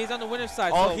side. Yeah, he's on the winner's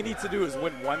side. All he needs to do is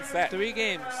win one set. 3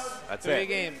 games. That's it. 3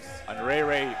 games. And Ray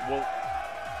will.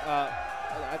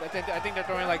 I think they're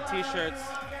throwing like T-shirts.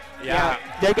 Yeah,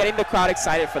 they're getting the crowd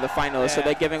excited for the finals, so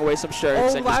they're giving away some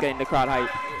shirts and just getting the crowd hype.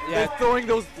 Yeah, they're throwing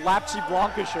those Lapchi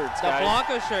Blanca shirts, guys. The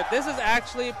Blanca shirt. This is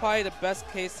actually probably the best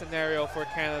case scenario for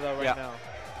Canada right now.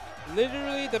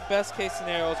 Literally the best case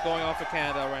scenario is going on for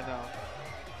Canada right now.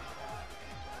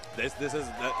 This is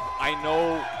I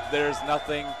know there's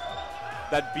nothing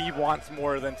that B wants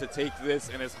more than to take this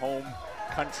in his home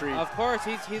country. Of course,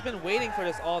 he's been waiting for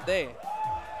this all day.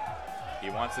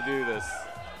 He wants to do this.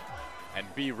 And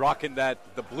B rocking the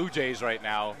Blue Jays right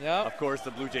now. Yep. Of course,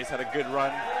 the Blue Jays had a good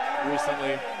run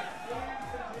recently.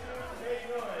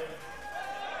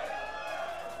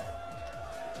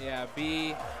 Yeah,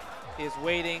 B is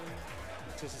waiting.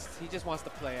 He just wants to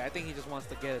play. I think he just wants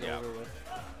to get it over with.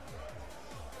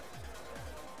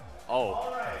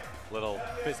 Oh, little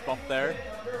fist bump there.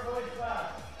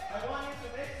 I want you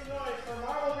to make some noise for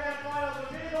Marvel Grand Finals of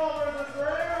B-Ball versus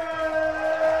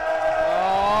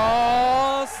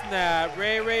Oh, snap.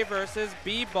 Ray versus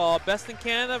B-Ball. Best in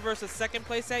Canada versus second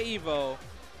place at EVO.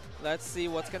 Let's see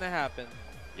what's going to happen.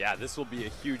 Yeah, this will be a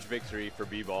huge victory for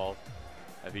B-Ball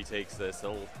if he takes this.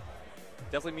 It'll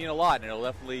definitely mean a lot, and it'll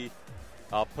definitely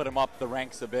put him up the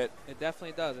ranks a bit. It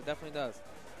definitely does. It definitely does.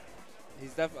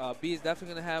 B is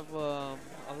definitely going to have a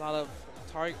lot of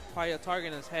probably a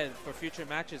target in his head for future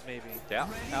matches, maybe. Yeah.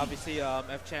 Obviously,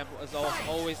 F Champ is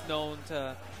always known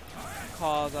to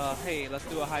cause, hey, let's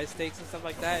do a high stakes and stuff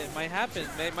like that. It might happen.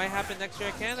 It might happen next year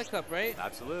at Canada Cup, right?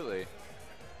 Absolutely.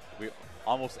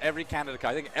 Almost every Canada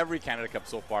Cup, I think every Canada Cup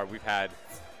so far, we've had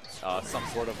some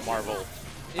sort of Marvel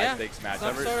high stakes match.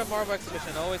 Some sort of Marvel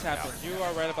exhibition always happens. Yeah. You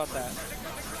are right about that.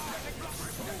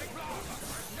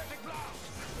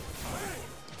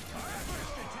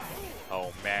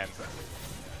 Oh, man.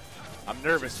 I'm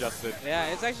nervous, Justin.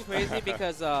 Yeah, it's actually crazy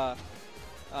because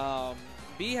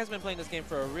B has been playing this game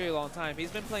for a really long time.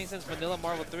 He's been playing since Vanilla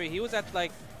Marvel 3. He was at,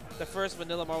 like, the first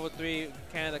Vanilla Marvel 3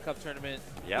 Canada Cup tournament.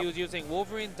 Yep. He was using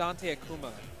Wolverine, Dante,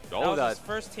 Akuma. Oh, that was his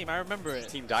first team. I remember it.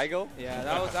 Team Daigo? Yeah,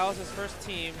 that was his first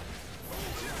team.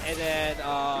 And then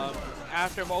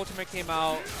after Ultimate came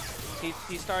out,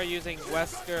 he started using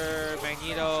Wesker,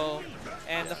 Magneto.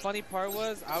 And the funny part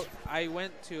was, I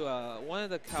went to one of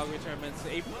the Calgary tournaments,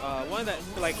 one of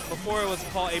the, like, before it was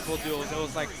called April Duels, it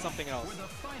was like something else.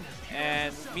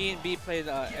 And me and B played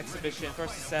exhibition,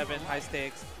 first to 7, high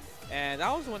stakes. And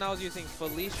that was when I was using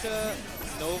Felicia,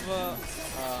 Nova,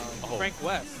 Frank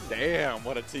West. Damn,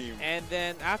 what a team. And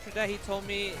then after that, he told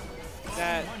me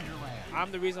that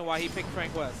I'm the reason why he picked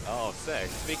Frank West. Oh, sick.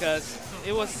 Because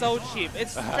it was so cheap.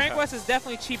 Frank West is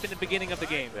definitely cheap in the beginning of the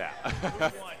game.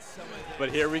 Yeah.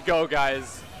 But here we go,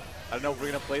 guys. I don't know if we're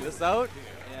going to play this out.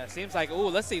 Yeah, seems like, ooh,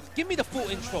 let's see. Give me the full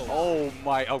intro. Oh,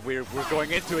 my. Oh, we're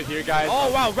going into it here, guys.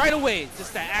 Oh, wow, right away.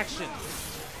 Just that action.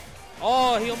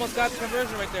 Oh, he almost got the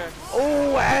conversion right there.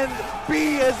 Oh, and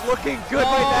B is looking good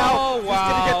right now. Oh,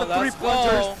 wow. He's going to get the 3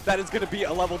 pointers. That is going to be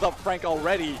a leveled up Frank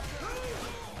already.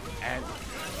 And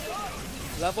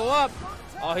level up.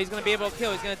 Oh, he's going to be able to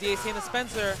kill. He's going to DAC into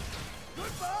Spencer.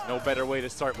 No better way to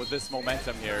start with this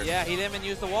momentum here. Yeah, he didn't even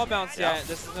use the wall bounce yet.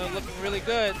 This is looking really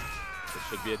good. This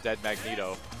should be a dead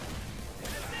Magneto.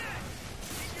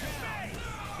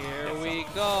 Here we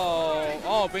go.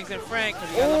 Oh, brings in Frank.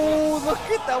 Oh,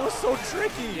 look at that. Was so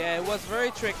tricky. Yeah, it was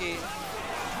very tricky.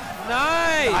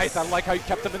 Nice. Nice. I like how you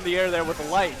kept him in the air there with the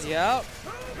light. Yep.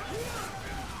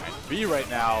 And B right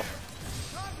now.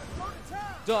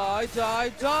 Die, die,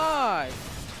 die.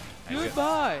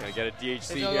 Goodbye. Gonna get a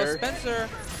DHC here. here. Spencer.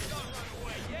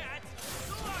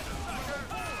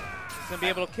 He's gonna be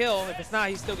able to kill. If it's not,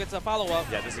 he still gets a follow-up.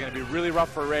 Yeah, this is gonna be really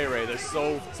rough for Ray Ray. There's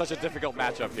such a difficult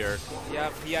matchup here.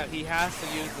 Yep, yeah, he has to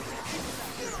use this.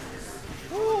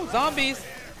 Ooh, zombies.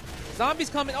 Zombies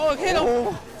coming. Oh, hit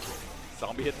him.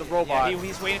 Zombie hit the robot. Yeah,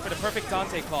 he's waiting for the perfect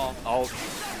Dante call. Oh,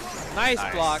 nice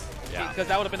block. Yeah. Because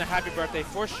that would have been a happy birthday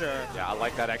for sure. Yeah, I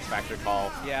like that X Factor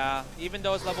call. Yeah, even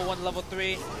though it's level 1, level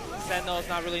 3, Sentinel is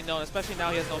not really known, especially now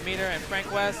he has no meter. And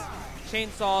Frank West,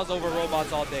 chainsaws over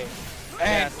robots all day.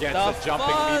 And gets a jumping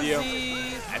fuzzies.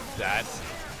 medium. And that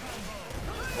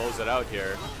close it out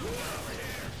here.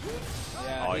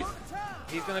 Yeah, Oh,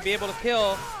 he's going to be able to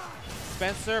kill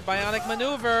Spencer. Bionic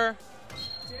maneuver.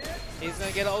 He's going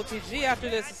to get an OTG after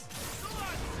this.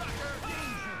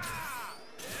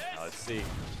 Let's see.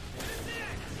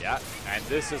 Yeah, and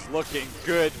this is looking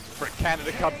good for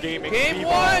Canada Cup Gaming. Game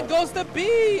 1 goes to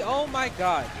B. Oh my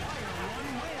God.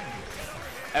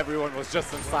 Everyone was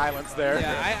just in silence there,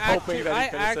 Yeah, hoping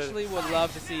that he I actually would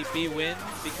love to see B win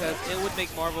because it would make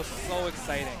Marvel so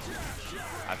exciting.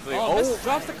 Actually,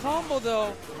 Drops the combo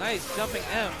though. Nice jumping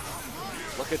M.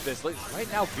 Look at this. Look,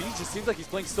 right now, B just seems like he's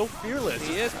playing so fearless.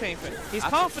 He is playing fit. He's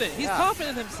confident. He's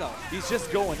confident in himself. He's just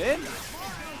going in.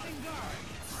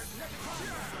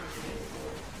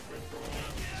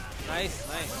 Nice,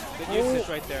 nice. Good usage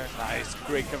right there. Nice,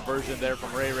 great conversion there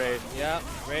from Ray Ray. Yeah,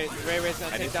 Ray Ray's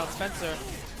gonna take down Spencer.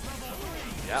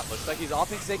 Yeah, looks like he's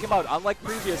opting to take him out. Unlike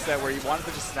previous set where he wanted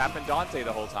to just snap in Dante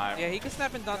the whole time. Yeah, he can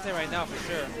snap in Dante right now for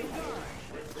sure.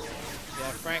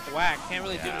 Yeah, Frank whack. Can't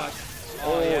really do much.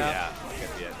 Oh, yeah.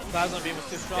 Plasma Beam was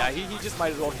too strong. Yeah, he just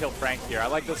might as well kill Frank here. I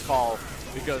like this call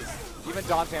because even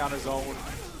Dante on his own.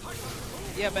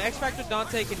 Yeah, but X Factor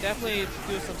Dante can definitely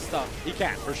do some stuff. He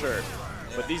can, for sure.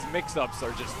 But these mix-ups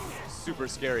are just super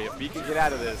scary. If he can get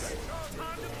out of this.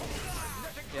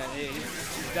 Yeah,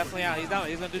 he's definitely out. He's down.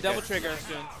 He's going to do double trigger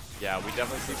soon. Yeah, we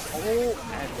definitely see. Oh,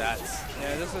 and that's.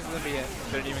 Yeah, this is going to be it.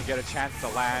 Didn't even get a chance to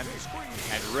land.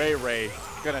 And Ray Ray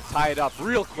going to tie it up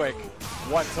real quick.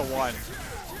 1-1.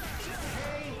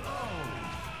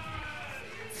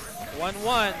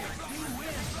 1-1.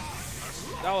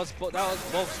 That was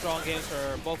both strong games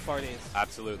for both parties.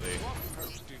 Absolutely.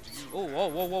 Oh, whoa,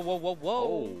 whoa, whoa, whoa, whoa,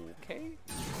 whoa. Okay.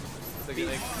 So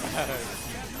gonna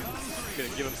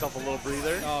give himself a little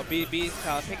breather. Oh, B's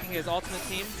picking his ultimate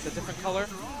team, the different color,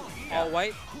 all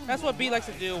white. That's what B likes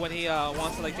to do when he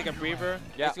wants to like take a breather.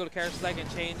 He likes to go to character select and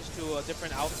change to a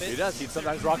different outfit. He does. He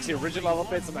sometimes rocks the original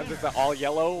outfit. Sometimes it's the all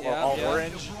yellow or all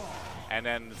orange, and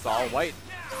then it's all white.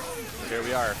 Here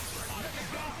we are.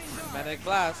 Magnetic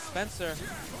Blast, Spencer.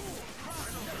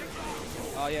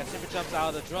 Oh yeah, super jumps out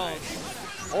of the drone.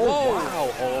 Oh,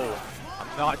 wow. Oh, I'm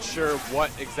not sure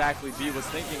what exactly B was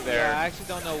thinking there. Yeah, I actually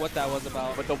don't know what that was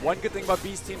about. But the one good thing about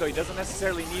B's team, though, he doesn't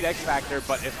necessarily need X Factor,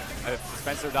 but if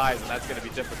Spencer dies, then that's going to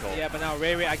be difficult. Yeah, but now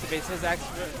Ray Ray activates his X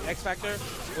Factor,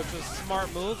 which was a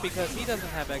smart move because he doesn't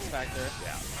have X Factor.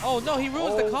 Yeah. Oh no, he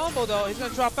ruins the combo though. He's going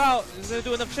to drop out. He's going to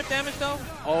do enough chip damage though.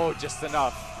 Oh, just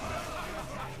enough.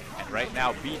 And right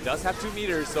now, B does have 2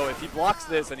 meters, so if he blocks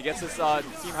this and he gets his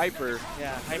team hyper.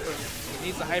 Yeah, hyper. He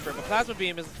needs the hyper, but Plasma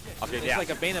Beam is like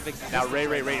a bane of existence. Now Ray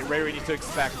Ray needs to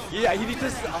expect. Yeah, he needs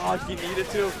to. Oh, he needed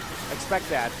to expect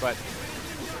that, but.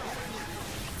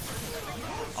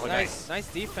 Oh, nice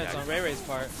defense on Ray Ray's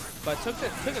part, but took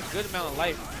a good amount of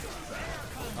life.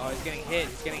 Oh, he's getting hit.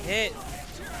 He's getting hit.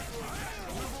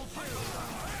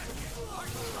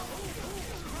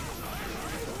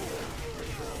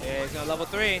 Yeah, he's gonna level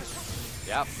 3.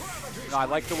 Yep. No, I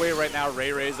like the way right now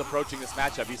Ray Ray is approaching this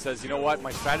matchup. He says, you know what,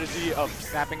 my strategy of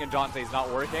snapping and Dante is not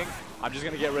working. I'm just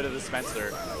going to get rid of the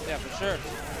Spencer. Yeah, for sure.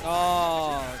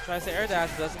 Oh, tries to air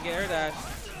dash, doesn't get air dash.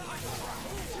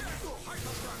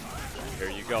 Here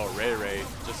you go, Ray Ray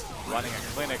just running a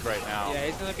clinic right now. Yeah,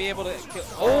 he's going to be able to kill.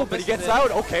 Oh, but he gets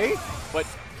out, okay. But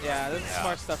yeah, this is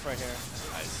smart stuff right here.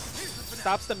 Nice.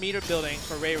 Stops the meter building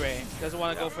for Ray Ray. Doesn't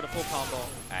want to go for the full combo.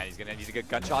 And he's going to need to get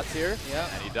gunshots here. Yeah.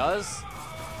 And he does.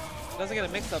 Doesn't get a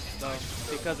mix-up, though,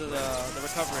 because of the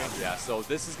recovery. Yeah, so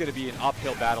this is going to be an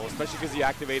uphill battle, especially because he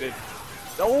activated.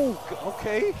 Oh,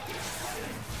 okay.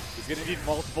 He's going to need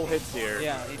multiple hits here.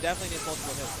 Yeah, he definitely needs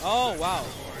multiple hits. Oh, wow.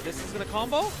 This is going to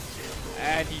combo?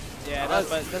 And he does,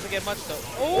 but it doesn't get much, though.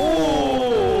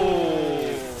 Oh!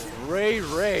 Ray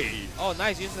Ray. Oh,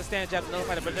 nice. Uses the stand jab to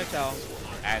nullify the projectile.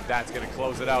 And that's going to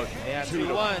close it out. Yeah,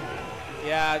 2-1.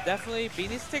 Yeah, definitely. B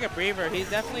needs to take a breather. He's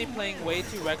definitely playing way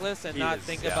too reckless and not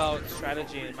think about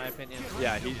strategy, in my opinion.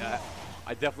 Yeah,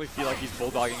 I definitely feel like he's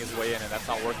bulldogging his way in, and that's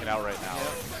not working out right now.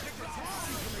 Yep.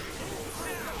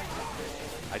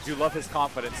 I do love his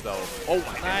confidence, though. Oh,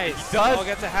 nice. He does. Oh,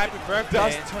 gets a happy birthday.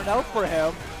 Does turn out for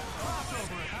him.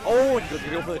 Oh, and he's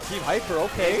going to go for the Team Hyper.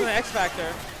 Okay. He's going to X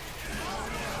Factor.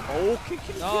 Okay.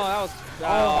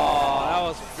 That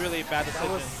was really bad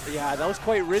decision. That was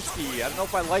quite risky. I don't know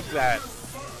if I like that.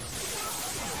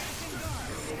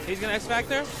 He's going to X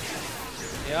Factor.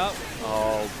 Yep.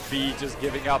 Oh, B just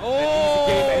giving up. Oh.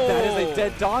 And that is a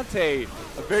dead Dante.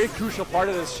 A very crucial part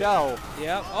of this shell.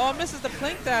 Yep. Oh, misses the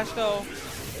Plink Dash, though.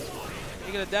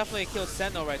 You're going to definitely kill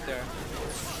Sentinel right there.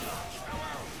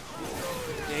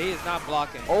 Yeah, he is not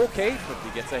blocking. Okay, but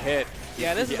he gets a hit.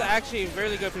 Yeah, this is actually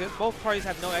really good because both parties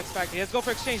have no X Factor. Let's go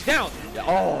for exchange down. Yeah,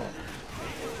 oh.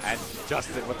 And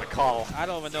Justin with the call. I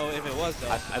don't even know if it was, though.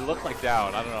 I look like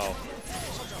down. I don't know.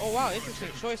 Oh, wow. Interesting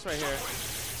choice right here.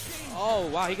 Oh,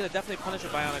 wow. He could have definitely punished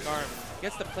with Bionic Arm.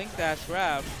 Gets the Plink Dash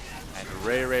grab. And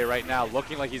Ray Ray right now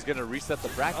looking like he's going to reset the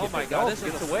bracket. Oh, my God. This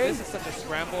is such a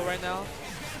scramble right now.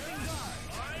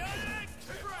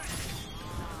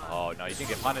 Oh, no. You can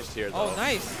get punished here, though. Oh,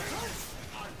 nice.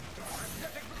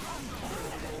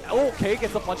 Okay,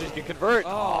 gets the punches. You can convert.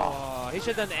 Oh, he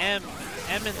should have done M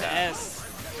into S.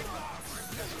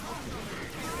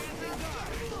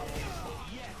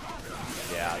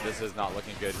 Yeah, this is not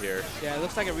looking good here. Yeah, it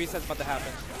looks like a reset's about to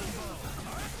happen.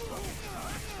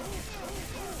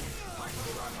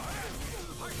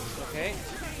 Okay.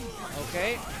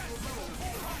 Okay.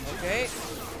 Okay.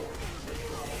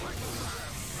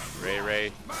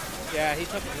 Ray. Yeah, he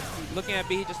took. Looking at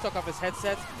B, he just took off his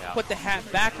headset, put the hat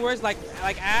backwards, like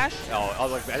Ash.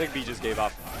 Oh, I think B just gave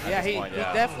up. Yeah, he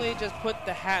definitely just put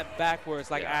the hat backwards,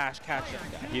 like Ash catching.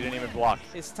 Yeah, he didn't even block.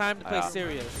 It's time to play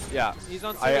serious. Yeah, he's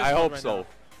on serious. I hope right so. Now.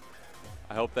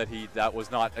 I hope that that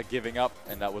was not a giving up,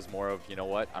 and that was more of, you know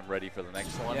what, I'm ready for the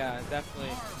next one. Yeah,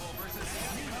 definitely.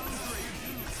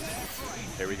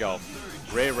 Here we go.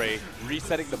 Ray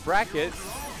resetting the bracket.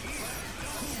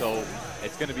 So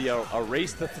it's going to be a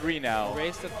race to 3 now.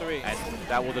 Race to 3. And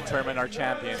that will determine our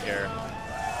champion here.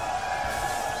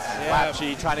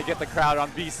 Lapchi trying to get the crowd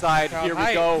on B side. Here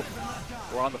we go.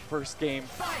 We're on the first game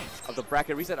of the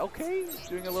bracket reset. Okay,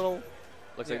 doing a little.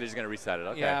 Looks like they're just going to reset it.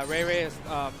 Okay. Yeah, Ray has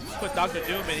put Dr.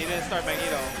 Doom in. He didn't start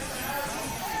Magneto.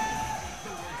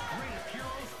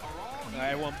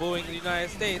 Everyone booing the United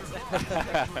States.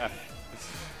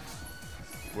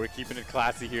 We're keeping it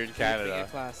classy here in Canada. Keeping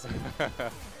it classy.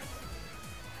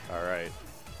 All right.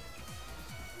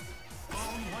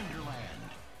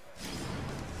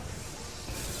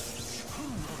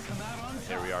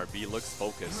 There we are. B looks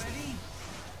focused.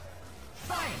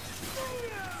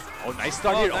 Oh, nice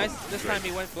start here. Nice. This time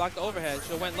he blocked the overhead.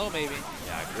 Should have went low maybe.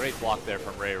 Yeah, great block there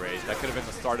from Ray. That could have been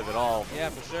the start of it all. Yeah,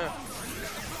 for sure.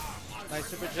 Nice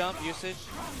super jump usage.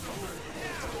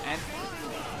 And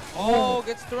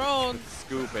gets thrown.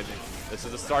 Scoop, and this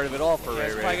is the start of it all for Ray.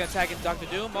 He's probably going to tag in Dr.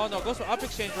 Doom. Oh, no, goes for up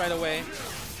exchange right away.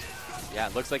 Yeah,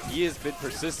 it looks like he has been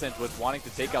persistent with wanting to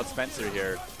take out Spencer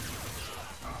here.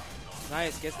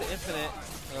 Nice, gets the infinite.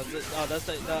 That's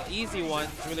the easy one.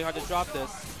 It's really hard to drop this.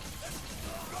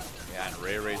 Yeah, and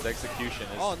Ray's execution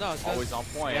is always on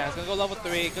point. Yeah, it's going to go level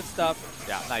 3. Good stuff.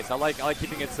 Yeah, nice. I like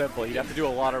keeping it simple. You'd have to do a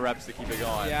lot of reps to keep it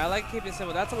going. Yeah, I like keeping it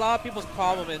simple. That's a lot of people's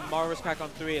problem in Marvel vs. Capcom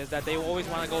 3 is that they always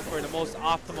want to go for the most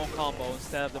optimal combo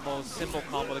instead of the most simple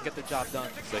combo to get the job done.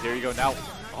 So here you go now.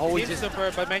 Oh, he's super,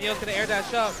 but Manuel's going to air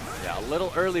dash up. Yeah, a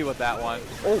little early with that one.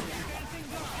 Oh.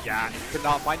 Yeah, could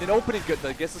not find an opening. Good.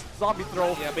 I guess a zombie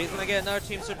throw. Yeah, but he's going to get another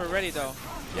team super ready, though.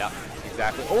 Yeah,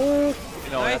 exactly. Oh,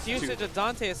 nice usage of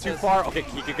Dante assist. Too far. Okay,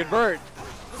 he can convert.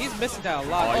 He's missing that a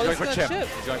lot. Oh, he's going for chip.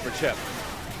 He's going for chip.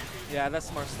 Yeah, that's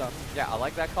smart stuff. Yeah, I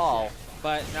like that call.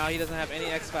 But now he doesn't have any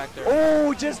X factor.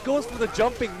 Oh, just goes for the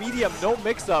jumping medium, no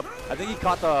mix-up. I think he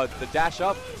caught the dash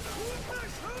up.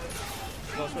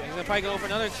 He's gonna probably go for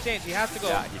another exchange. He has to go.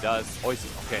 Yeah, he does. Oh,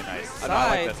 okay, nice. I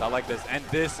like this. I like this. And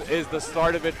this is the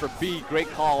start of it for B. Great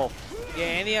call. Yeah,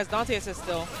 and he has Dante assist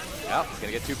still. Yep, he's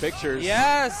gonna get 2 pictures.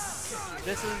 Yes,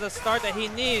 this is the start that he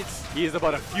needs. He is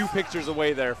about a few pictures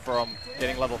away there from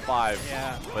getting level 5.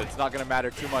 Yeah. But it's not gonna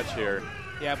matter too much here.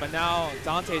 Yeah, but now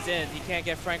Dante's in. He can't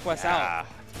get Frank West out.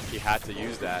 He had to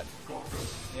use that.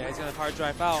 Yeah, he's gonna hard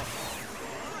drive out.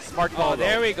 Smart call. Oh,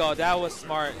 there we go. That was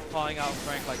smart, calling out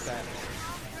Frank like that.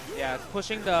 Yeah,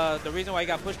 pushing the reason why he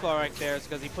got push block right there is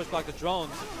because he push blocked the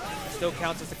drones. It still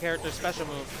counts as the character's special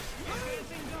move.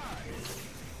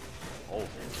 Oh.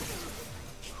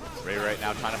 Ray right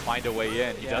now trying to find a way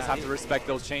in. He does have to respect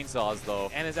those chainsaws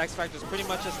though. And his X factors pretty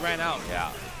much just ran out.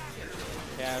 Yeah.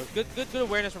 Yeah, good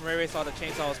awareness from Ray Ray, saw the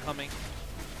chainsaw was coming.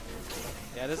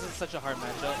 Yeah, this is such a hard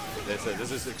matchup.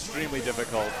 This is extremely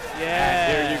difficult. Yeah.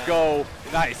 And there you go.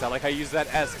 Nice. I like how you use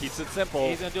that S. Keeps it simple.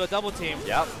 He's going to do a double team.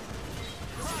 Yep.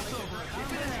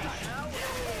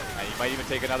 And he might even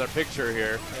take another picture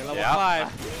here. Okay, level 5.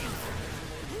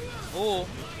 Ooh.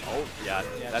 Oh, yeah.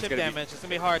 That's chip damage. It's going to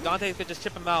be hard. Dante could just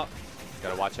chip him out. He's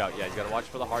got to watch out. Yeah, he's got to watch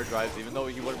for the hard drives, even though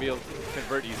he wouldn't be able to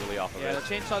convert easily off of it. Yeah, the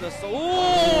chainsaw does so.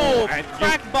 Ooh! And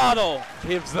crack bottle!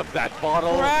 Gives them that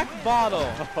bottle. Crack bottle.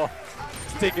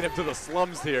 He's taking him to the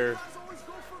slums here.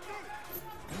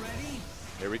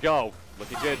 Here we go.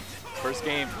 Looking good. First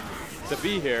game to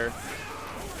be here.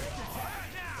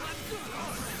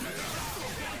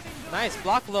 Nice.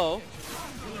 Block low.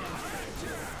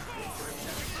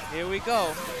 Here we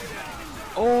go.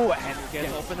 Oh, and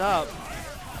gets opened up.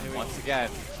 Once again.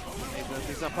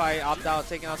 He's going to probably opt out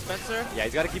taking out Spencer. Yeah,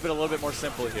 he's got to keep it a little bit more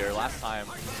simple here. Last time.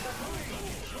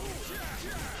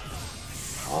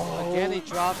 Oh. Again, he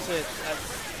drops it.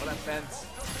 What a fence.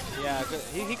 Yeah, good.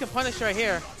 He can punish right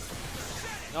here.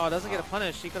 No, it doesn't get a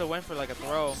punish. He could have went for like a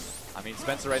throw. I mean,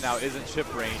 Spencer right now isn't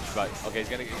chip range, but okay, he's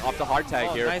going to off the hard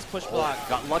tag here. Nice push block.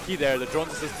 Got lucky there. The drone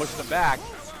assist pushed him back.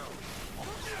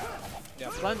 Yeah,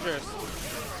 plungers.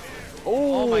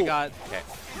 Oh my God. Okay.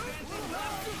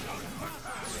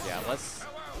 Yeah, let's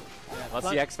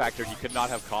see X Factor. He could not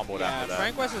have comboed after that.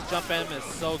 Frank West's jump M is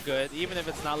so good. Even if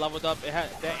it's not leveled up, it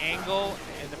the angle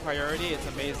and the priority, it's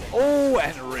amazing. Oh,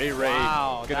 and Ray.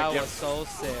 Wow, that was so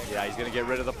sick. Yeah, he's going to get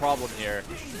rid of the problem here.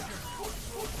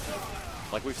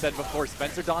 Like we've said before,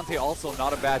 Spencer Dante also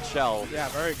not a bad shell. Yeah,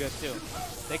 very good too.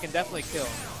 They can definitely kill.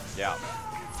 Yeah.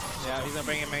 Yeah, he's going to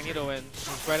bring in Magneto in.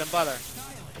 His bread and butter.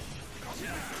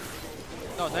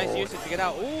 No, nice usage to get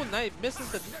out. Ooh, nice. Misses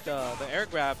the air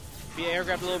grab. If he air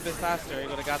grabbed a little bit faster, he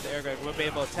would have got the air grab. Would be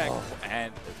able to tech. Oh,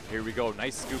 and here we go.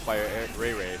 Nice scoop by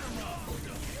Ray.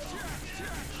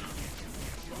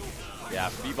 Yeah,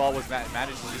 B-Ball was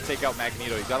managed to just take out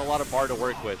Magneto. He's got a lot of bar to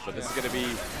work with, but this is going to be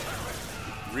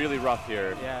really rough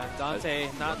here. Yeah, Dante,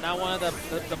 not one of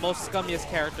the most scummiest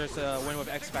characters to win with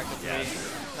X Factor 3.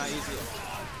 Not easy.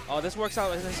 Oh, this works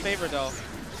out in his favor, though.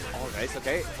 Oh, nice.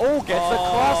 Okay. Oh, gets the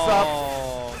cross up.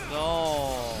 Oh,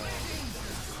 no.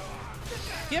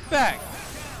 Get back.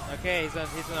 Okay, he's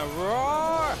gonna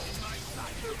roar.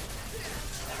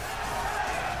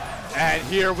 And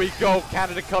here we go.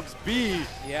 Canada Cubs B.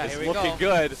 Yeah, is here we looking go.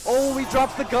 good. Oh, he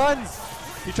drops the guns.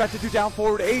 He tried to do down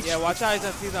forward H. Yeah, watch out.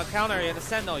 He's gonna counter in the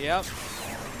Sentinel. Yep.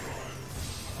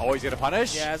 Oh, he's gonna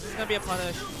punish? Yeah, this is gonna be a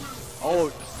punish.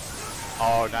 Oh,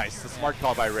 nice. The smart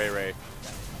call by Ray.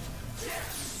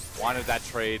 Wanted that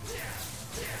trade.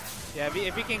 Yeah,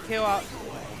 if he can kill out,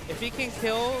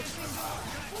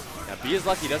 Yeah, B is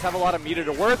lucky. He does have a lot of meter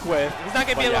to work with. He's not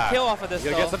gonna be able to kill off of this.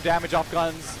 He's gonna get some damage off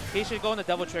guns. He should go in the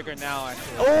double trigger now.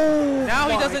 Actually. Oh! Now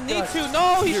he doesn't need to.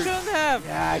 No, he shouldn't have.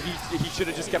 Yeah, he should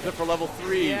have just kept it for level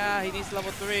 3. Yeah, he needs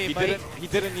level 3. He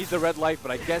didn't need the red light, but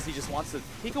I guess he just wants to.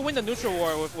 He could win the neutral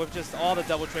war with just all the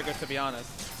double triggers, to be honest.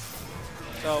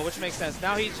 So, which makes sense.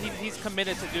 Now he's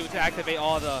committed to activate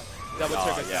all the double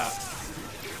triggers. Yeah.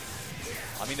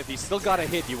 I mean, if he still got a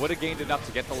hit, he would have gained enough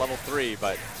to get to level 3,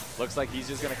 but looks like he's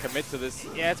just going to commit to this.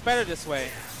 Yeah, it's better this way.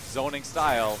 Zoning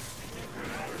style.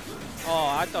 Oh,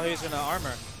 I thought he was going to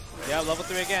armor. Yeah, level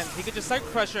 3 again. He could just psych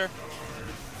pressure.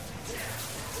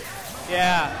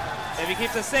 Yeah, if he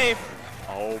keeps it safe.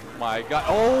 Oh my God.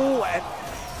 Oh,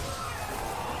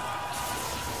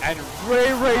 and Ray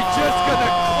just going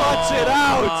to clutch it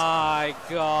out. Oh my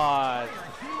God.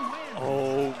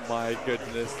 Oh my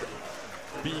goodness.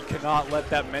 B cannot let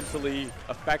that mentally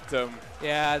affect him.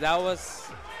 Yeah, that was...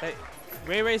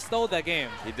 Ray stole that game.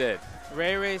 He did.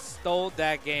 Ray stole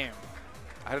that game.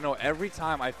 I don't know, every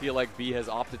time I feel like B has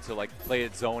opted to like play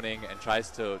it zoning and tries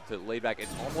to lay back, it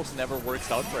almost never works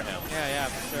out for him. Yeah,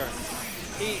 for sure.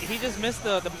 He just missed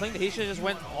the blink. He should have just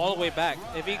went all the way back.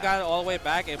 If he got it all the way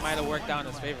back, it might have worked out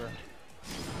in his favor.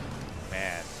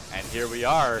 Man, and here we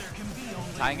are,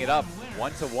 tying it up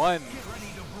 1-1.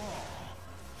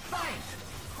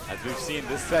 As we've seen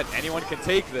this set, anyone can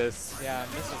take this. Yeah,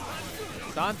 misses.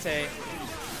 Dante.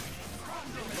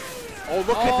 Oh,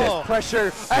 look at this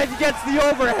pressure, and he gets the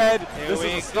overhead. This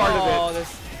is the start of it.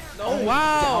 Oh,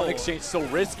 wow. Down exchange so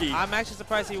risky. I'm actually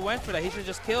surprised he went for that. He should have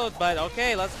just killed, but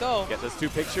okay, let's go. Get those 2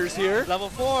 pictures here. Level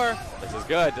 4. This is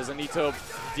good. Doesn't need to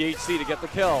DHC to get the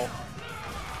kill.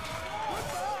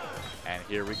 And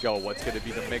here we go. What's going to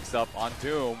be the mix-up on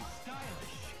Doom?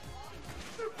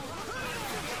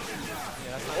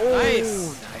 Yeah,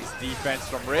 nice. Nice defense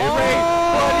from Ray Ray.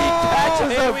 But he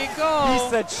catches him. Here we go. He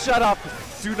said, shut up,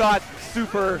 do not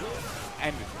super,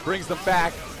 and brings them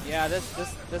back. Yeah,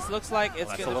 this looks like it's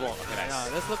That's gonna. a little, okay, nice.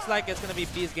 This looks like it's gonna be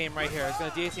B's game right here. It's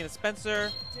gonna DAC into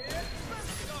Spencer.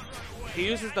 He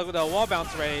uses the wall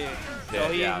bounce right, so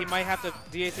he might have to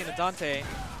DAC into Dante.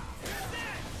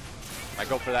 I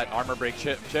go for that armor break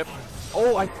chip.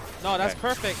 Oh, no, that's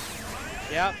perfect.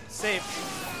 Yeah, safe.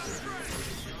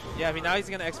 Yeah, now he's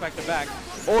gonna X Factor back.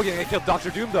 Oh, you're gonna kill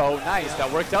Dr. Doom though. Nice,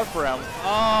 that worked out for him.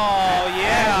 Oh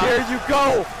yeah. And here you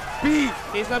go. B.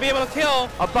 He's gonna be able to kill.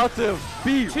 About to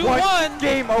be 2-1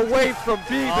 game away from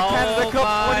being the Canada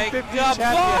Cup 2015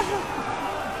 champion.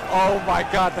 Oh my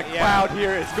God, the crowd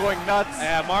here is going nuts.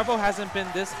 Yeah, Marvel hasn't been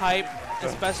this hype,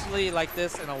 especially like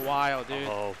this in a while, dude.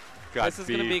 Oh God, this is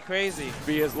gonna be crazy.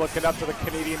 B is looking up to the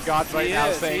Canadian gods right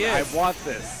now, saying, "I want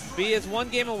this." B is 1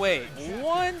 game away.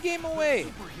 1 game away.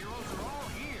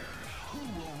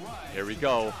 Here we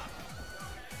go.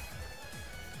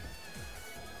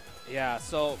 Yeah,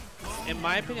 so in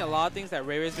my opinion, a lot of things that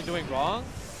Ray Ray's been doing wrong.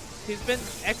 He's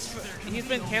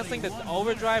been canceling the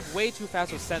overdrive way too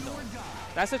fast with Sentinel.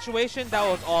 That situation, that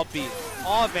was all B,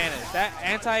 all advantage. That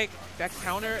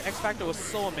counter X Factor was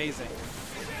so amazing.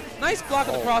 Nice block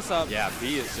of the cross up. Yeah,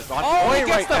 B is just on point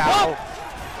right now. Bump.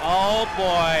 Oh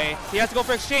boy, he has to go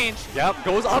for exchange. Yep,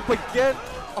 goes up again.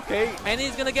 Okay, and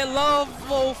he's gonna get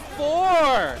level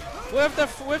 4 with the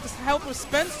help of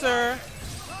Spencer.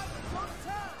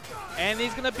 And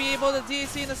he's gonna be able to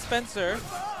DAC into Spencer.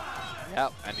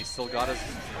 Yep, and he still got his.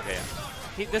 Okay.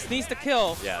 This needs to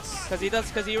kill. Yes.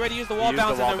 Because he already used the wall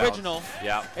bounce in the original.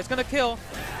 Yeah. It's gonna kill.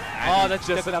 And that's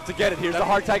just enough to get it. Here's the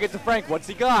hard target to Frank. What's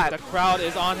he got? The crowd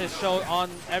is on his show on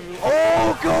every.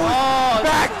 Oh, goes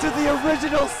back to the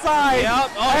original side.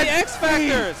 Yep. Oh, the X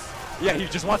Factors. Yeah, he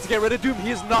just wants to get rid of Doom.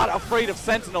 He is not afraid of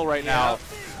Sentinel right now.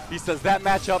 He says that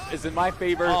matchup is in my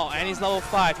favor. Oh, and he's level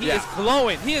 5. He is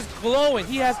glowing. He is glowing.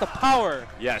 He has the power.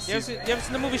 Yes. You ever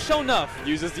seen the movie Show Enough?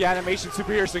 Uses the animation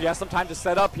super here, so he has some time to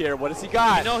set up here. What does he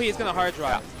got? You know he's going to hard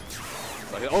drop.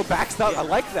 Yeah. Oh, backstop. I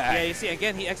like that. Yeah, you see,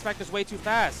 again, he X Factors way too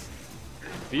fast.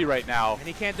 B right now. And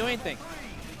he can't do anything.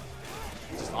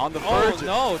 Just on the verge.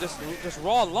 Oh, no. Just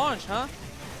raw launch, huh?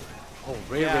 Oh,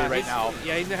 Ray right now.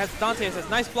 Yeah, he has Dante. It says,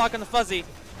 nice block on the fuzzy.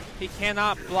 He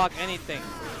cannot block anything.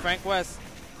 Frank West.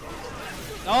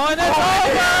 Oh, and it's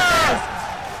over!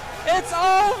 It's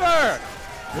over!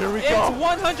 Here we go.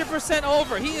 It's 100%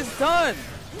 over. He is done.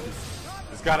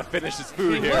 He's got to finish his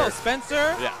food here. He will,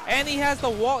 Spencer. Yeah. And he has the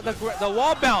wall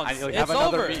bounce. And he'll have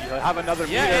over. He'll have another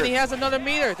meter. Yeah, and he has another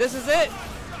meter. This is it.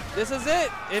 This is it.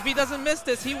 If he doesn't miss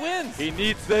this, he wins. He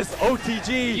needs this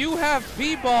OTG. You have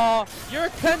B-Ball, your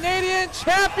Canadian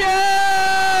champion!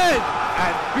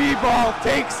 And B-Ball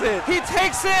takes it. He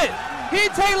takes it. He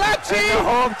takes Lepchi.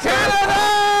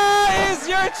 Canada is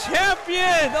your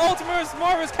champion. Ultimate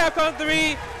Marvel's Capcom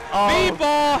 3.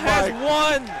 B-Ball has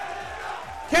won.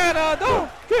 Canada.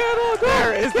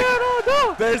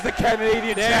 There's the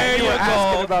Canadian chant you were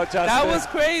asking about, Justin. That was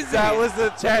crazy. That was the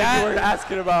chant you were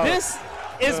asking about. This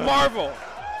is Marvel.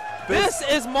 This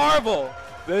is Marvel.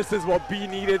 This is what B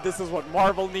needed. This is what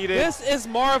Marvel needed. This is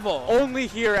Marvel. Only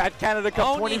here at Canada Cup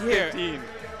Only 2015. Here.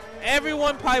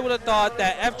 Everyone probably would have thought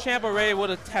that F-Champ already would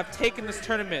have taken this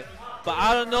tournament. But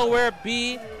out of nowhere,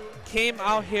 B came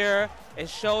out here and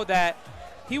showed that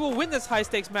he will win this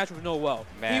high-stakes match with no well.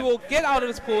 Man. He will get out of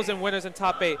his pools and winners in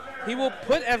top 8. He will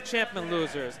put F-Champ in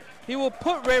losers. He will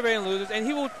put Ray Ray in losers. And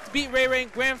he will beat Ray Ray in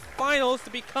grand finals to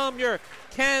become your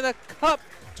Canada Cup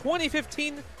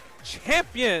 2015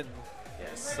 champion.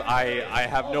 Yes, I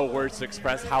have no words to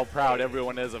express how proud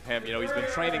everyone is of him. You know, he's been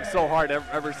training so hard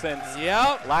ever since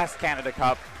last Canada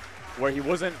Cup, where he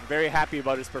wasn't very happy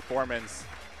about his performance.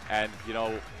 And, you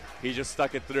know, he just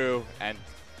stuck it through, and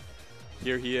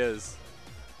here he is.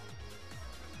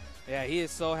 Yeah, he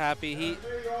is so happy.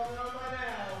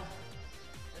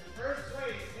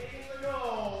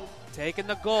 taking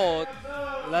the gold.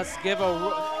 Let's give a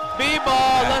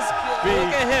B-ball.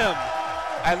 Look at him.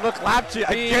 And look, Lapchi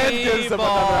again gives him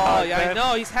another hug. Yeah, I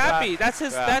know. He's happy. That's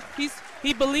his.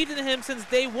 He believed in him since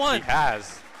day one. He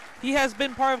has. He has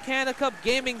been part of Canada Cup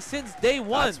gaming since day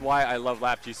one. That's why I love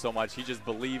Lapchi so much. He just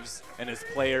believes in his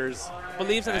players.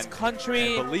 Believes in his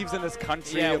country. And believes in his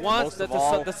country. Yeah, most of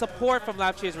all. The support from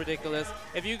Lapchi is ridiculous.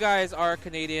 If you guys are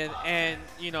Canadian and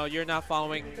you're not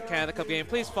following Canada Cup gaming,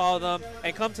 please follow them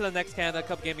and come to the next Canada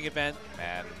Cup gaming event.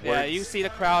 Man, yeah, you see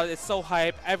the crowd. It's so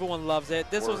hype. Everyone loves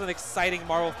it. This was an exciting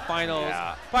Marvel Finals.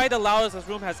 Yeah. Probably the loudest this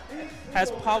room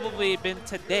has probably been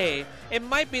today. It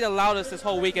might be the loudest this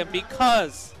whole weekend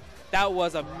because that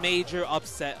was a major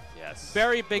upset. Yes.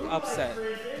 Very big upset.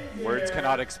 Words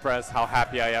cannot express how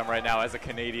happy I am right now as a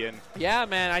Canadian. Yeah,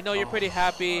 man. I know you're pretty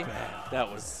happy. Man, that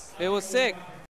was... It was sick.